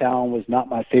 Josh Allen was not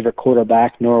my favorite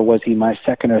quarterback, nor was he my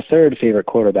second or third favorite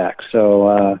quarterback.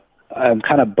 So I'm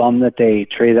kind of bummed that they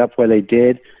traded up where they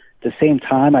did. At the same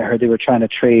time, I heard they were trying to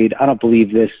trade. I don't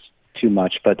believe this too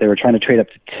much, but they were trying to trade up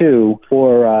to 2.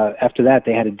 Or after that,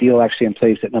 they had a deal actually in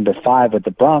place at number 5 with the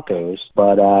Broncos.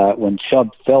 But when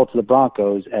Chubb fell to the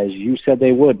Broncos, as you said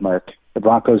they would, Merck, the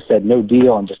Broncos said no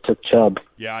deal and just took Chubb.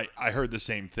 Yeah, I heard the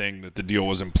same thing, that the deal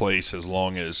was in place as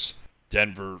long as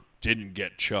Denver didn't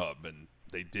get Chubb, and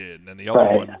they did. And then the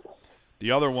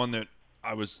other one that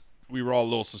we were all a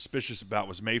little suspicious about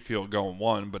was Mayfield going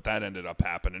 1, but that ended up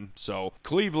happening. So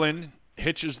Cleveland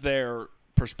hitches their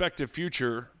prospective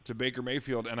future to Baker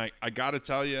Mayfield, and I got to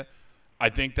tell you, I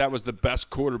think that was the best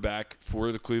quarterback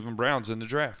for the Cleveland Browns in the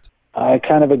draft. I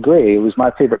kind of agree. It was my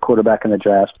favorite quarterback in the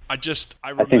draft. I I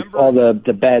think remember all the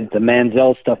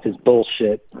Manziel stuff is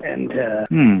bullshit, and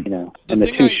and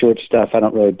the too short stuff I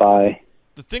don't really buy.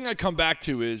 The thing I come back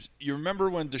to is, you remember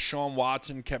when Deshaun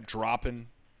Watson kept dropping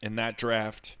in that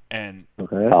draft, and he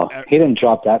didn't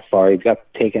drop that far. He got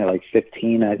taken at like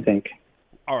 15, I think.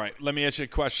 All right, let me ask you a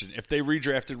question. If they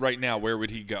redrafted right now, where would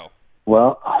he go?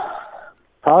 Well,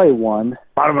 probably one.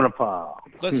 Bottom of the pile.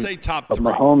 Let's say top But 3.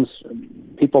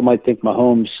 Mahomes, people might think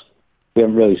Mahomes, we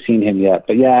haven't really seen him yet.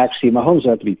 But yeah, actually, Mahomes would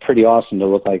have to be pretty awesome to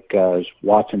look like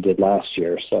Watson did last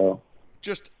year. So,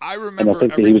 I and remember I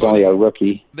think that he was only a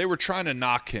rookie. they were trying to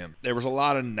knock him. There was a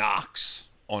lot of knocks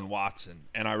on Watson.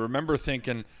 And I remember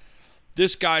thinking,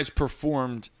 this guy's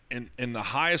performed in the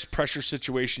highest pressure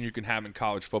situation you can have in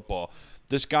college football.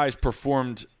 This guy's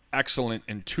performed excellent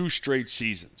in 2 straight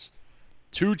seasons,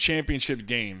 2 championship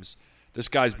games. This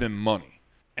guy's been money.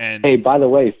 And Hey, by the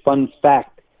way, fun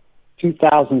fact,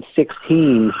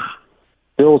 2016,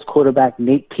 Bills quarterback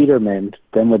Nate Peterman,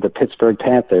 then with the Pittsburgh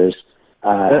Panthers,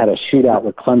 had a shootout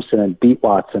with Clemson and beat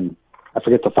Watson. I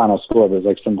forget the final score, but it was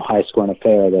like some high-scoring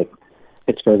affair that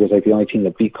Pittsburgh was like the only team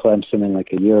that beat Clemson in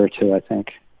like a year or two, I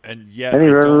think. and yet Any I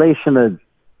don't- relation to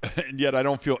and yet I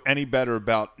don't feel any better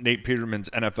about Nate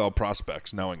Peterman's NFL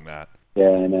prospects knowing that. Yeah,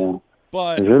 I know.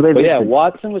 But But yeah,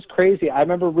 Watson was crazy. I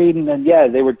remember reading, and yeah,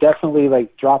 they were definitely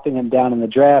like dropping him down in the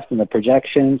draft and the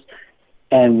projections.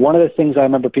 And one of the things I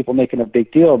remember people making a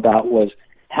big deal about was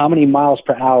how many miles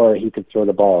per hour he could throw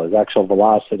the ball, his actual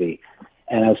velocity.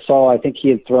 And I think he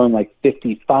had thrown like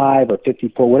 55 or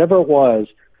 54, whatever it was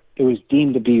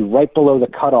deemed to be right below the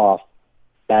cutoff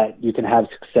that you can have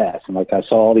success. And like I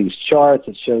saw all these charts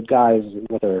that showed guys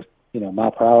what their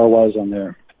mile per hour was on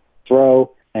their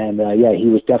throw. And, he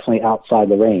was definitely outside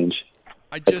the range.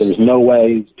 There's no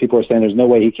way, people are saying there's no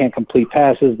way he can't complete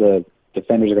passes. The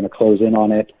defenders are going to close in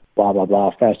on it, blah, blah,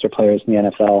 blah, faster players in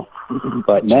the NFL.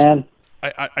 But, man.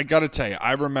 I got to tell you,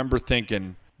 I remember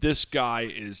thinking this guy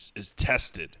is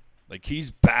tested. Like,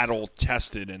 he's battle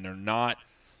tested, and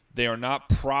they are not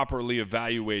properly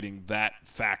evaluating that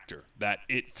factor, that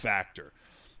it factor.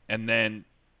 And then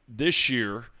this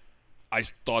year, I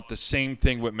thought the same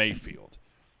thing with Mayfield.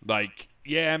 Like,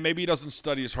 yeah, maybe he doesn't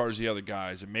study as hard as the other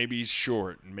guys, and maybe he's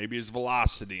short, and maybe his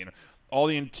velocity, and all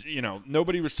the,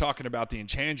 nobody was talking about the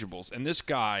intangibles. And this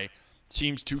guy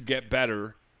seems to get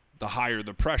better the higher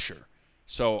the pressure.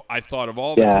 So I thought of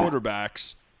all the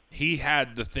quarterbacks, he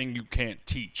had the thing you can't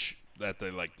teach, that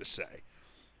they like to say.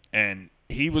 And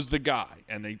he was the guy.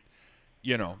 And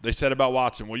they said about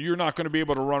Watson, well, you're not going to be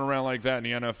able to run around like that in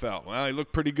the NFL. Well, he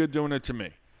looked pretty good doing it to me.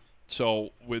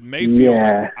 So with Mayfield,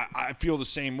 I feel the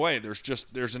same way.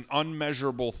 There's an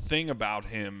unmeasurable thing about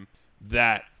him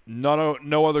that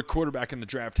no other quarterback in the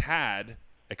draft had,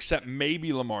 except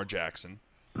maybe Lamar Jackson.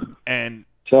 And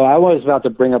so I was about to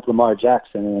bring up Lamar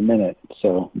Jackson in a minute.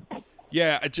 So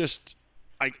yeah,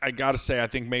 I got to say, I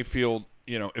think Mayfield,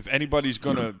 if anybody's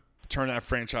going to turn that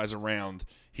franchise around,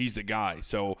 he's the guy.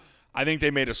 So I think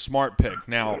they made a smart pick.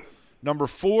 Now, number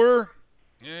 4,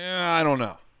 I don't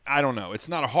know. It's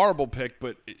not a horrible pick,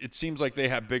 but it seems like they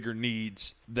have bigger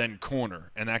needs than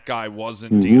corner, and that guy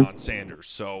wasn't Deion Sanders.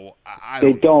 So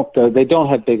they don't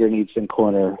have bigger needs than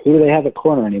corner. Who do they have at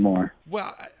corner anymore?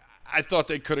 Well, I thought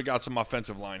they could have got some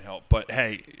offensive line help, but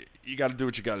hey, you got to do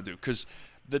what you got to do, because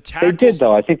the tackles. They did,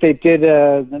 though. I think they did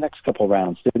the next couple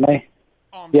rounds, didn't they?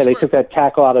 They took that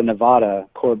tackle out of Nevada,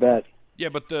 Corbett. Yeah,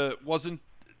 but wasn't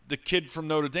the kid from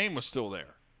Notre Dame was still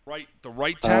there, right? The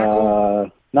right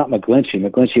tackle. Not McGlinchey.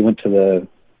 McGlinchey went to the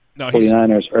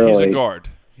 49ers early.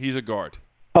 He's a guard.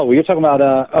 Oh, well, you're talking about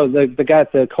the guy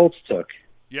that the Colts took.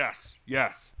 Yes.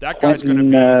 That guy's going to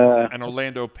be an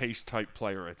Orlando Pace type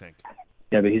player, I think.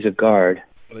 Yeah, but he's a guard.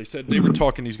 Well, they said they were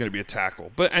talking he's going to be a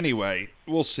tackle. But anyway,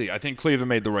 we'll see. I think Cleveland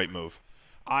made the right move.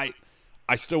 I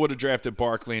still would have drafted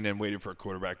Barkley and then waited for a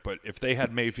quarterback, but if they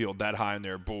had Mayfield that high on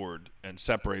their board and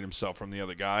separate himself from the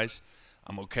other guys,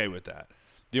 I'm okay with that.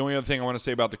 The only other thing I want to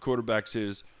say about the quarterbacks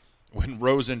is when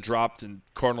Rosen dropped and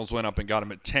Cardinals went up and got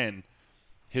him at 10,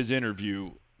 his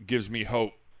interview gives me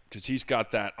hope, because he's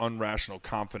got that unrational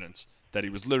confidence that he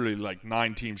was literally like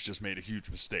 9 teams just made a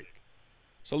huge mistake.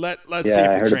 So let's see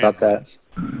if it translates.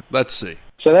 Let's see.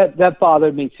 So that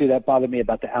bothered me too. That bothered me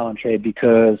about the Allen trade,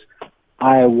 because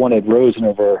I wanted Rosen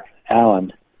over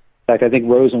Allen. In fact, I think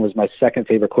Rosen was my second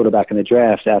favorite quarterback in the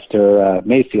draft after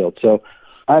Mayfield. So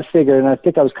I figured, and I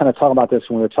think I was kind of talking about this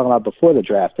when we were talking about before the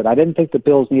draft, that I didn't think the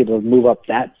Bills needed to move up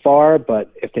that far,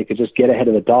 but if they could just get ahead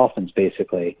of the Dolphins,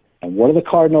 basically. And what do the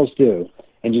Cardinals do?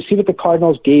 And you see what the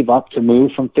Cardinals gave up to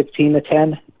move from 15 to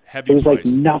 10? Heavy It was like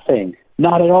price. nothing.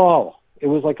 Not at all. It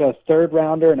was like a third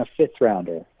rounder and a fifth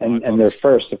rounder, and their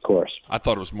first, of course. I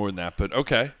thought it was more than that, but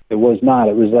okay. It was not.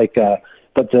 It was like,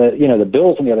 but the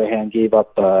Bills on the other hand gave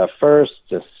up first.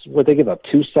 What they give up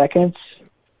 2 seconds?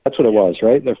 That's what it was,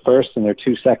 right? Their first and their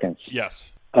 2 seconds.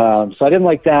 Yes. So I didn't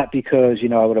like that because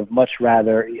I would have much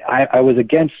rather. I was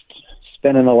against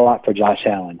spending a lot for Josh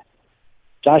Allen.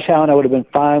 Josh Allen, I would have been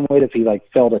fine with if he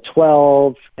fell to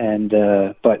 12,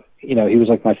 but he was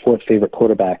like my fourth favorite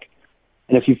quarterback.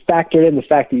 And if you factored in the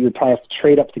fact that you would probably have to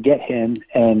trade up to get him,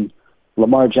 and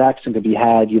Lamar Jackson could be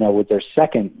had, with their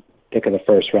second pick of the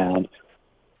first round,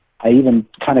 I even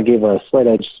kind of gave a slight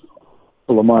edge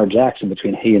to Lamar Jackson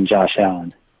between he and Josh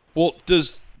Allen. Well,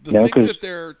 does the things that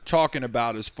they're talking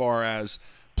about as far as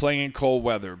playing in cold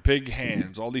weather, big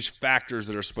hands, all these factors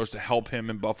that are supposed to help him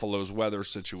in Buffalo's weather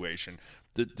situation,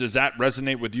 does that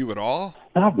resonate with you at all?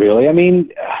 Not really. I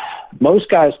mean, most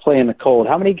guys play in the cold.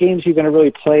 How many games are you going to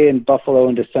really play in Buffalo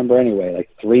in December anyway? Like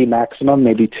 3 maximum,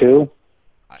 maybe 2?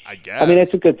 I guess. I mean,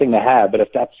 it's a good thing to have, but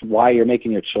if that's why you're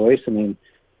making your choice, I mean,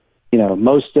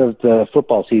 most of the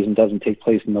football season doesn't take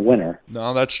place in the winter.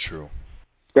 No, that's true.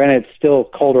 Granted, it's still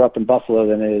colder up in Buffalo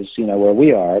than it is, where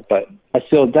we are, but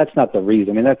that's not the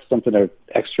reason. I mean, that's something they're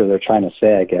trying to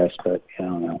say, I guess, but I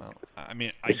don't know. Well, I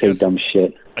mean, they say dumb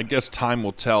shit. I guess time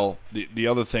will tell. The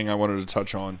other thing I wanted to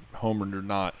touch on, homered or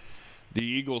not, the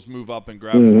Eagles move up and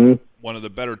grab one of the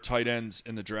better tight ends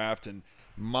in the draft, and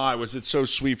was it so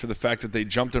sweet for the fact that they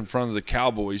jumped in front of the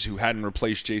Cowboys, who hadn't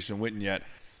replaced Jason Witten yet,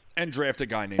 and drafted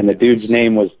a guy named And the dude's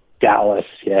name was Dallas,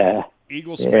 yeah.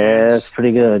 Eagles Yeah, fans. that's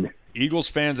pretty good. Eagles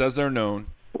fans, as they're known,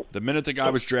 the minute the guy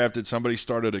was drafted, somebody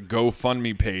started a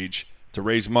GoFundMe page to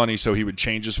raise money so he would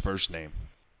change his first name.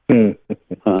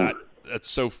 That's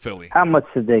so Philly. How much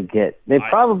did they get? He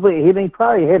probably hit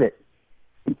it.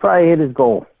 He probably hit his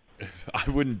goal. I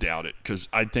wouldn't doubt it, because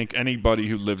I think anybody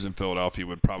who lives in Philadelphia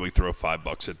would probably throw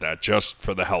 $5 at that just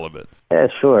for the hell of it. Yeah,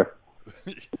 sure.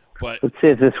 But Let's see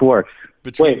if this works.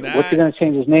 between Wait, what's he going to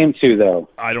change his name to, though?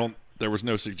 there was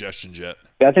no suggestions yet.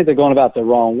 I think they're going about the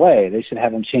wrong way. They should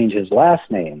have him change his last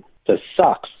name to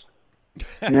Sucks.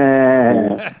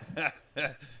 Yeah.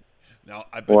 Now,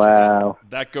 I bet Wow.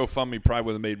 that GoFundMe probably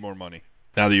would have made more money,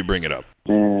 now that you bring it up.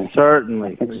 Yeah,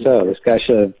 Certainly. I think so. This guy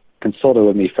should have consulted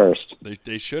with me first.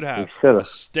 They should have. They should have. A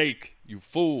stake, you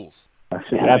fools. I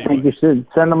think you should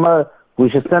send them we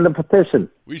should send a petition.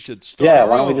 We should start Yeah, our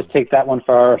why don't we own. just take that one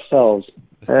for ourselves?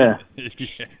 Yeah.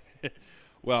 Yeah.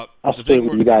 Well, I'll the split thing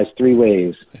with you guys 3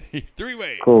 ways. 3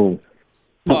 ways. Cool.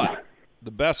 But the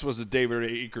best was the David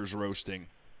Akers roasting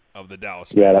of the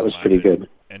Dallas. Yeah, fans, that was in my pretty opinion. good.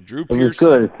 And Drew It was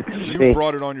Pearson, good. you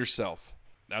brought it on yourself.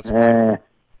 That's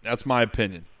my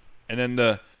opinion. And then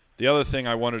the other thing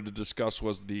I wanted to discuss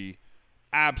was the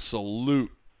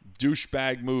absolute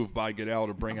douchebag move by Goodell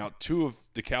to bring out 2 of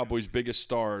the Cowboys' biggest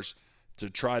stars to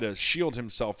try to shield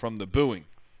himself from the booing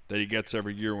that he gets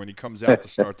every year when he comes out to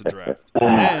start the draft.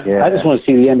 And Yeah. I just want to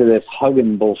see the end of this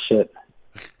hugging bullshit.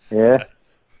 Yeah.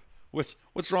 what's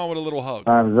wrong with a little hug?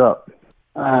 Time's up.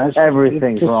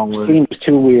 Everything's it just wrong with it. seems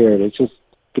too weird. It's just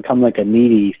become like a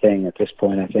needy thing at this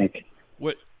point, I think.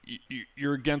 What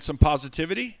you're against some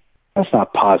positivity? That's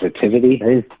not positivity.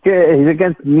 He's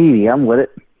against media. I'm with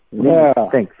it. Yeah.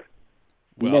 Thanks.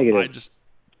 Well, Negative.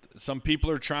 some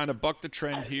people are trying to buck the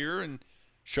trend here and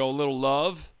show a little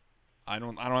love. I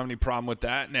don't have any problem with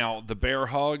that. Now, the bear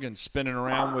hug and spinning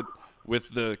around with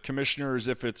the commissioner as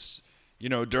if it's,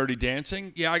 dirty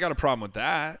dancing. Yeah, I got a problem with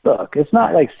that. Look, it's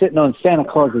not like sitting on Santa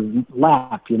Claus's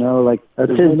lap, like That's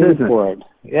there's his no need business. for it.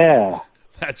 Yeah,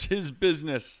 That's his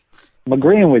business. I'm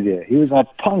agreeing with you. He was a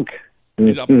punk.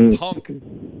 He's a Mm-hmm.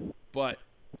 punk. But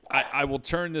I will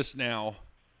turn this now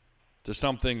to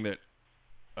something that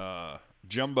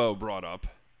Jumbo brought up,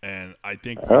 and I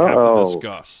think we have to Uh-oh.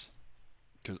 discuss.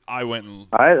 Because I went All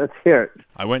right, let's hear it.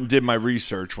 and did my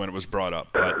research when it was brought up.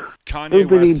 But Kanye Boopity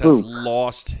West has boop.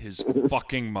 lost his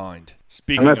fucking mind.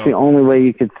 Speaking And that's the of only way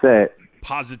you could say it.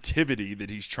 positivity that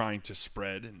he's trying to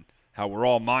spread and how we're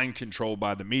all mind controlled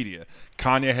by the media,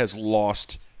 Kanye has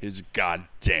lost his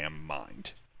goddamn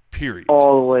mind. Period.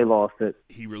 All the way lost it.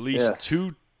 He released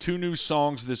Yeah. two new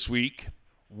songs this week.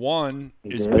 One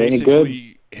is did. Any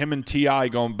basically him and T.I.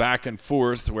 going back and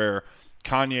forth, where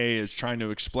Kanye is trying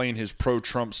to explain his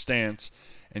pro-Trump stance,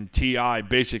 and T.I.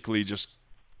 basically just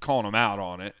calling him out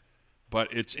on it. But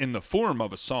it's in the form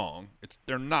of a song.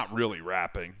 They're not really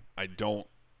rapping. I don't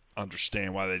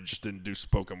understand why they just didn't do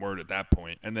spoken word at that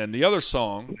point. And then the other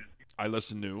song I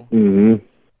listened to, Mm-hmm.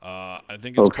 I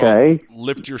think it's Okay. called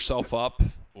Lift Yourself Up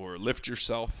or Lift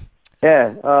Yourself.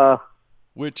 Yeah.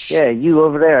 which Yeah, you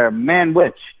over there, man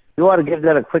witch. You ought to give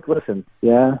that a quick listen.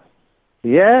 Yeah.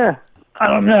 Yeah, I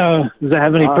don't know. Does it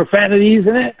have any Uh, profanities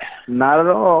in it? not at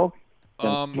all. We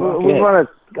run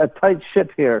a tight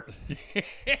ship here.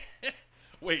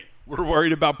 wait, we're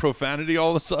worried about profanity all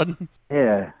of a sudden?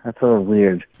 Yeah, that's a little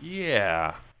weird.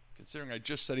 Yeah. Considering I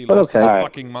just said he But lost okay. his All right.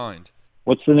 fucking mind.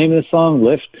 What's the name of the song?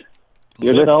 Lift?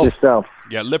 Lift yourself.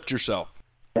 Yeah, lift yourself.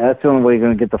 Yeah, that's the only way you're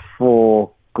going to get the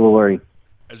full glory.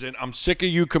 As in, I'm sick of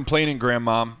you complaining,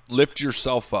 Grandmom. Lift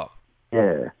yourself up.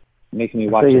 Yeah. Making me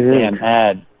watch So a you damn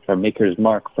ad for Maker's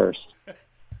Mark first.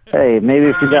 Hey, maybe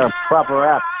if you got a proper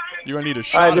app. You're going to need a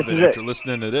shot of this it is after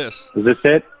listening to this. Is this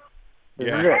it? This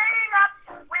Yeah. is it.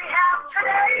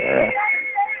 Yeah.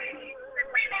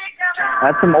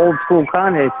 That's some old school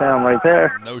Kanye sound right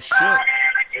there. No shit.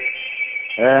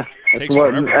 Yeah. Takes That's what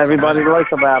forever to everybody come in.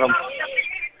 likes about him.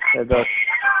 It does.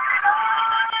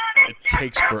 It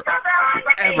takes forever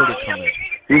to come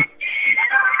in.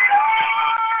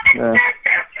 Yeah.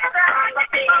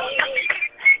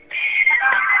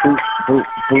 Boop, boop,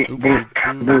 boop, Boop, boop,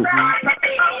 boop, boop.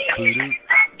 boop, boop,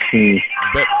 Hmm.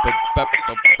 bop, bop, bop,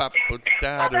 bop, bop, bop,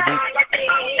 da, da, da.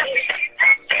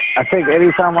 I think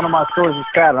anytime one of my stores is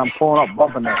fat, I'm pulling up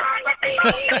bumping it.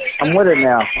 I'm with it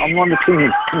now. I'm on the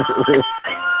team.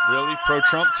 Really?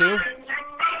 Pro-Trump, too?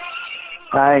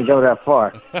 I ain't go that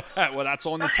far. Well, that's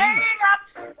on the team.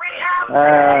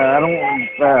 I don't.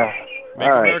 Make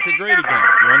all right. America great again.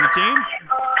 You're on the team?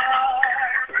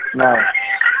 No.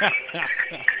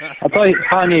 I thought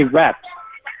Kanye rapped.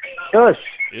 Shush.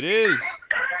 It is.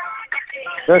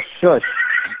 Just shush.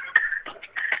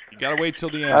 You got to wait till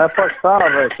the end. That part's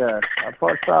solid right there. That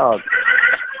part's solid.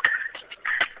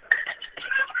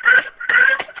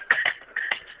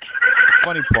 The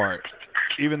funny part,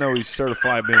 even though he's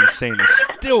certified being insane, he's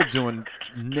still doing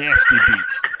nasty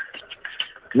beats.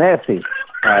 Nasty.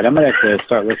 All right, I'm going to have to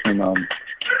start listening to him.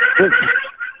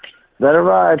 Let it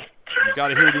ride. You got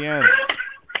to hear the end.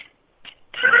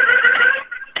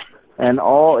 And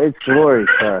all its glory,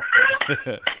 sir.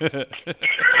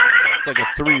 It's like a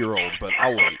 3-year-old, but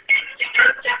I'll wait.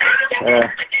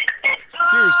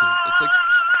 Seriously, it's like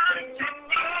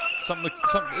something.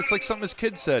 It's like something his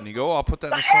kid said, and you go, "Oh, I'll put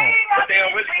that in a song."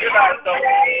 Damn, really good out though.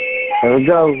 Here we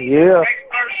go. Yeah.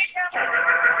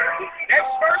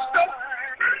 Next verse though.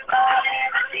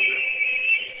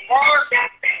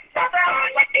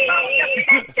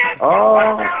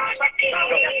 Oh.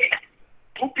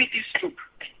 Poopy scoop.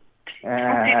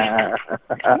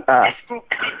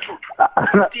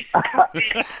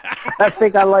 I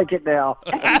think I like it now.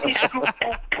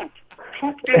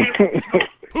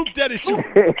 Poop daddy soup.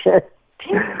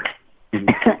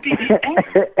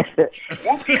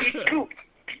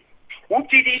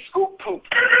 Whoop-dee scoop poop.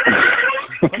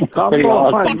 Come Pretty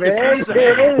on, awesome. What the fuck man. is he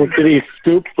There saying? it Look at these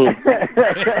scoop poop.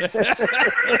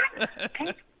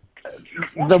 is.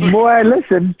 The more I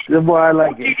listen, the more I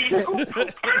like it. Whoop-dee scoop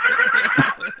poop.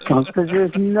 Because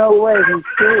there's no way he's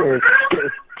serious.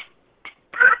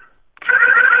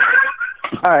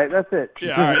 All right, that's it.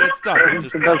 Yeah, all right, it's done.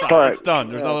 Just The best stop. part. It's done.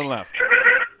 There's nothing left.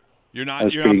 You're not.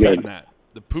 That's You're not pretty beating good. that.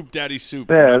 The poop daddy soup.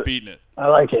 Yeah. You're not beating it. I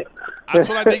like it. That's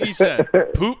what I think he said.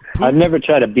 Poop. I've never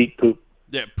tried to beat poop.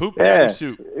 Yeah, poop Yeah. daddy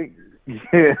soup.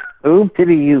 Oop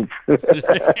titty yoop.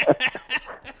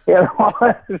 Yeah,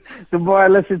 the more I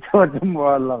listen to it, the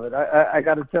more I love it. I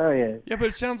got to tell you. Yeah, but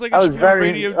it sounds like I it was should be on very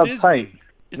Radio uptight. Disney.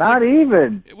 It's Not like,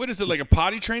 even. what is it, like a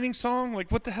potty training song?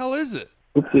 Like, what the hell is it?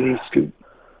 Oopsie scoop.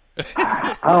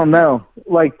 I don't know.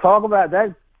 Like, talk about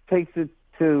that takes it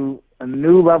to a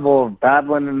new level of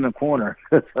babbling in the corner.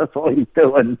 That's all he's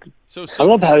doing. So I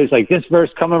love how he's like, this verse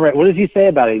coming right. What does he say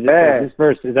about it? Yeah. This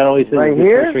verse, is that all he says? Right This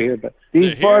here? verse right here, but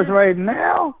These The bars hair? right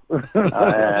now.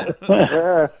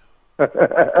 Yeah.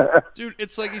 dude,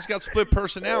 it's like he's got split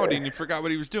personality and he forgot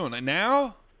what he was doing. Like,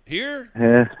 now? Here?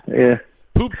 Yeah.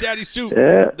 Poop daddy soup.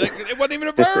 Yeah. It wasn't even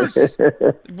a verse.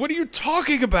 What are you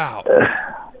talking about?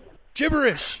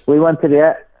 Gibberish. We went to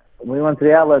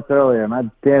the outlets earlier, and I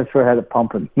damn sure had it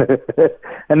pumping.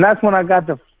 And that's when I got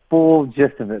the full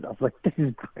gist of it. I was like, this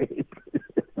is great.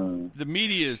 The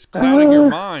media is clouding your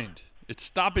mind. It's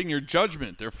stopping your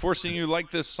judgment. They're forcing you to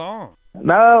like this song.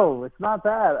 No, it's not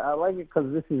that. I like it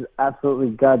because this is absolutely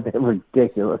goddamn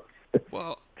ridiculous.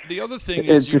 Well, the other thing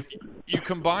It's is you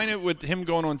combine it with him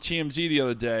going on TMZ the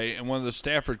other day and one of the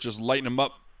staffers just lighting him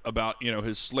up about,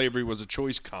 his slavery was a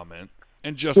choice comment.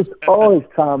 And just It's always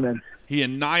common. he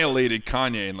annihilated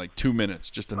Kanye in like 2 minutes.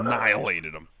 Just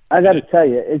annihilated him. I got to tell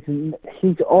you,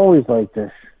 he's always like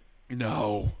this.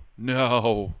 No.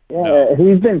 Yeah,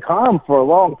 he's been calm for a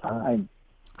long time.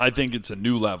 I think it's a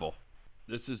new level.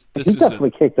 This He is definitely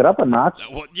kicked it up a notch.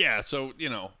 well, yeah. So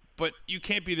but you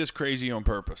can't be this crazy on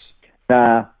purpose.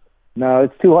 Nah, no,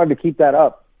 it's too hard to keep that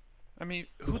up. I mean,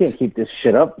 You can't keep this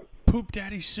shit up. Poop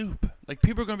Daddy Soup? Like,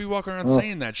 people are going to be walking around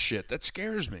saying that shit. That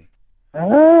scares me.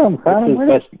 I'm kind of with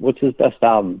it. What's his best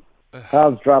album?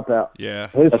 College Dropout. Yeah.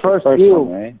 His That's first the few,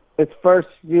 one, right? his first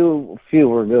few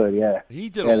were good. Yeah. He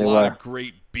did Yeah, a they lot were. of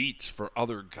great beats for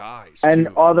other guys, And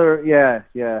too. other, yeah.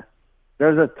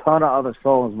 There's a ton of other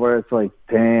songs where it's like,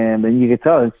 damn, and you can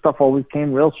tell his stuff always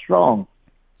came real strong.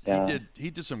 Yeah. He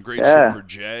did some great Yeah. shit for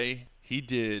Jay. He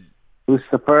did,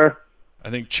 Lucifer, I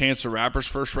think, Chance the Rapper's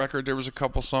first record. There was a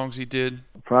couple songs he did.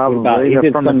 probably. He They're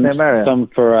did from the same area. some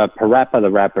for Parappa the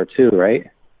Rapper too, right?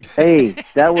 Hey,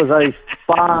 that was a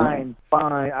fine.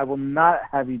 I will not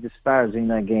have you disparaging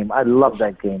that game. I love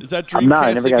that game. Is that I'm not.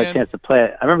 I Dreamcast never got a again? chance to play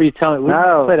it. I remember you telling me. We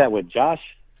No. play that with Josh.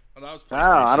 Oh, that was No,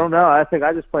 PlayStation. I don't know. I think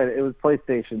I just played it. It was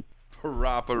PlayStation.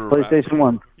 Parappa the Rapper. PlayStation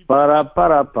 1.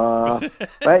 Ba-da-ba-da-ba.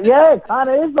 But yeah, it kind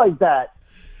of is like that.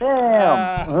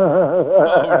 Damn.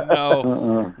 Oh,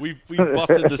 no. We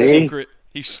busted the See? secret.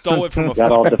 He stole it from a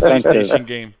Got all fucking defensive. PlayStation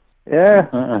game.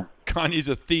 Yeah, Kanye's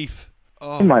a thief.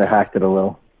 Oh, he might have hacked it a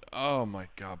little. oh my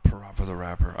God, Parappa the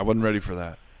Rapper. I wasn't ready for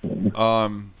that.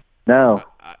 No,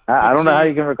 I don't know how see,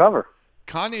 you can recover.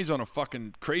 Kanye's on a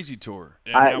fucking crazy tour.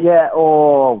 And now- Yeah,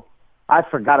 oh, I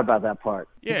forgot about that part.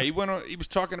 Yeah, he was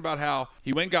talking about how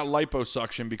he went and got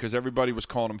liposuction because everybody was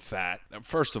calling him fat.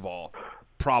 First of all,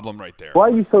 problem right there. Why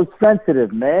are you so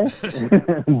sensitive, man?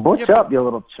 Butch Yeah, up, you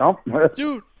little chump.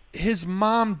 Dude, his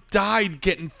mom died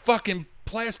getting fucking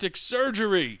plastic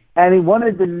surgery. And he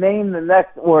wanted to name the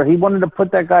next, or he wanted to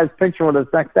put that guy's picture on his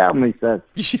next album, he said.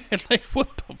 Yeah, like, what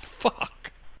the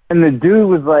fuck? And the dude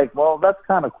was like, well, that's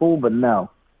kind of cool, but no.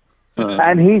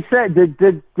 And he said,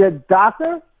 the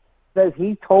doctor says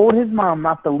he told his mom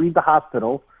not to leave the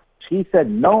hospital. She said,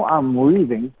 no, I'm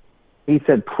leaving. He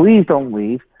said, please don't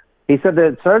leave. He said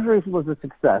the surgery was a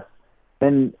success.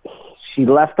 Then she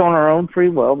left on her own free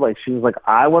will. Like, she was like,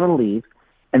 I want to leave.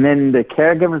 And then the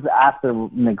caregivers after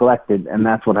neglected, and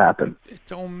that's what happened. It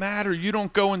don't matter. You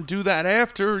don't go and do that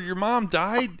after your mom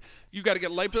died. You got to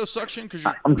get liposuction because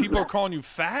people are calling you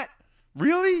fat?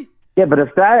 Really? Yeah, but if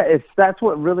that's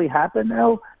what really happened,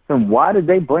 though, then why did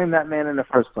they blame that man in the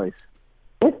first place?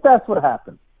 If that's what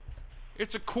happened.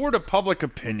 It's a court of public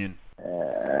opinion.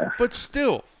 But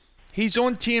still, he's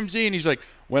on TMZ and he's like,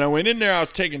 when I went in there, I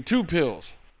was taking 2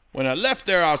 pills. When I left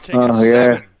there, I was taking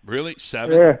 7. Really?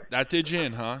 7? Yeah. That did you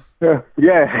in, huh?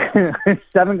 Yeah.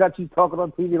 7 got you talking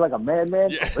on TV like a madman?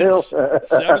 Yeah. For real?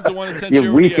 7's the one that sent You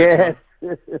you weak over the edge, ass.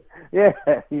 Yeah,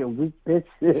 you weak bitch.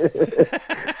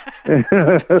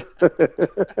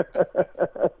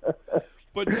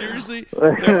 But seriously,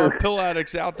 there are pill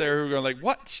addicts out there who are going like,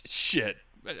 what? Shit.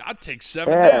 I'd take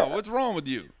 7 Yeah. now. What's wrong with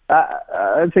you?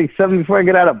 I take 7 before I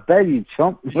get out of bed, you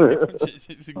chump. Get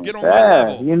on my Yeah,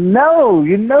 level.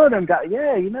 you know them guys.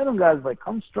 Yeah, you know them guys. Like,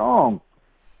 come strong.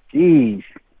 Jeez.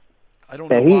 I don't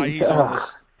know Yeah, why he's on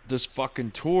this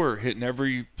fucking tour, hitting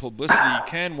every publicity he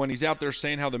can when he's out there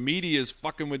saying how the media is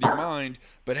fucking with your mind.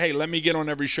 But hey, let me get on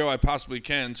every show I possibly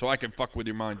can so I can fuck with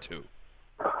your mind too.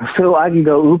 So I can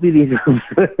go oopie these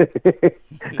oops.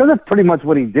 Because that's pretty much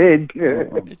what he did.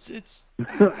 It's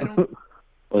I don't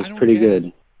Was I don't pretty get good.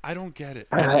 it. I don't get it.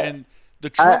 And the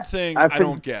Trump thing, I think-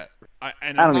 don't get.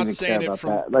 And I I'm don't not even saying care it about from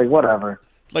that. Like, whatever.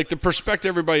 like the perspective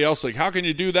everybody else. Like, how can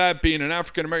you do that being an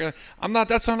African American? I'm not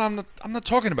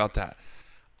talking about that.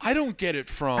 I don't get it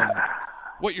from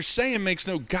what you're saying makes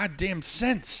no goddamn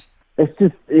sense. It's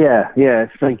just, yeah.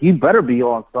 It's like, you better be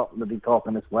on something to be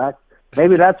talking this whack.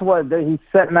 Maybe that's what he's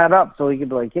setting that up so he could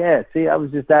be like, yeah, see, I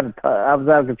was out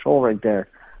of control right there.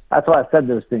 That's why I said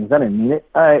those things. I didn't mean it.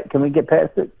 All right, can we get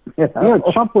past it?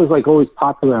 Trump was like always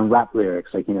popular in rap lyrics.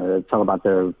 Like, they talk about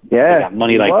they got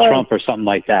money he like was. Trump or something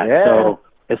like that. Yeah. So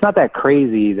it's not that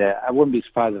crazy that I wouldn't be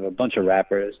surprised if a bunch of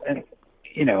rappers, and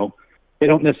they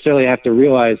don't necessarily have to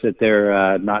realize that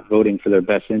they're not voting for their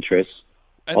best interests.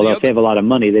 And Although if they have a lot of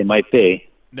money, they might be.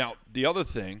 Now, the other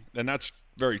thing, and that's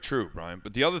very true, Brian,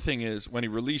 but the other thing is when he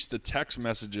released the text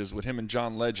messages with him and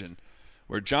John Legend,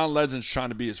 where John Legend's trying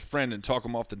to be his friend and talk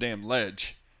him off the damn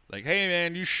ledge. Like, hey,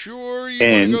 man, you sure you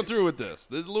want to go through with this?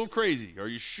 This is a little crazy. Are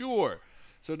you sure?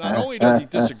 So not only does he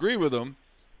disagree with him,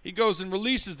 he goes and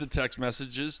releases the text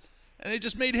messages, and it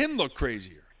just made him look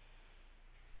crazier.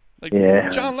 Like,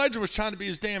 John Legend was trying to be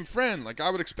his damn friend. Like, I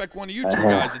would expect one of you two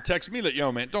guys to text me that,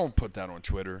 yo, man, don't put that on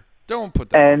Twitter. Don't put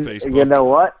that on Facebook. And you know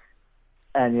what?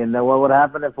 And you know what would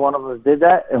happen if one of us did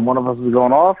that and one of us was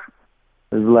going off?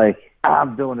 It was like,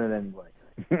 I'm doing it anyway.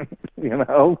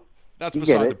 That's You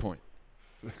beside get the it. point.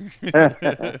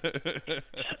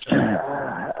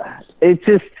 It's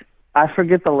just, I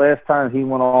forget the last time he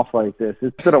went off like this.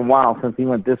 It's been a while since he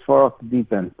went this far off the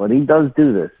deep end, but he does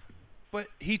do this. But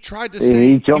he tried to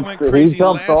say he went crazy he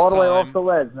jumps last all the way time. off the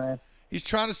ledge, man. He's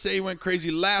trying to say he went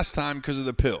crazy last time because of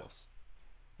the pills.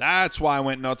 That's why I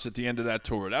went nuts at the end of that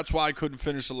tour. That's why I couldn't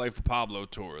finish the Life of Pablo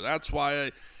tour. That's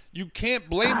why you can't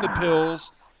blame the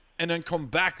pills and then come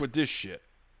back with this shit.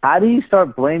 How do you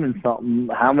start blaming something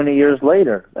how many years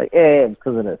later? Like, yeah, it's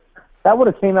because of this. That would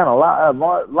have came out a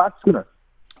lot sooner.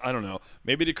 I don't know.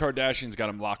 Maybe the Kardashians got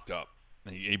him locked up.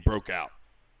 And he broke out.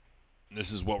 And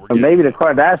this is what we're Or getting. maybe the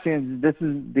Kardashians, this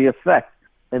is the effect.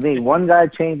 They make one guy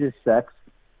changes sex,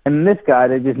 and this guy,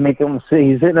 they just make him see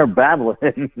he's sitting there babbling.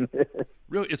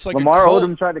 Really, it's like Lamar a cult.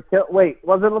 Odom tried to kill. Wait,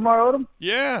 was it Lamar Odom?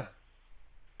 Yeah.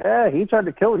 Yeah, he tried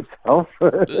to kill himself.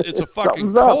 It's a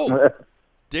fucking Something's up. cult.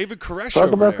 David Koresh Talk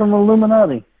over about there. some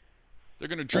Illuminati. They're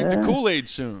going to drink the Kool-Aid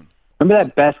soon. Remember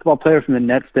that basketball player from the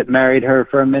Nets that married her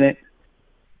for a minute?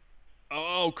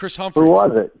 Oh, Chris Humphries. Who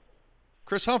was it?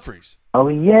 Chris Humphries. Oh,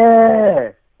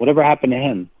 yeah. Whatever happened to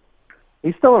him?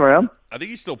 He's still around. I think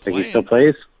he's still Think playing. he still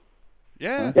plays?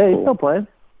 Yeah. Yeah, he's still playing.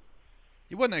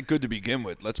 He wasn't that good to begin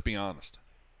with, let's be honest.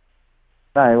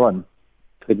 No, he wasn't.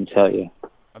 Couldn't tell you.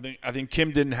 I think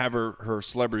Kim didn't have her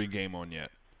celebrity game on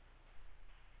yet.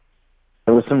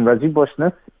 There was some Reggie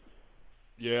Bushness.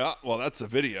 Yeah, well, that's the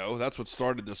video. That's what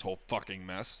started this whole fucking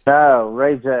mess. No,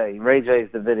 Ray J. Ray J's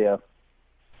the video.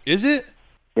 Is it?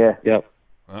 Yeah. Yep.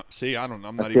 See, I'm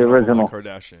not That's even the up on my original.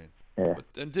 Kardashian. Yeah. But,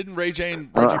 and didn't Ray J and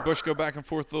Reggie Bush go back and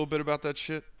forth a little bit about that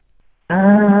shit?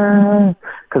 Because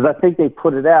I think they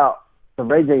put it out. The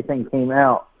Ray J thing came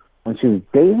out when she was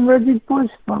dating Reggie Bush,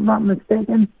 if I'm not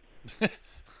mistaken.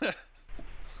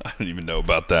 I don't even know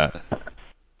about that.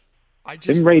 I just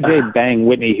Didn't Ray J bang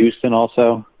Whitney Houston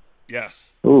also? yes.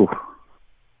 Ooh.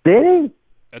 Did he?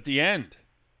 At the end.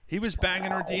 He was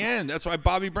banging her at the end. That's why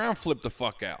Bobby Brown flipped the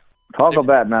fuck out. Talk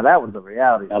about now. That was the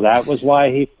reality. Now that was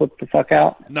why he flipped the fuck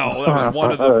out? No, that was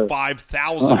one of the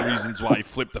 5,000 reasons why he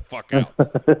flipped the fuck out.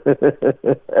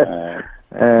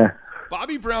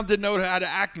 Bobby Brown didn't know how to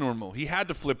act normal. He had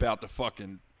to flip out to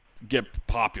fucking get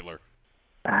popular.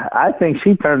 I think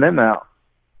she turned him out.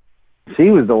 She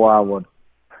was the wild one.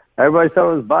 Everybody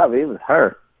thought it was Bobby. It was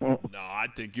her. No, I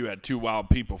think you had two wild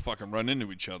people fucking run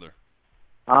into each other.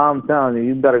 I'm telling you,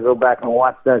 you better go back and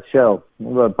watch that show.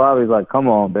 But Bobby's like, come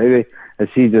on, baby. And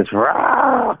she just,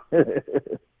 rah!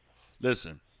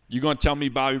 Listen, you gonna tell me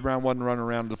Bobby Brown wasn't running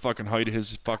around the fucking height of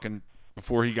his fucking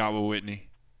before he got with Whitney?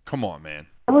 Come on, man.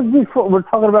 That was before. We're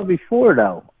talking about before,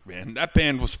 though. Man, that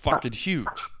band was fucking huge.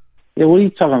 Yeah, what are you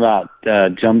talking about,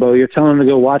 Jumbo? You're telling them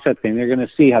to go watch that thing. They're going to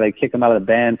see how they kick him out of the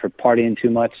band for partying too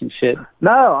much and shit.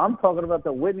 No, I'm talking about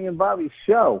the Whitney and Bobby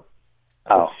show.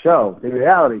 Oh. The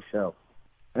reality show.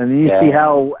 And you Yeah. see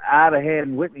how out of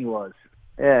hand Whitney was.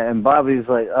 Yeah, and Bobby's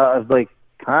like,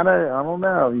 kind of, I don't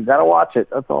know. You got to watch it.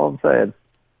 That's all I'm saying.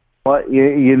 But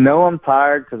you know I'm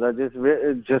tired because I just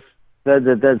said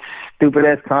that stupid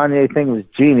ass Kanye thing was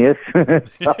genius.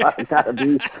 So I gotta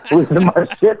be losing my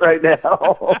shit right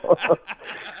now.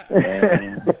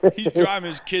 He's driving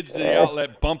his kids to the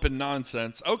outlet bumping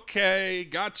nonsense. Okay,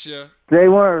 gotcha. They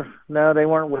weren't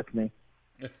with me.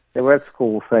 They were at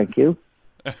school, thank you.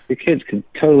 Your kids could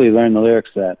totally learn the lyrics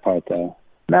to that part, though.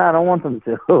 No, I don't want them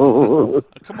to.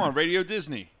 Come on, Radio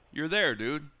Disney. You're there,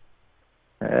 dude.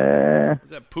 Uh, Is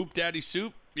that Poop Daddy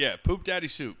Soup? Yeah, Poop Daddy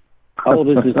Soup. How old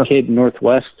is this kid,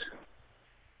 Northwest?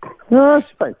 no, she's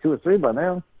probably 2 or 3 by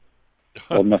now.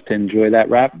 Old enough to enjoy that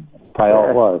rap? Probably all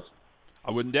it was.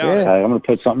 I wouldn't doubt Okay, it. I'm going to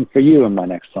put something for you in my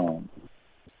next song.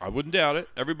 I wouldn't doubt it.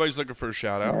 Everybody's looking for a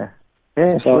shout out.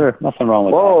 Yeah, So, sure. nothing wrong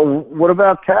with Whoa, what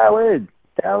about Khaled?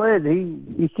 Khaled,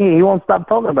 he can't. He won't stop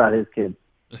talking about his kid.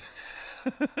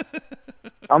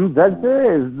 I'm dead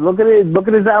serious. Look at it. Look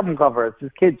at his album cover. It's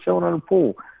his kid chilling in the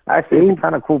pool. Actually, it's a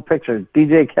kind of cool picture.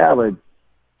 DJ Khaled.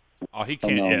 Oh, he that.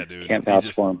 can't. No, Yeah, dude. Can't He vouch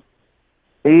just- for him.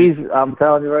 I'm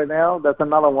telling you right now, that's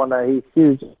another one that he's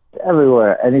huge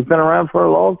everywhere, and he's been around for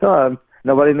a long time.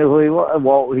 Nobody knew who he was.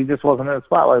 Well, he just wasn't in the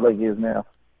spotlight like he is now.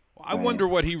 I wonder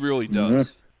what he really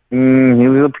does. He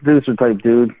was a producer type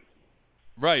dude.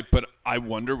 Right, but I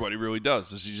wonder what he really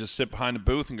does. Does he just sit behind the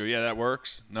booth and go, "Yeah, that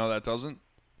works"? No, that doesn't.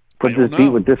 Put I don't this beat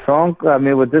know. with this song. I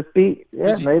mean, with this beat, yeah,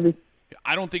 'Cause he- maybe.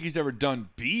 I don't think he's ever done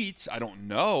beats. I don't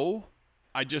know.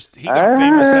 He got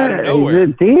famous out of He's nowhere. a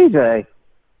DJ.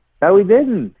 No, he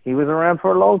didn't. He was around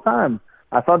for a long time.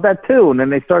 I thought that too, and then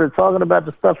they started talking about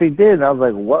the stuff he did, and I was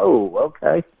like, whoa,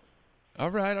 okay. All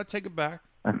right, I'll take it back.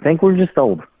 I think we're just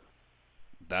old.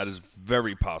 That is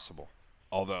very possible.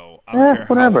 Although I don't care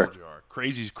whatever. how old you are.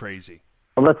 Crazy's crazy.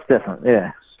 Well, that's different,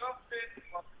 yeah.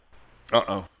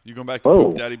 Uh-oh. You going back to Whoa.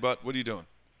 Poop Daddy Butt? What are you doing?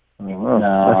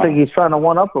 I think he's trying to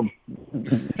one-up him.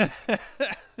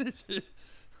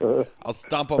 I'll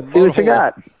stomp a See mud what you hole.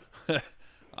 got.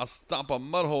 I'll stomp a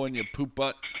mud hole in your poop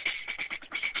butt.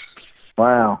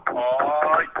 Wow.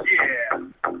 Oh, yeah.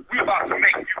 We about to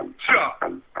make you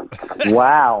jump.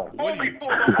 Wow. What are you? For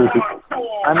the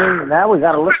hardcore. I mean, now we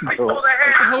got to listen to For it. the What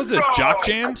the hell is this? Jock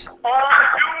jams? Are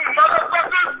you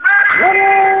motherfuckers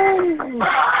ready?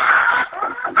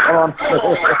 Hold on.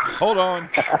 Hold on.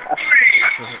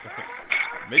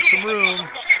 Make some room.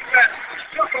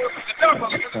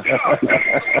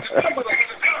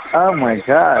 Oh, my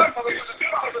God.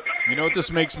 You know what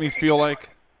this makes me feel like?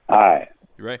 All right.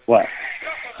 You ready? What?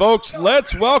 Folks,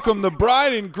 let's welcome the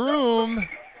bride and groom,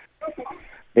 Mr.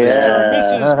 and Yeah.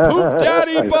 Mrs. Poop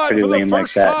Daddy Butt Pretty for the lame like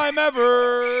first that. time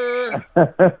ever.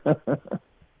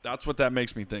 That's what that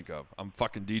makes me think of. I'm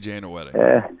fucking DJing a wedding.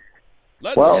 Yeah.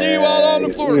 Let's Well- see you all on the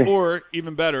floor. Yeah. Or,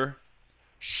 even better,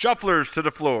 shufflers to the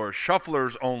floor.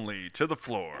 Shufflers only to the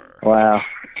floor. Wow.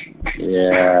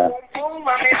 Yeah.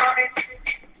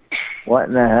 What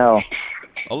in the hell?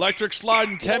 Electric slide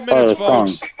in 10 minutes, the song.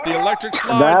 folks. The electric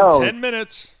slide No. in 10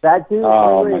 minutes. That dude.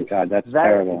 Oh wait, my wait. God, that's That,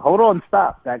 terrible. hold on,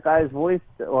 stop. That guy's voice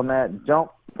on that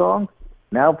Jump song.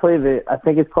 Now play the, I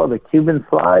think it's called the Cuban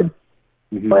Slide.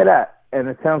 Mhm. Play that, and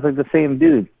it sounds like the same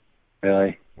dude.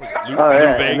 Really? Was it Lou, Oh, Lou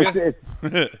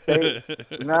yeah.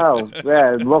 Vega? No,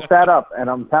 yeah, look that up. And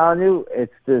I'm telling you,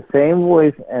 it's the same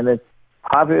voice, and it's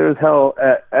popular as hell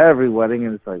at every wedding,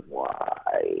 and it's like,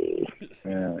 why?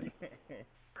 Really?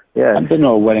 Yeah. I've been to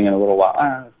a wedding in a little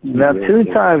while. Now, 2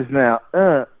 times now.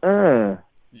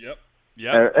 Yep.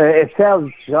 Yep. It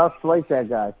sounds just like that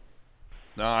guy.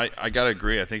 No, I got to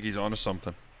agree. I think he's onto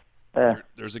something. Yeah.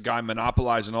 There's a guy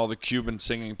monopolizing all the Cuban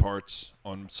singing parts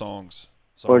on songs.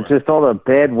 Or somewhere. just all the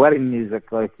bad wedding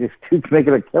music. Like, this dude's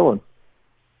making a killing.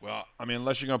 Well, I mean,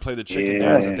 unless you're going to play the chicken Yeah.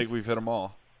 dance, I think we've hit them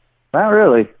all. Not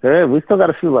really. We still got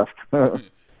a few left.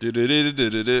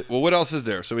 Du-du-du-du-du-du. Well, what else is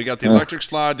there? So we got the electric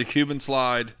slide, the Cuban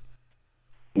slide,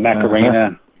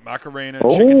 Macarena. Macarena,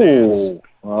 chicken dance,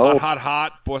 Oh, hot,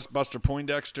 hot, hot, Buster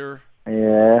Poindexter.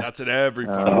 yeah. That's at every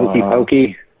The fucking hokey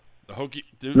pokey. the hokey.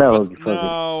 Dude, No, but hokey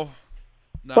pokey.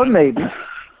 no, But maybe.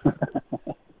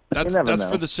 That's never know.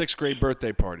 for the 6th grade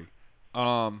birthday party.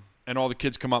 And all the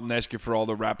kids come up and ask you for all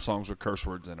the rap songs with curse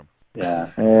words in them.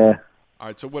 Yeah. Yeah. All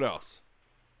right, so what else?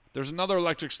 There's another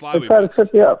electric slide Let's we try to missed. trip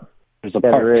you up. There's a Yeah,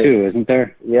 part there is. 2, isn't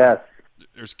there? Yes.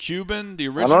 There's Cuban, the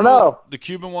original, know. the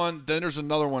Cuban one. Then there's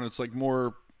another one. It's like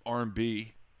more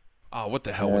R&B. Oh, what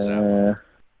the hell was that one?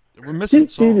 We're missing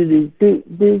songs. I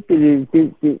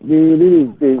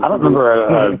don't remember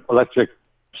a electric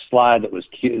slide that was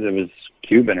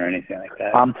Cuban or anything like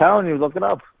that. I'm telling you, look it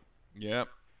up. Yep,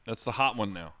 that's the hot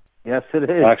one now. Yes, it is.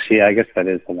 Well, actually, yeah, I guess that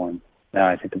is the one. Now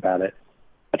I think about it.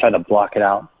 I tried to block it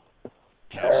out.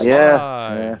 Now Yeah,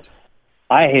 slide. yeah.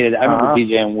 I hated it. I remember Uh-huh.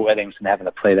 DJing weddings and having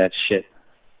to play that shit.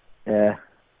 Yeah. I'm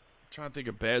trying to think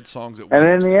of bad songs that. And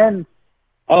in the end,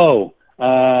 Oh,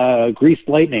 Greased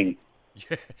Lightning.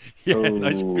 yeah,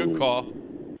 nice, good call.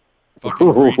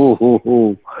 Fucking Grease.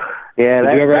 yeah, Did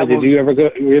that you ever go?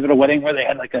 Were you ever at a wedding where they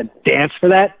had like a dance for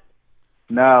that?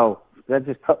 No, that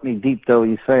just cut me deep, though.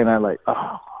 You saying that, like,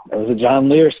 oh, That was a John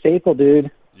Lear staple, dude.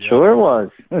 Yeah. sure it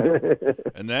was.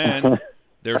 And then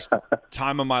there's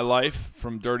 "Time of My Life"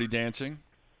 from Dirty Dancing.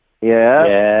 Yeah.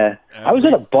 Yeah. I was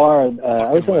at a bar. I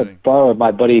was at a wedding. bar with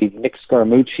my buddy Nick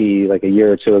Scaramucci like a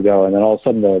year or two ago, and then all of a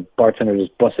sudden the bartender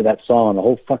just busted that song, and the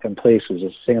whole fucking place was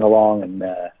just singing along, and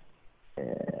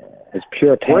it's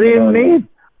pure. What do you pandemonium. mean?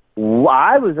 Well,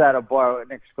 I was at a bar with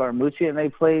Nick Scaramucci, and they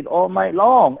played all night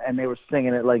long, and they were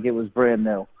singing it like it was brand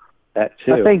new. That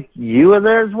too. I think you were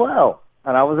there as well,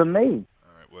 and I was amazed.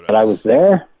 All right, what but I else? was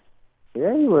there.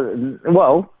 Yeah, you were.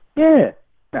 Well, yeah.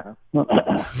 No.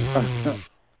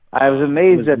 I was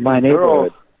amazed It at was my the girls.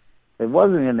 neighborhood. It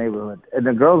wasn't your neighborhood, and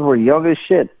the girls were young as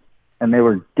shit, and they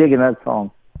were digging that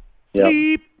song. Yep.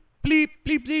 Bleep, bleep,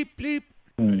 bleep, bleep, bleep.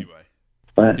 Anyway,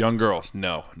 But young girls,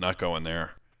 no, not going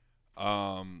there.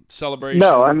 Celebration.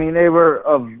 No, I mean they were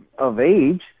of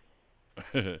age.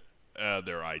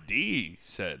 Their ID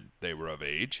said they were of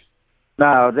age.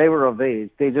 No, they were of age.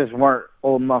 They just weren't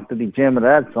old enough to be jamming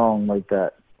that song like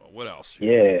that. Well, what else?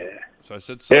 yeah. So I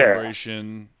said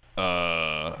celebration.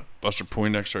 Buster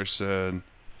Poindexter, I said.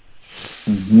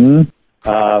 Mm-hmm.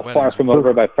 Private Far Weddings. From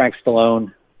Over by Frank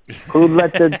Stallone. Who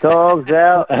let the dogs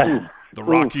out? The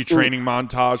Rocky training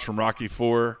montage from Rocky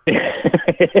 4.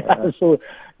 So,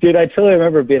 dude, I totally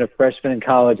remember being a freshman in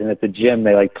college, and at the gym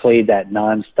they like played that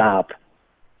nonstop.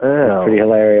 Pretty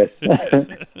hilarious.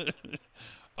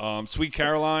 Sweet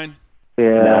Caroline.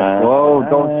 Yeah. Whoa,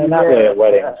 don't you not dare. really at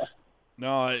weddings.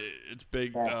 No, it's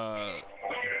big.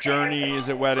 Journey is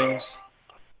at weddings.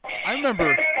 I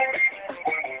remember.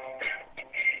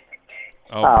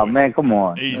 Oh, boy. man, come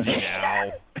on. Easy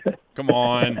now. Come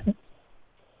on.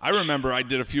 I remember I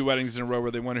did a few weddings in a row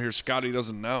where they want to hear Scotty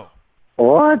Doesn't Know.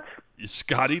 What?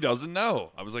 Scotty Doesn't Know.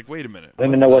 I was like, wait a minute. I don't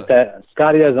even know what that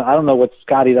Scotty doesn't. I don't know what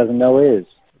Scotty Doesn't Know is.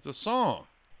 It's a song.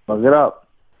 Look it up.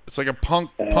 It's like a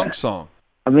punk song.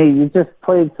 I mean, you just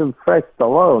played some Frank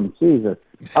Stallone. Jesus.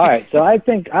 All right, so I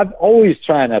think I'm always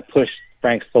trying to push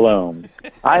Frank Stallone.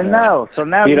 I know. So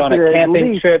now Beat you on a should at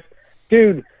camping least- trip,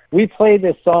 dude. We played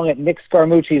this song at Nick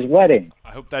Scaramucci's wedding.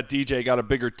 I hope that DJ got a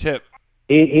bigger tip.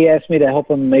 He asked me to help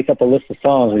him make up a list of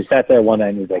songs. We sat there one night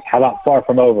and he was like, "How about Far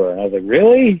From Over?" And I was like,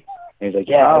 "Really?" And he's like,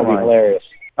 "Yeah, that would be my. hilarious."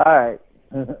 All right.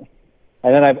 And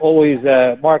then I've always,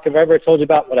 Mark, have I ever told you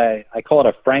about what I call it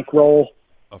a Frank roll?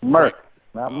 Mark,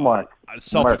 not Mark.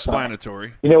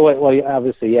 Self-explanatory. You know what? Well,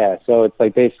 obviously, yeah. So it's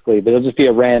like basically, but it'll just be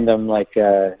a random, like,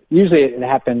 usually it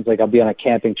happens, like I'll be on a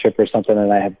camping trip or something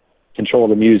and I have control of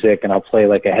the music and I'll play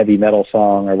like a heavy metal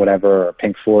song or whatever, or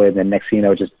Pink Floyd, and then next thing you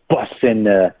know, it just busts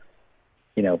into,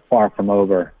 Far From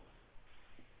Over.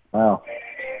 Wow.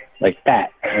 Like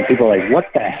that. And people are like, what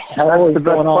the hell That's is the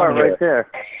best going on part here? right there.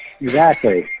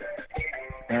 Exactly.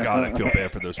 God, I feel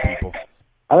bad for those people.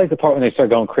 I like the part when they start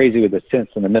going crazy with the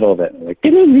synths in the middle of it. Like,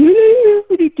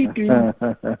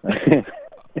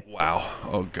 Wow.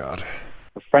 Oh, God.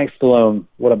 Frank Stallone,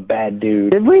 what a bad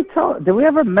dude. Did we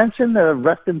ever mention the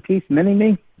Rest in Peace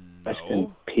Mini-Me? Rest in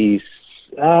No. peace.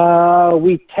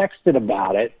 We texted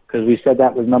about it because we said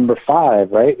that was number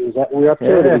 5, right? Is that we were up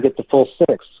there? Or did Yeah. we get the full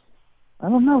 6? I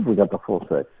don't know if we got the full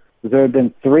 6. There had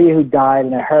been 3 who died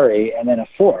in a hurry, and then a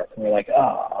 4th. And we're like,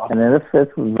 oh. And then the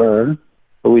 5th was Vern.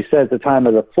 But we said at the time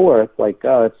of the 4th, like,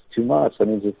 oh, it's too much. That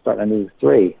means it's starting to move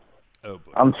 3. Oh,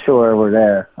 boy. I'm sure we're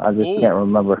there. I just Ooh. can't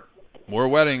remember. More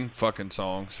wedding fucking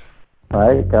songs. All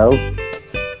right, go.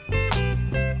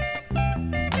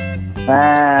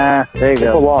 Ah, there you It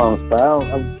go. belongs, but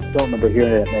I don't remember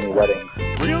hearing it at many weddings.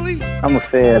 Really? I'm a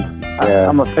fan. Yeah.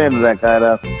 I'm a fan of that guy,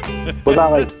 though. What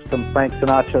about, like, some Frank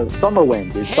Sinatra? Summer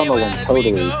Wind, dude. Summer Wind,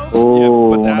 totally.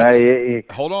 Oh, but now that's-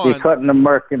 Hold you're on. cutting the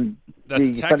murk and That's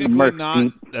you're cutting the technically murk not.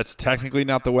 deep. That's technically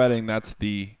not the wedding. That's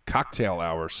the cocktail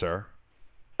hour, sir.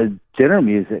 The dinner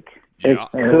music. It Yeah.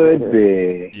 could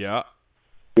be. Yeah.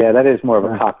 Yeah, that is more of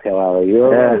a cocktail hour.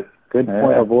 You're Yeah. right. Good Yeah.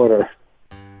 point of order.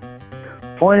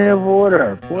 Point of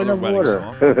order. Point Another of wedding order.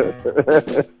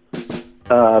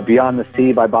 song. Beyond the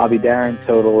Sea by Bobby Darin,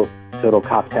 total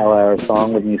cocktail hour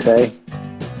song, wouldn't you say?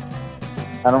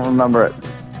 I don't remember it.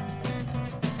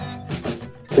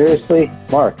 Seriously?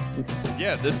 Mark?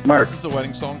 Yeah. Mark. This is a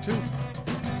wedding song too.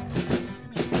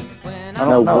 I No,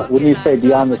 don't know. wouldn't you say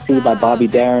Beyond the Sea by Bobby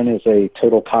Darin is a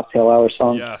total cocktail hour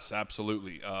song? Yes,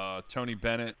 absolutely. Tony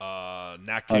Bennett,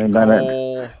 Nat Tony King Bennett.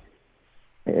 Cole,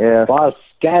 Yeah. A lot of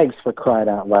Skags for crying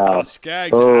out loud.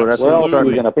 Skaggs. Oh, that's Where else are absolutely.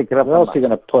 you gonna Pick it up Where else on are you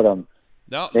gonna put them?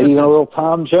 No, Maybe even listen. a little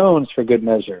Tom Jones for good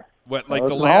measure. What, like That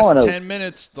the was last Hall & Oates. 10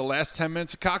 minutes, the last 10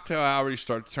 minutes of cocktail hour, you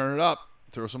start to turn it up,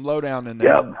 throw some lowdown in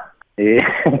there. Yep.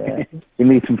 Yeah. You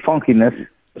need some funkiness.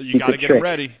 You Keep got to it get them trick.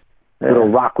 ready. Little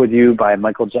Rock With You by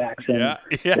Michael Jackson. Yeah.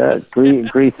 Yeah, Yes.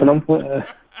 greasing them. You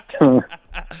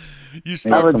I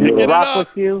start would picking do it rock up.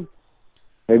 with you.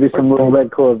 Maybe some little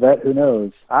red Corvette, who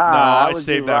knows? No, I would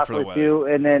saved do that rock for the with wedding. you,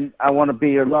 and then I want to be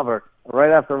your lover.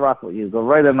 Right after rock with you, go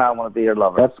right in. I want to be your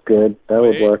lover. That's good. That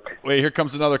would work. Wait, here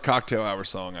comes another cocktail hour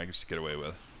song I can just get away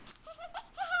with.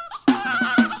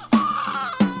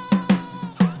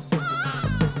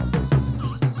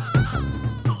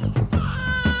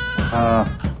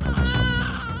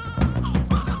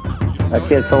 I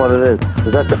can't tell what it is.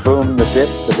 Is that the boom, the dip,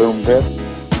 the boom dip?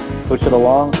 Push it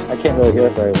along? I can't really hear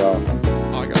it very well.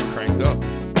 Oh, I got it cranked up.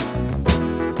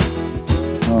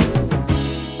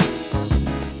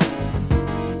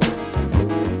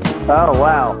 Oh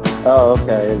wow. Oh,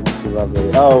 okay. Isn't she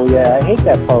lovely? Oh, yeah. I hate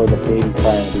that part with the baby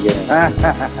crying at the beginning.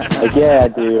 Like, yeah,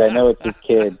 dude, I know it's his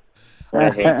kid. I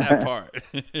hate that part.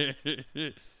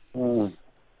 Mm.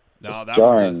 No, that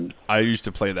Darn. one's I used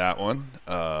to play that one.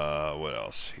 What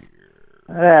else here?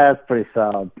 Yeah, that's pretty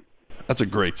solid. That's a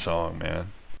great song, man.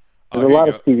 There's a here lot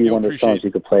you of go. Stevie You'll Wonder appreciate- songs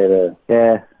you could play there.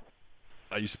 Yeah.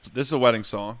 This is a wedding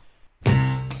song.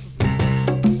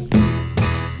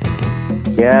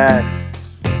 Yes.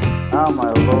 Oh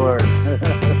my lord.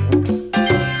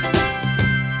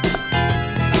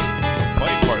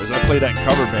 Funny part is I played that in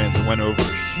cover bands and went over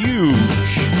huge.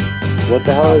 What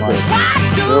the hell is it?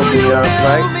 Fill me up,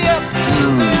 right?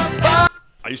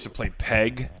 I used to play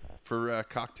Peg for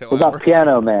cocktail What hour. about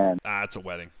Piano Man? It's a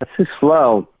wedding. That's too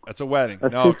slow. That's a wedding.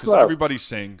 That's No, too because slow. everybody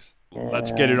sings.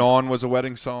 Let's Get It On was a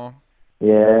wedding song.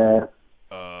 Yeah.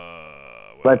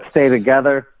 What Let's Stay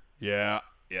Together. Yeah.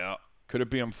 Could it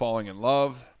be I'm Falling in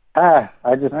Love? I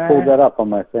just pulled that up on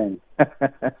my thing.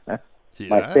 See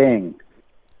My that? thing.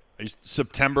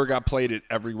 September got played at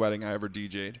every wedding I ever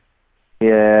DJ'd.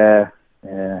 Yeah.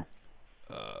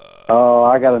 Oh,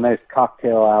 I got a nice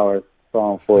cocktail hour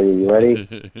song for you. You ready?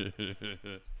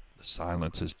 The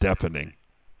silence is deafening.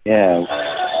 Yeah.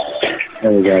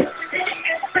 There we go.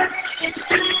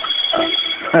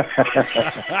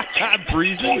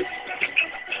 Breezing?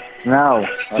 No.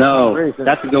 No,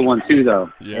 that's a good one too,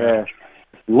 though. Yeah.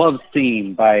 Love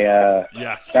Theme by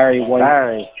Yes. Barry White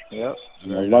Barry. Yep.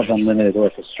 and the Love nice. Unlimited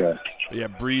Orchestra. But yeah,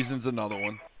 Breezing's another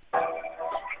one.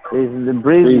 Breezing.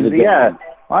 Breeze is Yeah. good.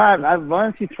 Why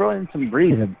don't you throw in some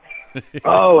breezing?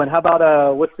 Oh, and how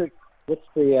about what's the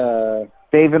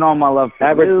Saving All My Love for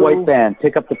Average You. White Band?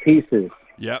 Pick Up the Pieces.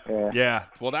 Yep. Yeah. Yeah.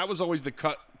 Well, that was always the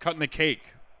cutting the cake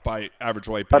by Average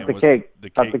White Cut Band. the was cake. The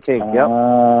Cut the cake. cake. Yep.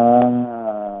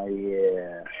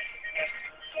 Yeah.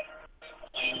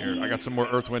 Here, I got some more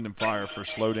Earth, Wind, and Fire for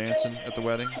slow dancing at the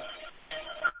wedding.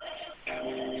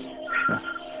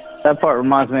 That part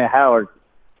reminds me of Howard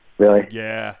Really?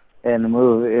 Yeah. in the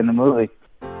movie.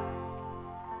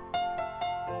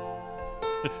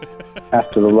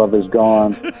 After the Love Is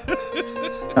Gone.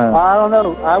 I don't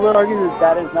know. I would argue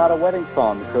that is not a wedding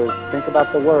song because think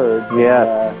about the words.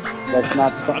 Yeah. That's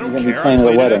not I something don't you're going to be care. I playing at a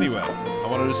played it wedding. anyway. I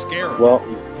wanted to scare him. Well,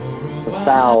 the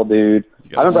foul, dude.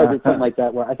 You I gotta remember I did something like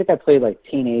that where I think I played like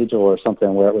Teen Angel or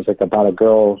something where it was like about a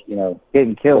girl,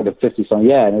 Getting killed. like a 50 song.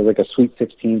 Yeah, and it was like a Sweet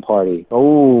 16 party.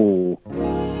 Oh.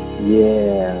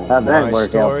 Yeah. How'd that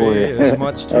work out for you? is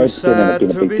much too It still ended up sad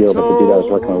being a to big be deal, but the dude I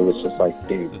was working told, with was just like,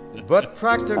 dude. but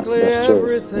practically That's true.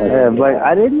 everything. Yeah, but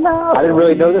I didn't know. I didn't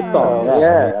really know this song.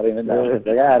 Yeah. I didn't even know. Like,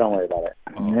 don't worry about it.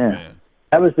 Oh, Yeah. man.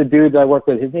 That was the dude that I worked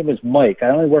with. His name was Mike. I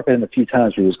only worked with him a few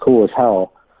times, but he was cool as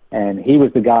hell. And he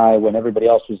was the guy when everybody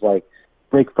else was like,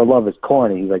 Break for Love is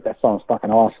corny. He's like, that song's fucking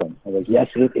awesome. I was like, yes,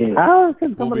 it is. How can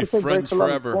We'll somebody be say Break friends for Love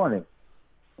is forever. corny?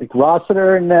 Like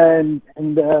Rossiter and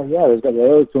yeah, there's got the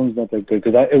other tunes not that good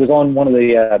because it was on one of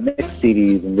the mixed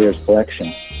CDs in Lear's collection.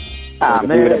 Like, if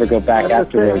we would ever go back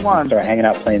that's the afterwards same one. and start hanging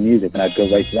out playing music, and I'd go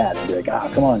right to that and be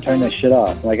like, come on, turn this shit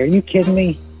off. I'm like, are you kidding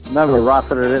me? Remember,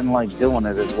 Rossiter didn't like doing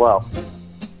it as well.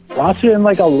 Rossiter didn't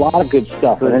like a lot of good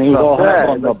stuff, and then he was all Yeah, hype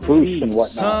on the like boost and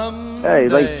whatnot. Hey,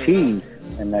 like cheese.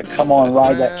 And come on,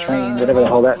 ride that train, whatever the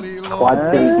hell that Quad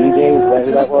City DJs, is that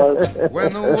who that was?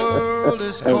 When the world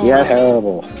is That was cold,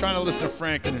 terrible. I'm trying to listen to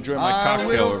Frank and enjoy my I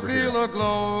cocktail will over here. feel a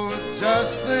glow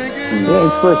just thinking You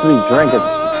ain't supposed to be drinking.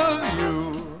 of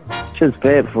Shit's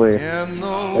bad for you. you. In the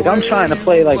Like I'm trying to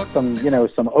play like some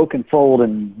Oakenfold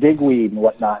and Digweed and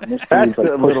whatnot, and this That's dude's like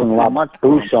a little pushing a lot too much of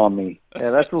for boost on me.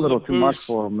 Yeah, that's a little too much Boost.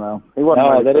 for him, though. He wasn't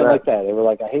No, ready they for didn't like that. They were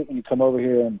like, I hate when you come over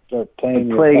here and start playing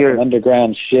your, Play your- fucking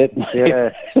underground shit. Yeah.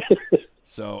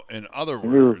 So, in other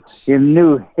Your words,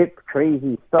 new hip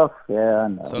crazy stuff. Yeah, I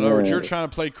know. in other words, you're trying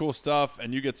to play cool stuff,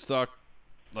 and you get stuck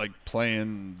like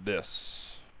playing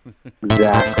this.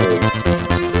 Exactly.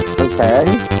 Okay.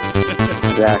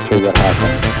 Exactly what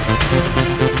happened.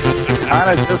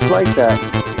 Kind of just like that.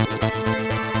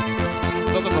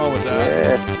 Nothing wrong with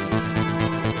that. Yeah.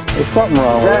 There's something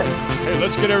wrong with it. Hey,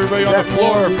 let's get everybody on the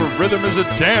floor for Rhythm is a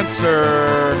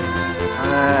Dancer.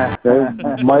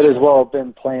 They might as well have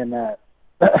been playing that.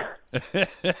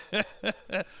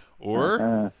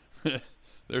 Or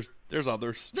there's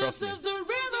others. Trust me.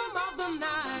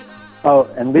 Oh,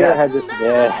 and Leah had this.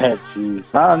 Yeah, jeez.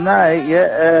 All night,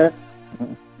 yeah.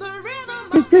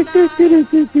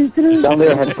 Some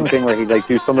Leah had something where he'd like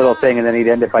do some little thing, and then he'd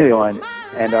end it by going,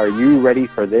 "And are you ready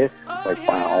for this?" Like,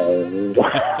 wow.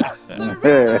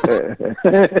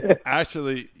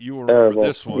 Actually, you will remember Terrible.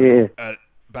 this one. Yeah.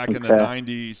 Back in the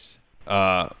 90s,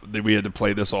 we had to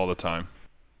play this all the time.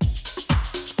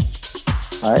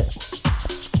 All right.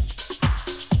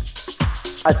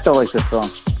 I still like this song.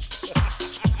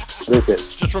 What is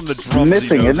it? Just from the drums.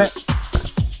 Missing, he knows isn't it?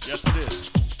 Yes, it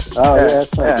is. Oh, yeah, Yeah,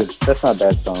 that's not yeah. good. That's not a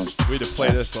bad song. We had to play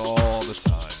this all the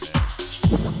time,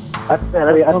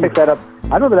 man. I picked that up.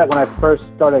 I remember that when I first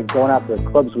started going out to the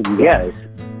clubs with you guys.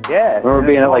 Yeah. I remember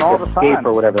being at like all the Escape time.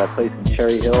 or whatever, that place in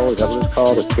Cherry Hill. Is that what it's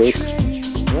called? Escape?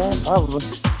 Yeah, probably.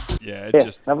 Yeah, Yeah,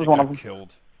 just that was it one got of them.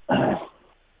 killed. But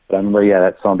I remember,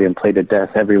 that song being played to death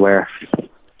everywhere.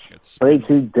 It's, Played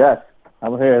to death. I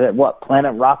was here at what?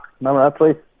 Planet Rock? Remember that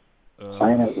place?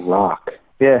 Planet Rock.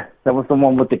 Yeah, that was the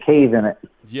one with the cave in it.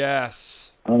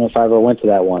 yes. I don't know if I ever went to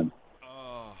that one.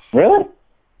 Really?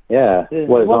 Yeah. Yeah.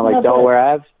 What, is it on like Wasn't that Delaware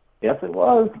Ave? Yes, it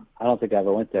was. I don't think I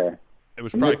ever went there. It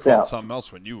was probably missed called out. something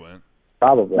else when you went.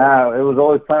 Probably. No, it was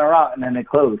always Planet Rock, and then it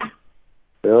closed.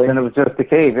 Really? Then it was just the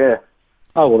cave, yeah.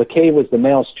 Oh, well, the cave was the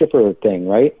male stripper thing,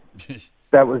 right?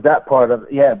 That was that part of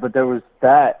it. Yeah, but there was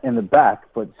that in the back.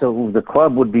 But so the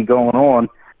club would be going on,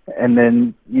 and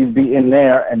then you'd be in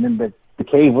there, and then the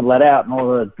cave would let out, and all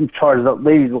the charged up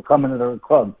ladies would come into the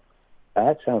club.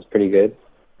 That sounds pretty good.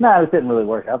 No, it didn't really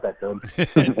work out that good.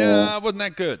 Nah, wasn't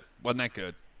that good. Wasn't that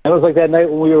good. It was like that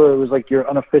night when it was like your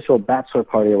unofficial bachelor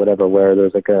party or whatever, where there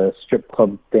was like a strip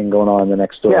club thing going on in the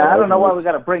next door. Yeah, I don't know why we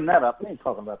got to bring that up. We ain't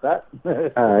talking about that.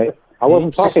 All right. I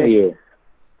wasn't talking to you.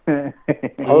 I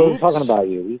wasn't talking about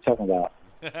you. What are you talking about?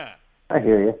 I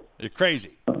hear you. You're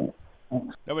crazy.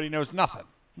 Nobody knows nothing.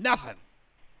 Nothing.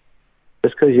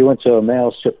 Just because you went to a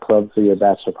male strip club for your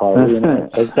bachelor party,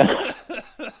 nothing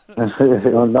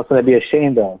to be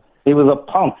ashamed of. He was a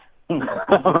punk.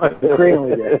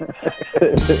 Extremely good.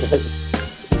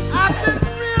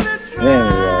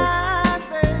 Anyway.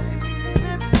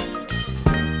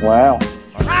 Wow.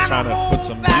 I'm just trying to put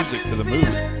some music to the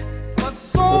movie.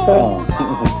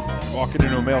 Walking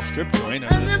into a male strip joint,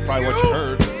 and this is probably what you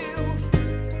heard.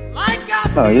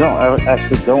 No, you don't ever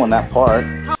actually go in that part.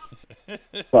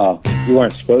 Well, you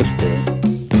weren't supposed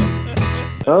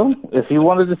to. So, if you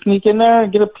wanted to sneak in there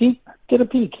and get a peek, get a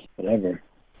peek. Whatever.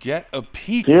 Get a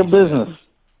peek. Your he business.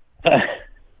 says.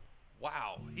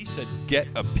 Wow. He said get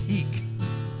a peek.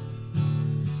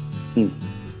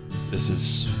 This is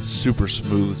super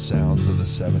smooth sounds of the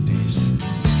 70s.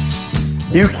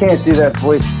 You can't do that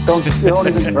voice. Don't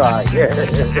even try.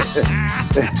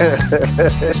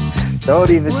 Don't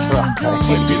even try.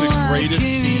 Might be the greatest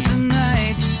scene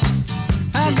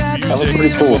with was music pretty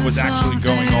and cool. what was actually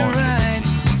going on in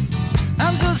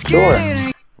the scene.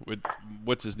 Sure. With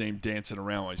what's his name dancing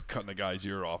around while he's cutting the guy's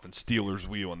ear off, and Steeler's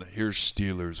Wheel, and here's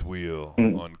Steeler's Wheel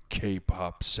on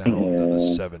K-pop sound of the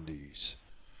 70s.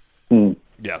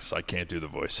 Yes, I can't do the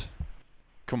voice.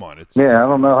 Come on, it's Yeah, I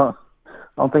don't know. I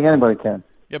don't think anybody can.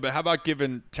 yeah, but how about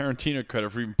giving Tarantino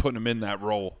credit for even putting him in that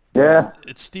role? Yeah.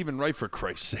 It's Stephen Wright, for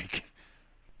Christ's sake.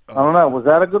 I don't know. Was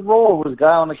that a good role, or was the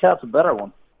guy on the couch a better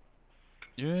one?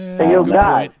 Yeah. Hey, yo, good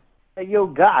guy. point. Hey, yo,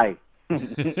 guy.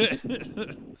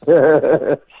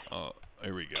 Oh,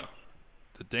 here we go.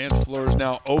 The dance floor is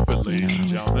now open, ladies and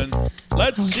gentlemen.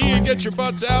 Let's see you get your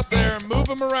butts out there and move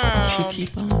them around. Is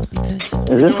Doing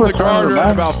this the what garter in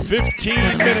time about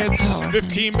 15 minutes.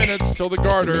 15 minutes till the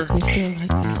garter.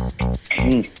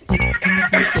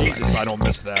 Jesus, I don't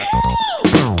miss that.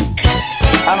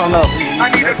 I don't know.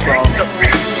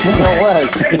 You know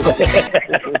what?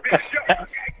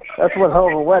 That's what hell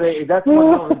of a wedding. That's what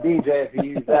hell of a DJ if you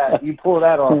use that. You pull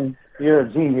that off, you're a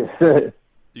genius.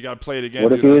 You got to play it again.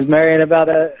 What if dude. he was marrying about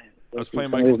a? I was playing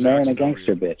he Michael was marrying Jackson. a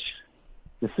gangster bitch.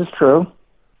 This is true.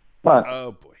 But,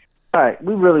 Oh, boy. all right,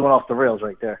 we really went off the rails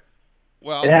right there.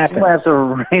 Well, It You happened. might have to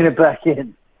rein it back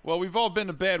in. well, we've all been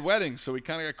to bad weddings, so we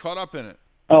kind of got caught up in it.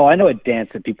 Oh, I know a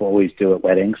dance that people always do at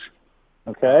weddings.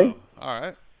 Okay? All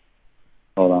right.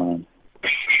 Hold on.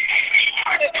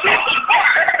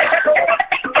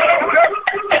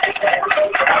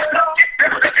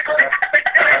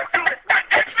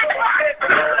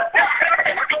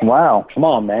 Wow. Come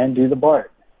on, man, do the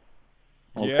Bart.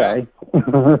 Okay.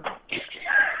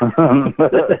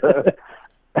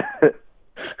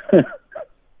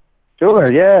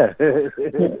 Sure, yeah.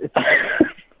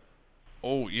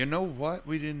 Oh, you know what?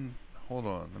 We didn't. Hold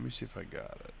on. Let me see if I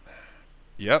got it.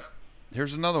 Yep.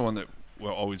 Here's another one that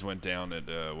always went down at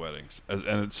weddings. And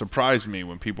it surprised me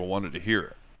when people wanted to hear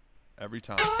it. Every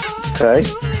time. Okay.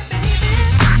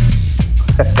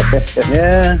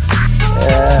 Yeah.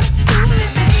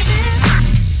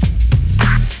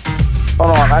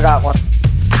 Hold on, I got one.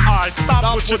 Alright, stop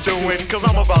what you're doing, cause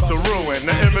I'm about to ruin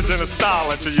the image and the style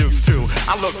that you're used to.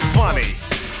 I look funny,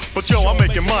 but yo, I'm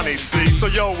making money, see? So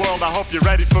yo, world, I hope you're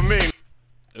ready for me.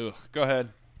 Ugh. Go ahead.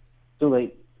 Too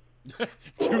late.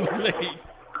 Too late.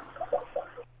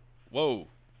 Whoa.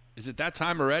 Is it that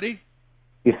time already?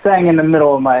 You sang in the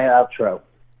middle of my outro.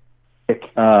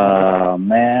 Oh,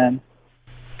 man.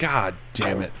 God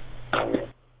damn it.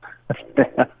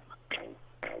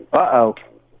 Uh-oh.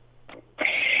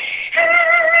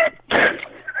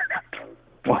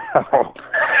 Wow.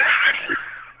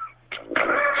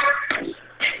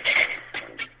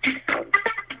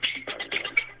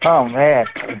 Oh, man.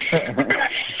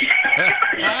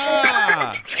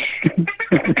 Ah!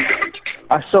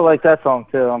 I still like that song,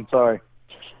 too. I'm sorry.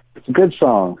 It's a good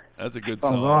song. That's a good That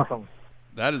song. song's awesome.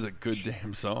 That is a good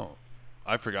damn song.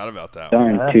 I forgot about that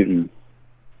one. Darn Yeah. tootin'.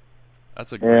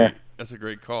 That's a Yeah. great. That's a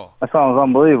great call. That song is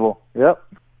unbelievable. Yep.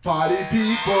 Party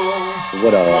people,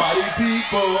 What else? party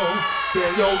people,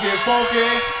 can yo get funky?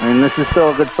 I mean, this is still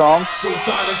a good song.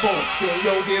 Suicide and folks, can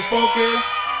yo get funky?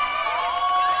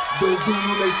 The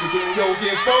Zulu Nation, can yo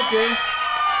get funky?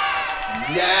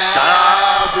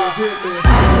 Yeah, just hit me.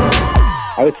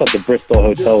 I always thought the Bristol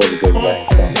Hotel was a good way.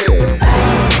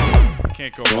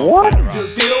 Can't go wrong. What? Planet Rock.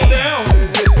 Just get on down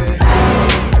and hit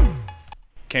me.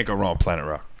 Can't go wrong. Planet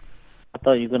Rock. I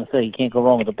thought you were going to say you can't go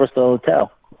wrong with the Bristol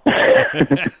Hotel.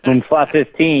 From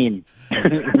 515.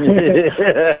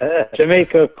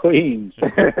 Jamaica, Queens.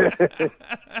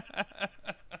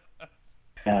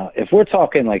 Now, if we're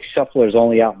talking like shufflers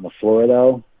only out on the floor,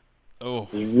 though, Oh,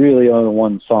 there's really only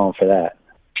one song for that.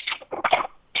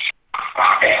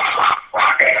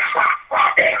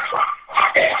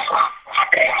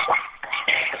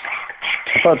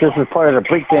 I thought this was part of the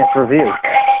breakdance review.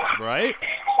 right?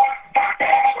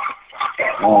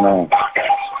 Oh no.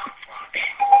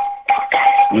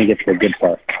 Let me get to the good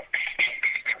part.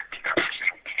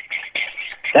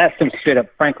 That's some straight up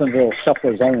Franklinville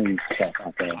shufflers only stuff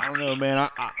out there. I don't know, man.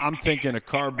 I'm thinking of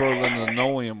Cardboard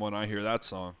Linoleum when I hear that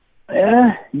song.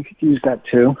 Yeah, you could use that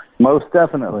too. Most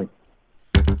definitely.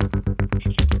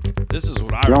 This is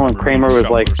what I You know when remember. Kramer being a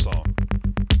was like- Shuffler song.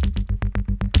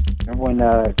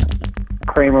 Remember when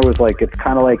Kramer was like, it's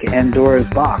kind of like Pandora's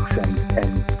box,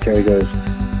 and Jerry goes,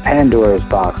 Pandora's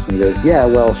box, and he goes, yeah,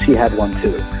 well, she had one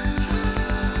too.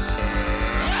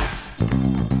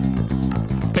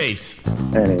 Bass.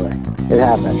 Anyway, it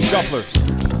happened. Shufflers.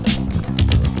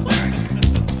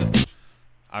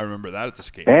 I remember that at the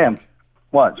skate. Damn. rink.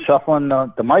 What, shuffling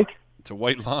the mic? To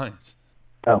White Lines.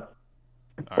 Oh.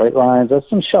 White lines. There's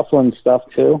some shuffling stuff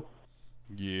too.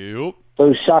 Yep.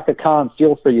 Those Shaka Khan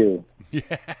feel for you. Yeah.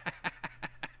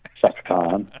 Shaka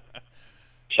Khan.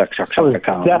 Shaka That was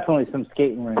Khan. definitely some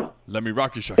skating rink. Let me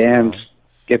rock you, Shaka Damn Khan.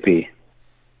 Skippy.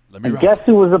 Let me And rock guess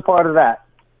who was a part of that?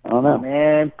 I don't know.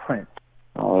 Man, Prince.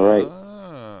 All right.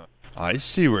 Ah, I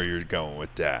see where you're going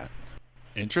with that.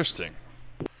 Interesting.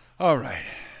 All right.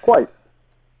 Quite.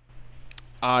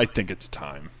 I think it's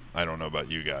time. I don't know about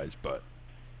you guys, but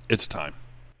it's time.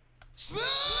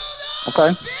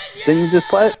 Okay. Didn't you just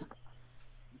play it?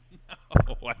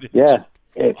 Oh, I didn't Yeah. just-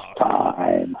 It's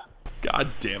time. God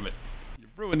damn it. You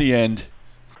ruined the end.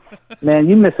 Man,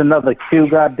 you missed another cue,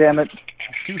 goddammit.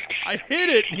 I hit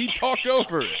it and he talked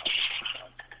over it.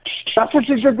 That's what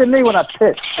you did to me when I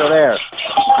pitched. So there.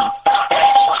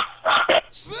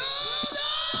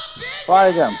 Try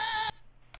again.